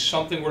say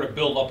something were to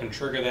build up and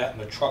trigger that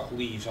and the truck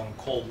leaves on a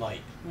cold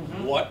night.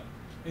 Mhm. What,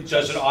 It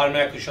does it just-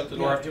 automatically shut the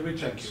door? Yeah, after? it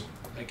Thank returns. you,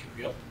 thank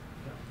you, yep.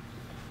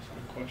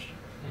 Good question.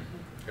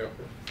 Yep.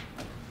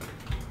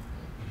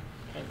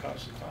 That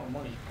costs a ton of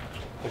money.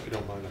 If you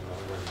don't mind, I'm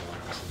not wearing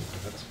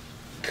that. That's,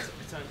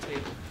 It's on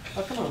tape.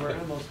 Oh, come on, we're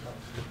almost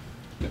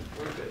done.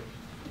 We're good.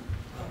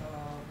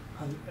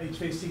 On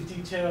HVAC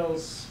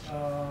details,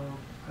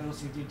 I don't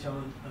see detail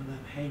on them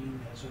hanging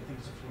there, so I think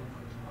it's a floor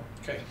mount.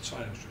 Okay, that's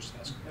fine, I was just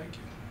asking, thank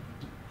you.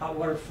 Hot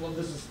water flow,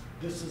 this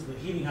is the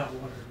heating hot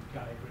water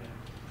diagram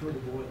for the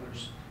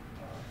boilers,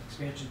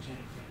 expansion tank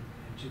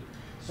and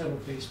to several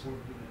baseboard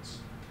units.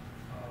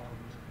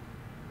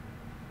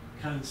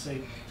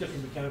 Condensate,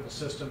 different mechanical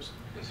systems.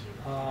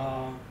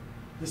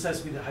 This has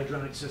to be the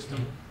hydronic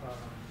system.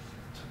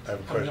 I have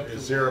a coming question. up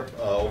Is to- there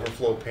a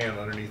overflow pan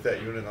underneath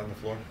that unit on the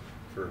floor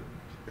for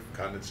if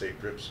condensate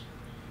drips?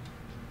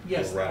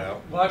 Yes, will run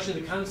out? well,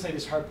 actually, the condensate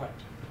is hard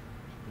piped.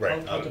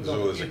 Right, Out the so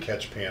building. there's a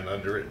catch pan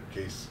under it in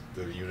case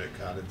the unit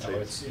No,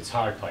 condensates? it's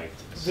hard piped,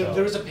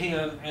 There is so, a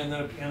pan and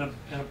a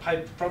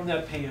pipe from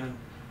that pan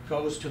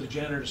goes to the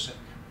janitor sink.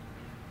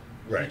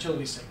 Right,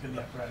 Utility sink in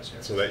the apparatus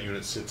area. so that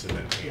unit sits in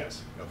that pan?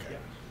 Yes. Okay.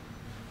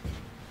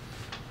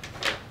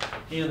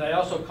 Yeah. And I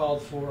also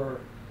called for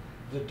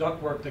the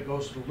ductwork that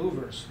goes to the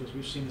louvers, because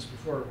we've seen this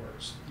before, where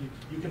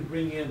you can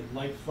bring in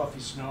light fluffy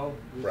snow.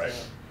 With, Right.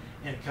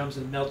 and it comes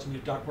and melts in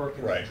your ductwork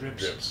and Right, it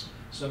drips. drips.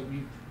 So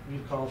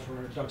we've called for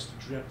our ducts to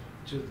drip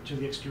to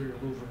the exterior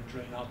louver and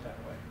drain out that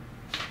way.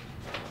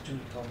 Too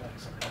many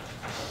callbacks on that.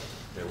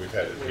 Yeah, we've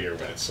had it here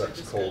when it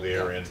sucks cold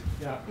air in,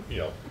 Yeah. you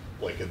know,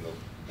 like in the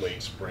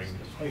late spring.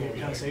 Oh, you get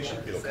condensation?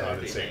 It'll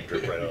condensate and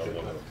drip right out of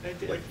one of I the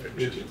did. light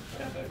fixtures.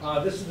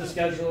 This is the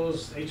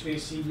schedules,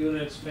 HVAC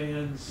units,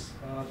 fans.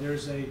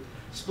 There's a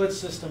split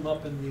system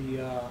up in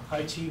the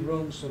IT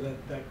room so that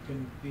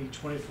can be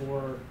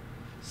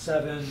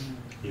 24/7,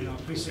 Yeah,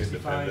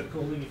 365 independent.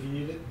 cooling if you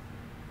need it.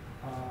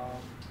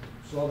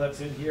 So all that's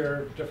in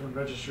here, different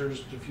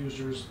registers,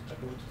 diffusers that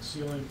go into the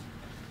ceiling.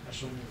 That's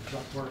showing you the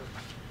ductwork.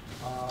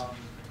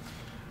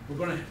 We're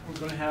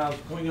gonna have,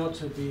 going out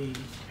to the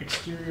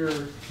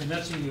exterior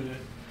condensing unit,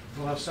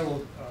 we'll have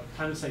several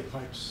condensate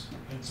pipes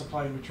and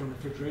supply and return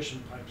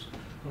refrigeration pipes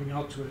going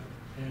out to it.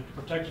 And to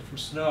protect it from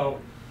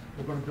snow,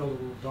 we're gonna build a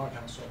little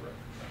doghouse over it.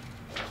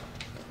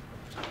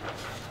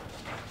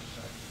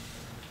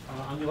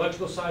 On the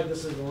electrical side,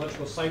 this is an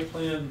electrical site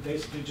plan,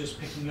 basically just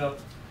picking up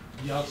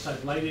the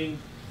outside lighting.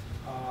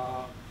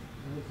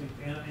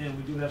 And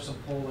we do have some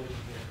pole lighting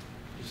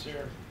here. Is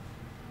there,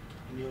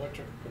 in the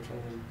electrical control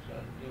room,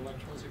 the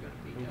electrical, Those are gonna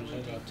be What was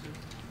that, LED too.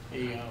 a,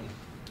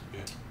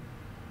 Yeah.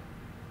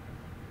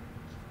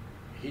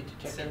 heat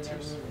detector in that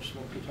Sensors. room or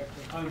smoke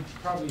detector?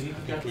 Probably, he I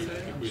got think we- I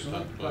that, think we so,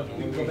 talked about but that.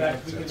 we can go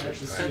back, we can Sensors.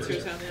 actually. Sensors. see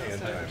it. Sensors on the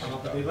And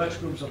outside. But the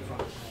electric room's up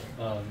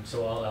front.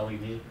 so all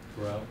LED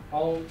throughout?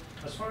 All,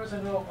 as far as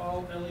I know,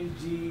 all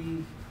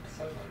LED,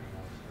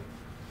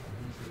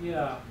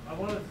 yeah,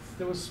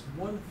 there was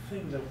one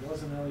thing that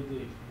wasn't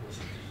LED.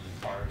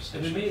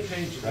 And they may have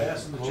changed it, I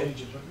asked them to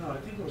change it, but no, I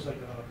think it was like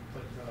a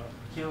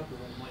mechanical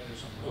light or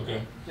something.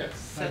 Okay.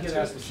 I did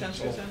ask them to change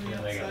Sensors it. on the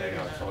Yeah, they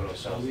got outside or photo not?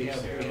 cells we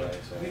have- there, like,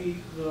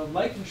 so. The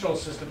light control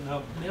system,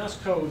 now, Mass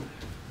Code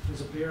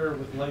is a bear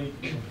with light,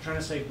 trying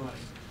to save money.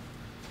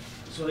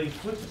 So they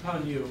flipped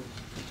upon you,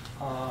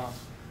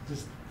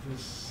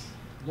 this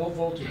low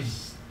voltage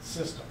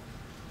system,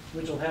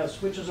 which will have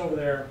switches over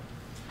there,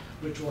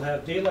 which will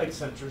have daylight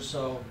sensors,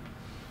 so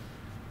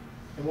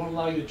it won't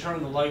allow you to turn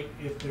on the light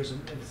if if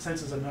it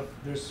senses enough,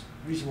 there's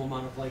reasonable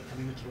amount of light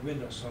coming into the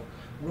window. So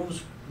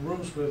rooms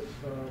with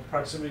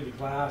proximity to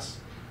glass,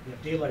 you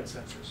have daylight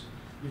sensors.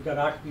 You've got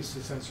occupancy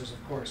sensors,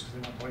 of course, because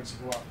they want the lights to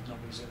go off if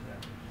nobody's in there.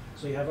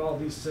 So you have all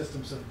these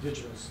systems of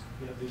digitals.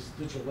 You have these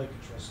digital light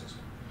control systems.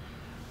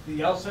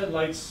 The outside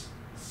lights,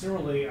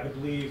 similarly, I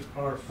believe,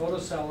 are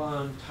photocell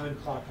on, time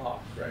clock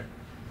off. Right.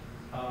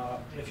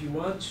 If you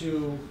want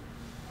to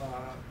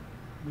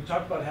we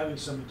talked about having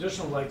some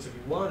additional lights if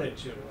you wanted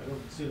to, I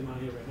don't see them on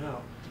here right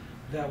now,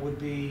 that would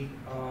be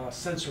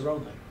sensor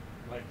only,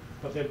 like,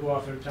 but they'd go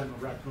off every time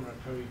a raccoon or a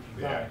coyote came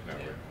by. Yeah, no,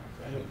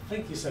 I don't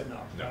think you said no,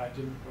 but No. I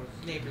didn't.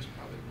 Neighbors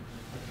probably.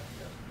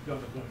 Go,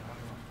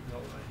 no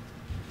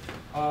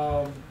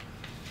way.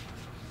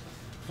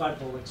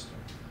 Flagpole lights.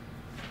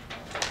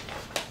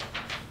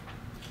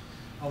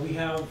 We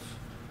have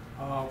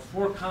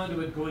 4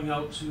 conduit going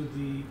out to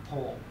the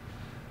pole.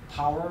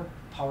 Power,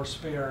 power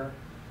spare,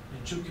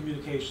 and 2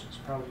 communications,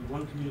 probably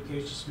 1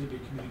 communications, maybe a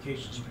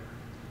communication spare.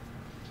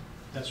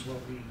 That's what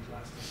we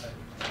last decided.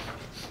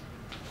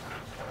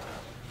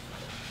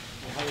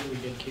 Well, how do we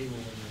get cable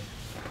in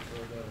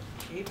there, or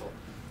the, Cable.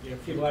 yeah,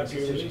 for Cable the access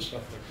computers TV? and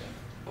stuff like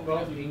that? Oh, Well,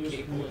 that'd you be can use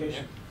cable in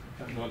communication.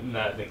 Well,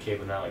 not the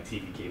cable, not like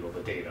TV cable,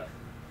 but data.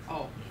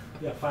 Oh.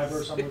 Yeah, fiber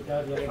or something like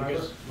that, yeah, Yeah, fiber.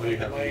 because Well, you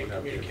have, my you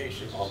have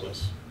communications all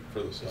this for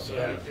the stuff. So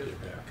Yeah, you we do.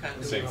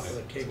 Conduit. Same off of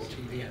the thing. cable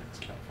TV. It's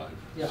Cat 5.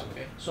 Yeah,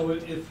 Okay. so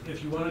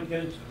if you want to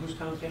get into, who's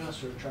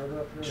Comcast or Charter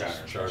up here?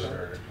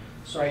 Charter.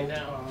 So, Right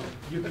now.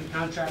 you can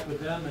contract with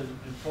them and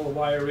pull a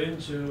wire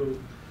into,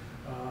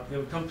 they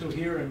would come through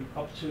here and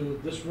up to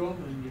this room,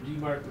 and your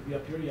D-Mark would be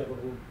up here, you have a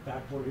little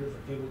backboard here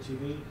for cable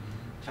TV,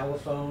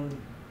 telephone,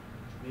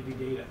 maybe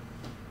data.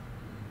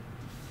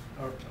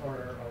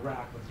 Or a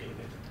rack with data,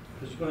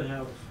 because you're gonna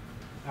have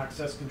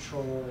access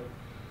control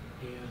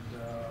and,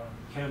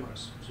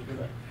 cameras, so you're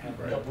gonna have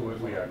Right. double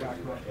We are rack gonna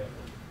do mount. that.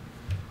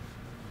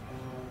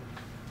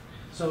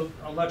 So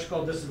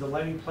electrical, this is the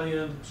lighting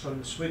plan, showing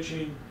the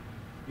switching.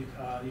 You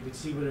can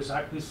see where there's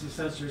occupancy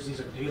sensors, these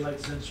are daylight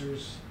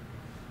sensors.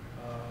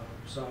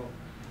 So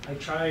I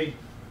tried,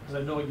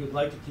 because I know you'd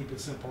like to keep it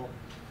simple,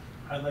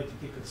 I'd like to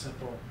keep it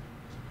simple.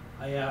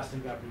 I asked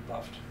and got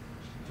rebuffed.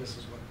 This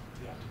is what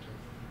you have to do.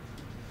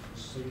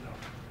 So you know,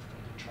 I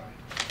did try.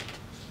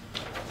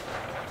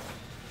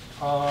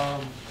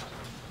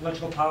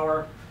 Electrical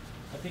power,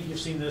 I think you've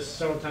seen this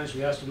several times.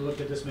 We asked you to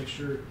look at this, make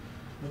sure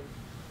the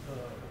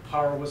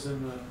power was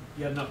in the,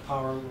 you had enough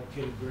power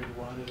located where you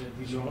wanted it.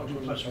 These are all Any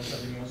outlets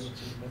duplexes. in the building?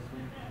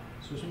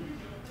 Excuse me?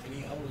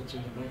 Any outlets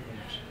in the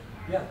buildings?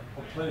 Yeah,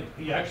 oh, plenty.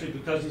 Yeah, actually,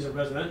 because these are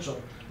residential,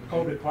 the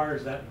code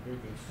requires that in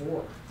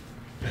 4.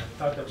 I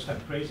thought that was kind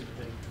of crazy,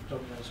 but they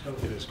told me that was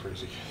code. It is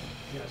crazy.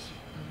 Yes.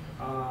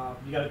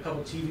 You got a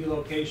couple TV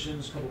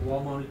locations, a couple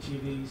wall-mounted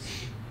TVs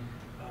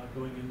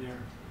going in there.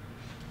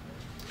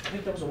 I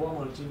think that was a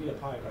wall-mounted TV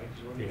up high,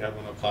 right? You have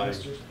one up high,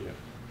 Masters.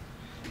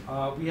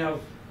 yeah. We have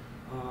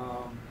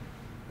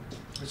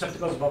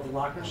receptacles above the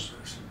lockers,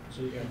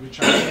 so you can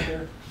recharge it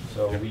there.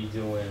 So are we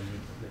doing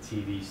the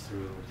TVs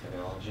through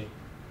technology?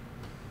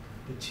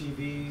 The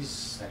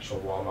TVs, Actual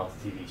wall mounted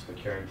TVs,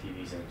 procuring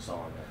TVs and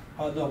installing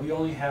them? no, we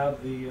only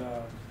have the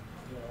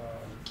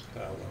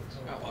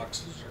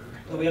Boxes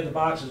or? no, we have the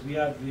boxes, we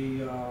have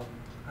the, and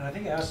I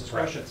think I asked this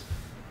question.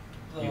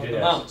 You did The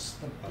ask. mounts,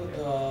 the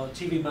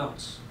TV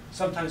mounts.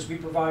 Sometimes we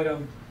provide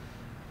them,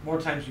 more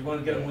times you want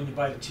to get them when you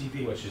buy the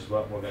TV. Which is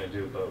what we're gonna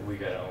do, but we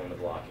gotta own the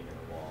blocking in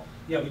the wall.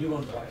 Yeah, we do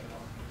own the blocking.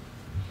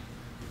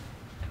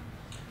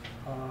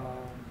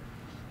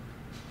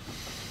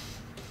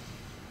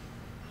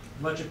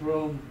 Electric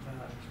room,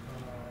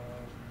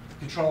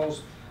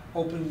 controls,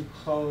 open,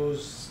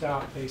 close,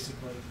 stop,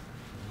 basically.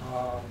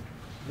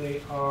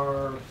 They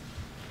are,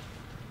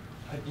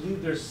 I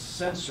believe there's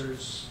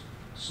sensors,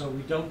 so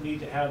we don't need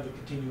to have the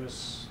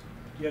continuous,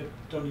 you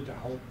don't need to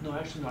hold, no,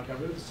 actually not,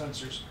 got rid of the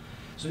sensors.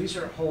 So these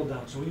are hold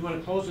down, so when you want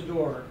to close the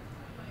door,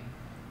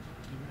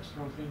 that's the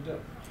wrong thing to do.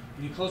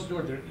 When you close the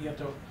door, you have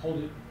to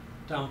hold it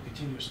down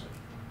continuously.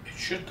 It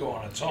should go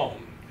on its own.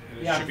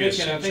 And Yeah, it I'm should be a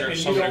thinking- I'm sensor if thinking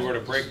you somebody don't- were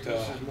to break the,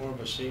 This is more of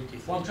a safety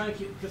thing. Well, I'm trying to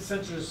keep, the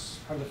sensors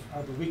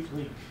are the weak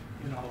link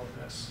in all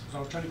of this. So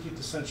I'm trying to keep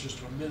the sensors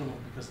to a minimum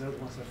because they're the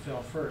ones that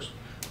fail first.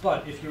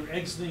 But if you're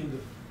exiting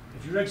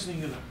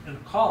in a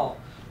call,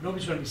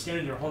 nobody's gonna be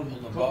standing there holding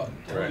Holding the the button,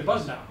 button, holding the right.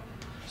 button down.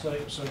 So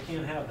you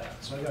can't have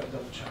that. So I gotta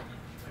double check,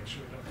 make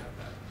sure we don't have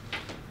that.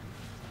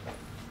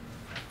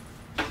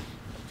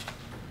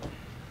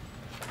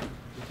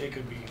 But they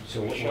could be.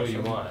 So what do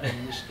you want?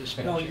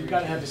 No, you've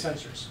gotta have the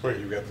sensors. Where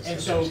you got the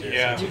And so, sensors,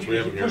 Yeah. if We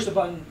you have them push here. the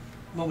button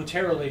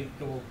momentarily,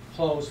 it will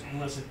close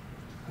unless it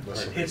Unless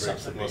somebody hits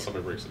breaks, something. unless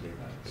somebody breaks the beam.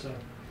 Right, so,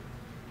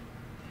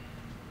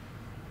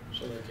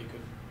 So that they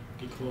could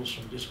get close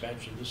from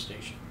dispatch to this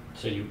station.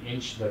 So you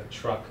inch the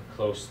truck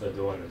close to the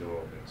door and the door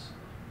opens?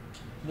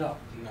 no.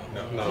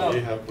 No, No. no, we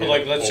have. but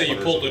like, let's say you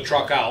openers pulled the and-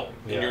 truck out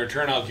and Yeah. you're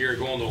turn out gear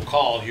going to a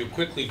call, you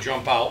quickly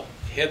jump out,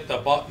 hit the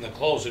button to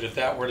close it if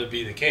that were to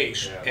be the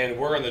case. Yeah. And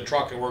we're in the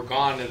truck and we're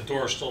gone and the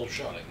door's still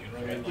shutting, you know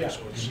what I mean? Yeah, Like,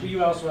 so it's, but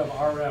you also have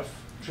RF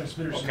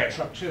transmitters in the Okay.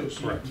 truck too,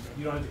 so Correct.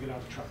 you don't have to get out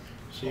of the truck.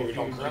 So well, you we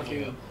don't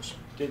currently have those.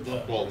 did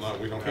the. Well, no,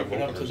 we don't have creep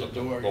it up to openers the up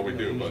there. door, Well, we you're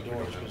do, gonna but lose we don't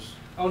doors, have. 'cause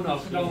Oh, no,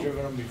 you've no,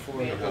 driven them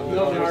before. Yeah. the you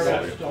don't have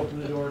Yeah. RF to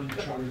open the door in the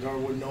truck, The door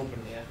wouldn't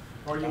open. Yeah.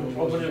 or you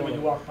open it when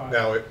you walk by.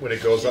 Now, when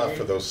it goes off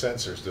for those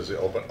sensors, does it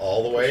open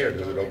all the way, or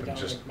does it open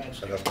just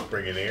enough to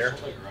bring in air?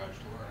 It's like a garage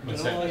door.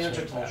 What's No, that? the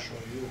answer to I'll that. show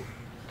you.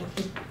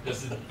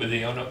 But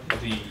they own up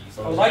the.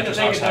 I would like to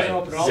think it doesn't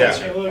open all the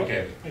Yeah. way.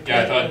 Okay,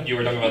 yeah, I thought you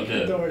were talking about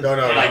the. No,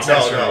 Light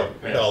sensor.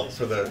 no,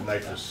 for the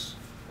nitrous.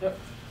 Yep.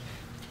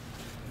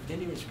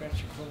 Didn't even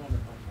scratch your clue on the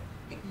bumper.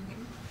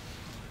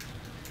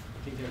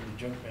 I think there was a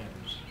junk man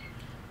who's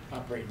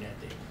operating that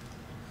thing.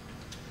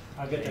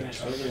 I'll get the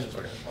next one.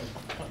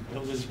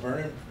 Building's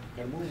burning,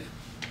 gotta move.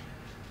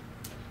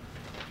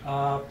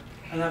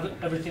 And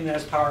everything that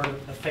has power,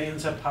 the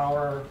fans have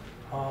power.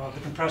 The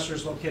compressor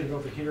is located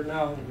over here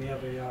now. We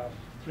have a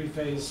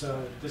three-phase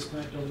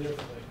disconnect over there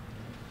for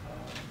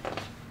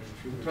the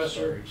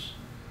compressor.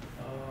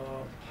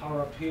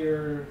 Power up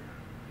here,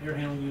 air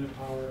handling unit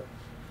power.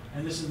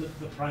 And this is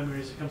the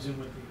primaries. It comes in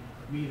with the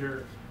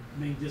meter,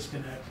 main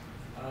disconnect,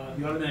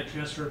 the automatic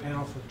transfer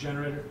panel for the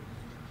generator,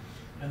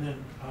 and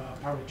then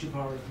probably two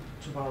power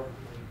panel.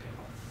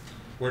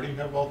 Where do you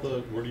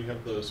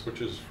have the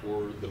switches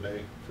for the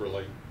bay for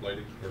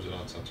lighting, or is it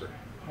on sensor?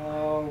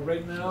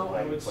 Right now,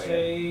 I would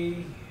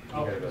say.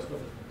 Oh, let's go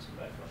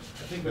back up.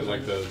 I think There's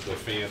like the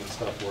fan and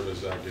stuff, where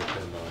does that get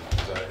turned on?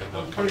 Is that in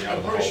the, coming out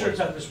of the pretty sure hallway? it's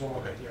on this wall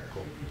Okay, right here.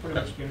 cool. You pretty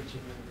Okay. much guarantee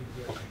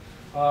everything Okay.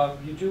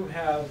 here. You do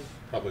have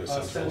Probably a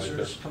sensor like sensors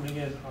this. coming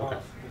in off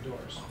Okay. the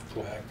doors.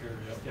 Cool. Back there,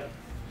 yep. Yeah.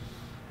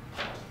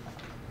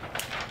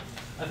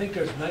 I think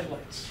there's night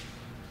lights,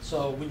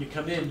 so when you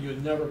come in,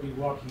 you'd never be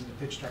walking in the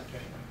pitch dark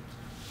anyway.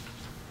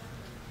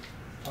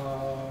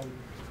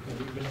 Yeah,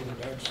 we've been in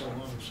the dark so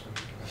long, so.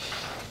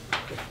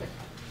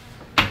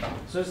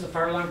 So this is the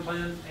fire alarm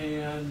plan,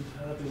 and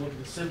I have to look at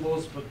the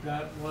symbols, but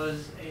that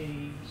was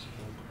a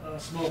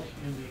smoke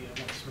in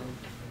the next room.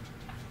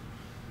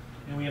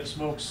 And we have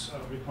smokes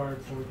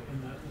required for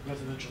in the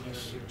residential area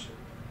here too.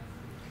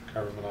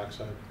 Carbon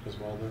monoxide as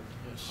well there?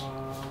 Yes.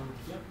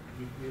 Yep,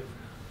 we have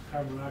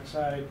carbon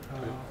monoxide.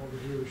 Over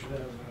here we should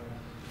have,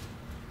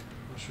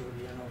 I'm not sure what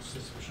the NO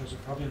system shows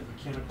it, probably in the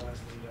mechanical as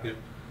the, Yep.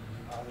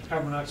 the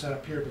carbon monoxide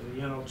up here, but the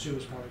NO2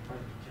 is probably part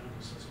of the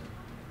mechanical system.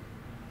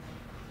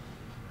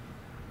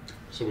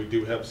 So we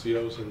do have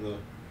COs in the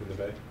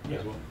bay Yeah,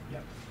 as well? yeah.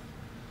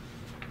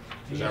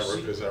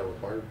 Is that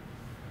required?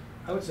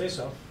 I would say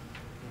so.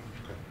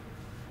 Okay.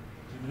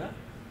 Maybe not.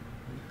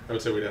 I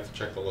would say we'd have to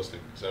check the listing,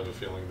 because I have a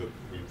feeling that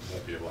we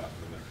won't be able to have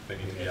them in there.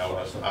 They need to be out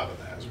of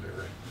the hazard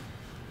area.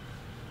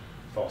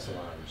 False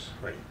alarms.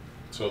 Right.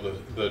 So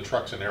the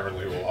trucks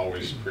inherently will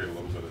always create a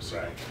little bit of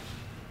sound.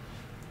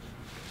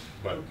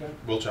 But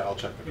Okay. I'll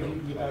check the Yeah, you code.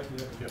 can get back to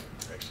that. Yep.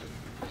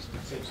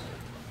 Safe side.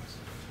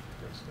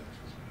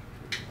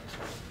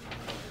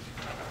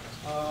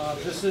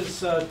 This is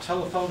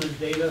telephone and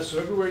data, so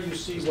everywhere you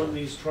see one of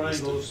these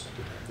triangles,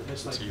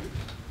 it's like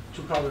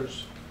two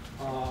colors,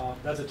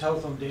 that's a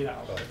telephone data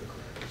outlet.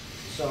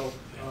 So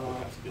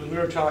when we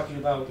were talking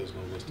about,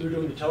 we were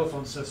doing the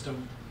telephone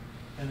system,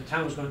 and the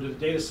town was going to do the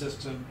data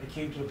system, it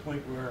came to the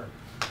point where,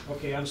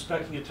 okay, I'm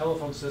specing a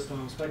telephone system,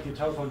 I'm specing a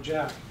telephone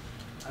jack,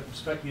 I'm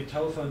specing a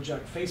telephone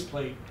jack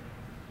faceplate,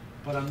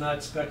 but I'm not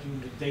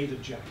specing the data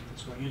jack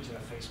that's going into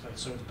that faceplate,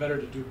 so it's better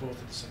to do both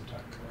at the same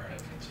time.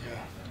 Correct,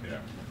 yeah. Yeah.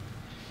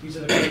 These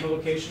are the customer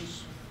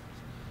locations.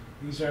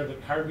 These are the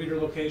card reader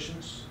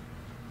locations.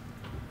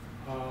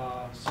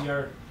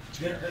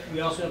 We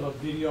also have a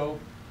video,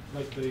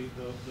 like the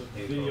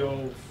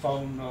video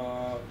phone,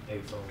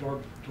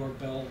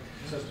 doorbell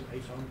system, a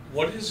phone.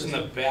 What is in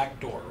the back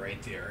door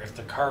right there? If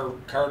the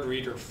card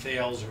reader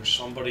fails or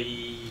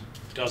somebody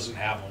doesn't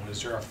have one,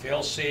 is there a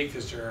fail safe?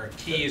 Is there a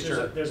key? Is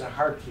there There's a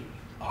hard key,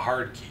 a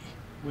hard key?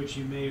 which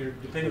you may, or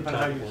depending upon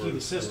how you key the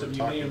system,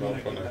 you may or may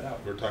not get that out.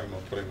 We're talking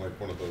about putting like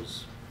one of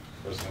those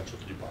residential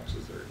key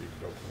boxes there, you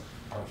could open it.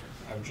 Perfect.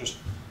 I'm just,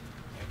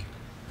 thank you.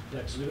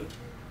 Yeah, because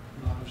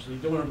obviously you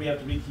don't want to have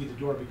to rekey the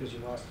door because you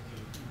lost the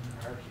key,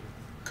 the hard key.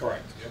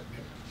 Correct. Yep.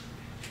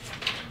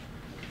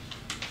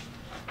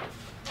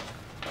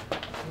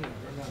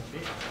 We're not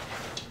big.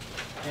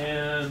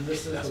 And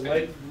this is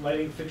the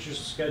lighting fixtures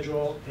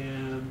schedule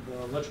and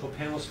the electrical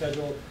panel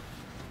schedule,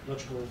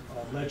 electrical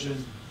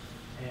legend,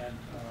 and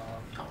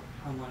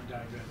online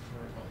diagram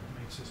for the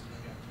main system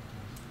again.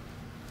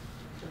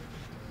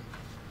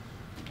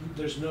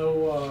 There's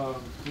no,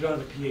 we don't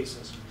have a PA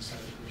system, we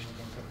decided we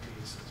don't have a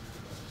PA system.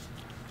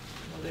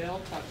 Well, they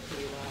all talk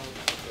pretty loud.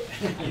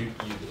 You do.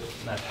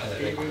 Not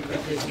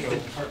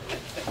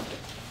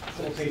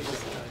Full page at a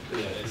time.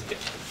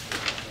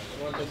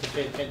 I want them to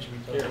pay attention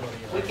to everybody.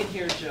 We can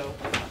hear Joe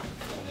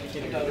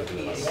without a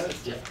PA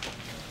system.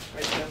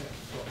 Right, Joe?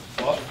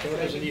 What? Joe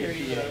doesn't need a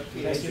PA.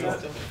 Can I see that?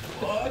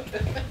 What?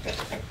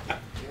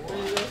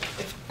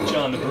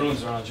 John, the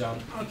balloons are on, John.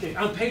 Okay,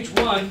 on page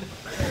 1,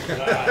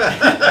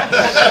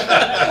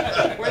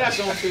 We're not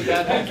going through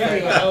that.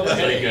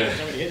 Very good.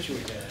 Somebody hit you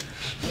with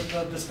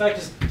that. the spec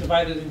is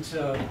divided into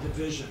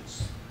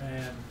divisions,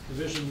 and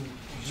division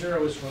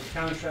 0 is for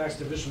contracts,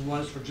 division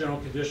 1 is for general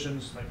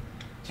conditions, like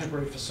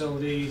temporary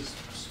facilities,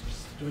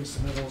 doing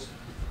submittals.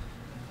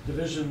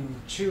 Division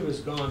 2 is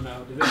gone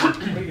now. Division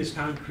 3 is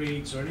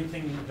concrete, so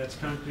anything that's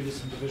concrete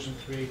is in division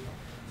 3.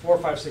 4,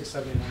 5, 6,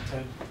 7, 8, 9,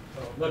 10.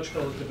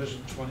 Electrical is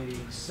division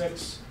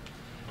 26.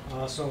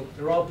 So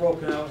they're all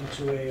broken out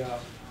into a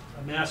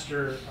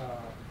master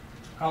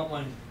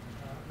outline,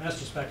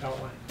 master spec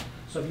outline.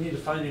 So if you need to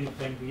find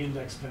anything, the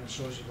index kind of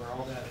shows you where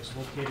all that is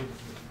located.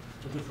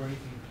 If you're looking for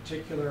anything in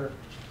particular,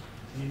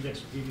 the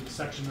index will give you the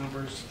section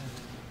numbers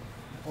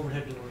and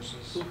overhead doors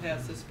is. Who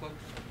has this book?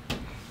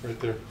 Right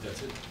there.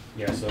 That's it.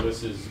 Yeah, so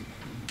this is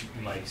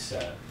Mike's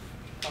set.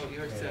 Oh,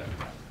 your set,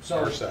 So,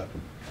 Our set.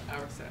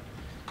 our set.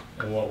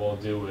 And what we'll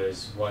do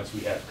is, once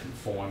we have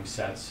conformed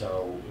sets,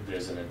 so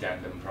there's an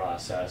addendum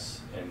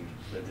process, and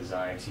the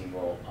design team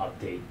will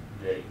update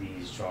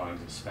these drawings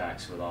and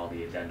specs with all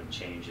the addendum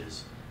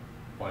changes.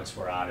 Once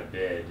we're out of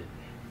bid,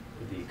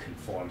 the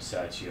conformed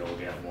sets, you'll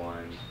get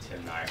one,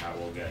 Tim Nyhart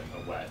will get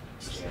a wet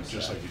stamp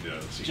Just set. like you did on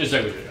the Just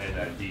like we did, and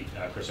then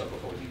Chris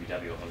Oglethorpe with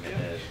DPW will get Yeah.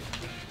 his.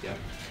 Yep.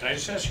 Can I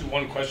just ask you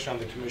one question on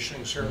the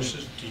commissioning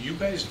services? Do you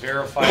guys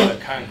verify the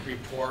concrete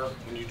pour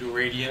when you do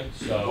radiant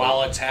So-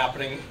 while it's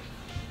happening?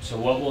 So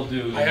what we'll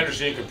do. I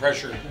understand you can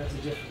pressure. that's a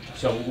different.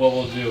 So what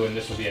we'll do, and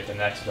this will be at the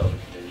next building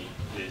committee,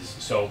 is,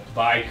 so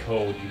by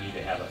code, you need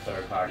to have a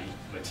third-party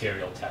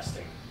material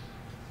testing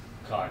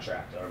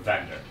contractor or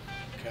vendor.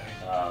 Okay.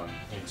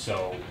 And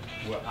so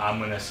I'm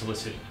gonna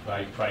solicit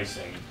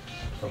pricing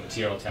from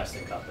material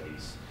testing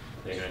companies.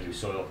 They're gonna do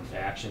soil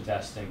compaction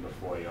testing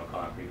before,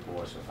 concrete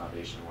pours for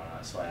foundation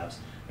one-on slabs.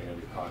 They're gonna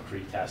do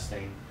concrete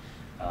testing.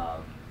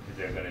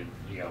 They're gonna,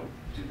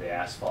 do the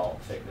asphalt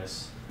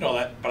thickness.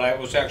 No, but I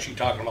was actually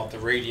talking about the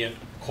radiant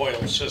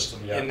coil system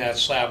Yeah. in that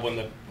slab when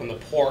the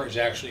pour is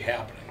actually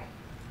happening.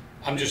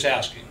 I'm just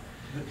asking.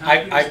 The I-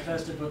 concrete is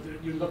tested, but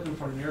you're looking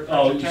for an air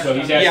Oh, pressure test. so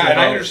he's on it? asking Yeah, and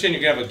I about- understand you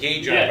can have a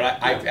gauge on it, Yeah.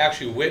 but I've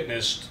actually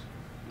witnessed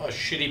a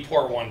shitty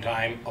pour one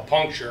time, a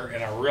puncture,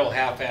 and a real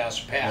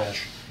half-ass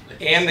patch,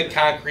 and the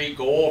concrete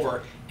go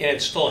over, and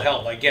it's still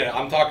held. I get it.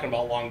 I'm talking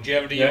about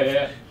longevity.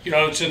 Yeah.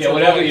 Since Yeah, we're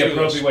whatever going the through this.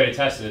 appropriate way to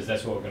test it is,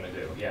 that's what we're gonna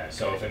do, yeah.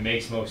 So if it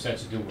makes most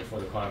sense to do it before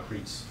the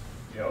concrete's,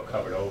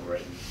 covered over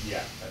it,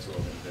 yeah, that's what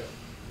we're gonna do.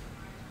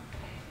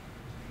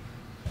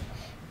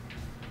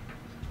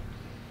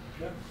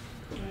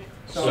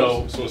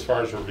 So- So as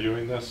far as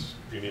reviewing this,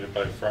 you need it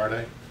by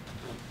Friday?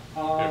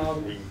 If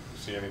we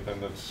see anything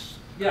that's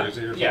yeah.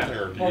 crazy or Yeah. something,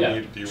 or Well,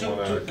 yeah. do you Two-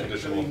 want two a things.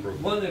 conditional I mean, approval?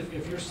 One,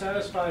 if you're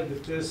satisfied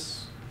that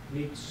this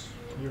meets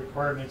your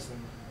requirements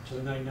then to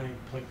the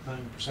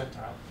 99.9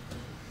 percentile,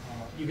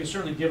 you can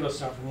certainly give us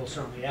stuff and we'll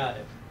certainly add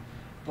it.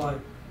 But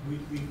we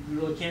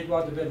really can't go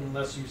out to bid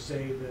unless you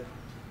say that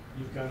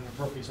you've got an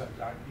appropriate set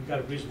of you've got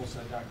a reasonable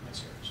set of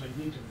documents here. So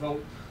you need to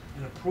vote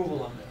an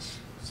approval on this,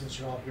 since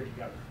you're all here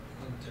together.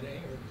 Today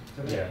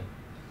Today. Yeah.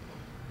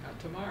 Not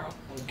tomorrow.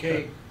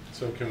 Okay,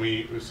 So can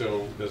we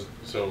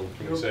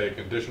say a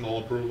conditional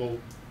approval,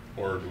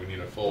 or do we need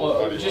a full, how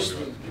Well, do you just,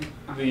 want to do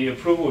it? the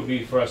approval would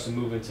be for us to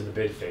move into the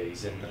bid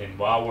phase, and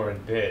while we're in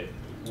bid,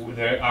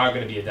 there are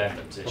gonna be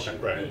addendums Okay,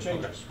 issued. right, It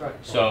changes, right.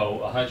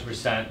 So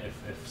 100%,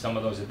 if some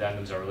of those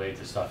addendums are related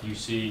to stuff you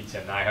see,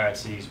 Tim Nyhart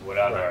sees,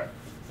 whatever,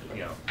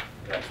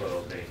 that's what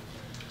it'll be.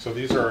 So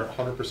these are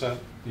 100%?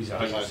 These are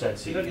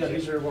 100% Yeah, CDs.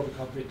 these are what we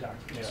call bid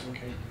documents. Yeah.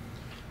 okay.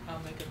 I'll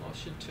make a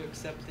motion to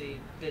accept the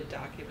bid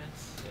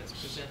documents as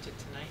presented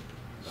tonight.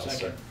 I'll Second.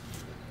 second.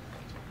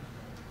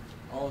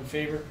 All in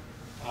favor?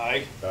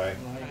 Aye. Aye. Aye.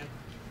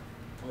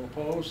 All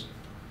opposed?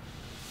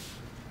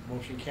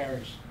 Motion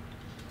carries.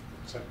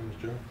 Second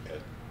was Joe?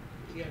 Ed?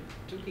 Yeah,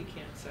 Dookie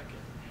can't second.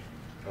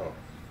 Oh,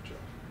 Joe.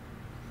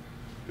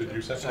 Did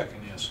you second?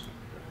 Second, yes.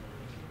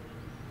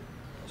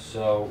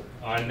 So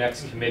our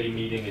next committee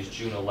meeting is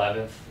June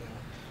 11th.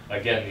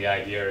 Again, the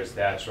idea is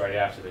that's right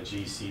after the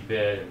GC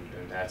bid,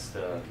 and that's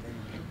the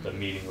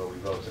meeting where we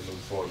vote to move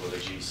forward with a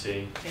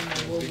GC. And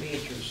then we'll Big meet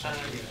pictures. on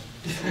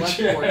select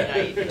board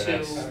night The next-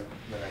 to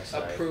the next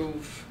night.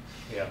 approve.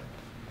 Yeah.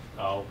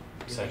 I'll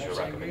You send you a have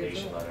something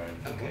recommendation to letter,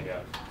 and, Okay. yeah.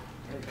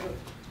 Very good.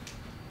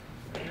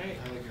 All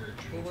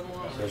right, moving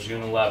along. So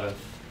June 11th,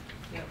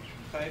 Yep,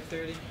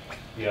 5:30.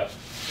 yeah.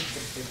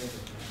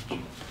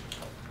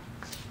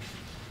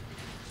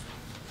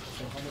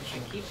 So how much?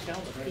 I keep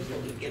telling the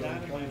people to get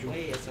out of my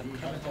way as I'm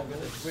coming over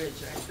the bridge.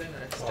 I'm gonna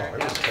Oh, I start was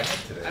bad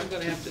having, today. I'm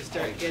gonna have to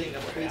start getting a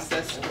police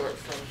escort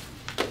from.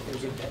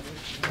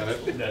 And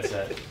it- That's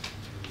it.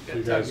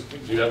 You guys, do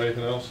you have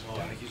anything else? Oh,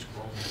 he's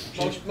grown.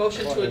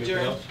 Motion to Anything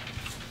adjourn. else?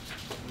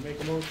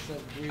 Make a motion.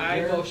 we I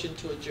adjourn? motion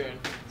to adjourn.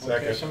 Okay,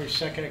 Second. somebody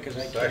second it, because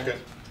I can't.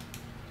 Second.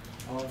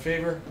 All in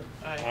favor?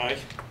 Aye. Aye.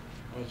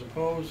 All those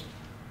opposed?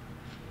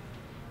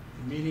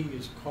 The meeting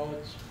is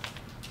called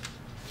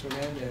to an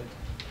end at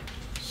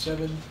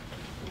 7:07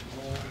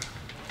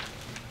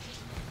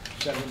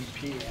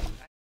 PM.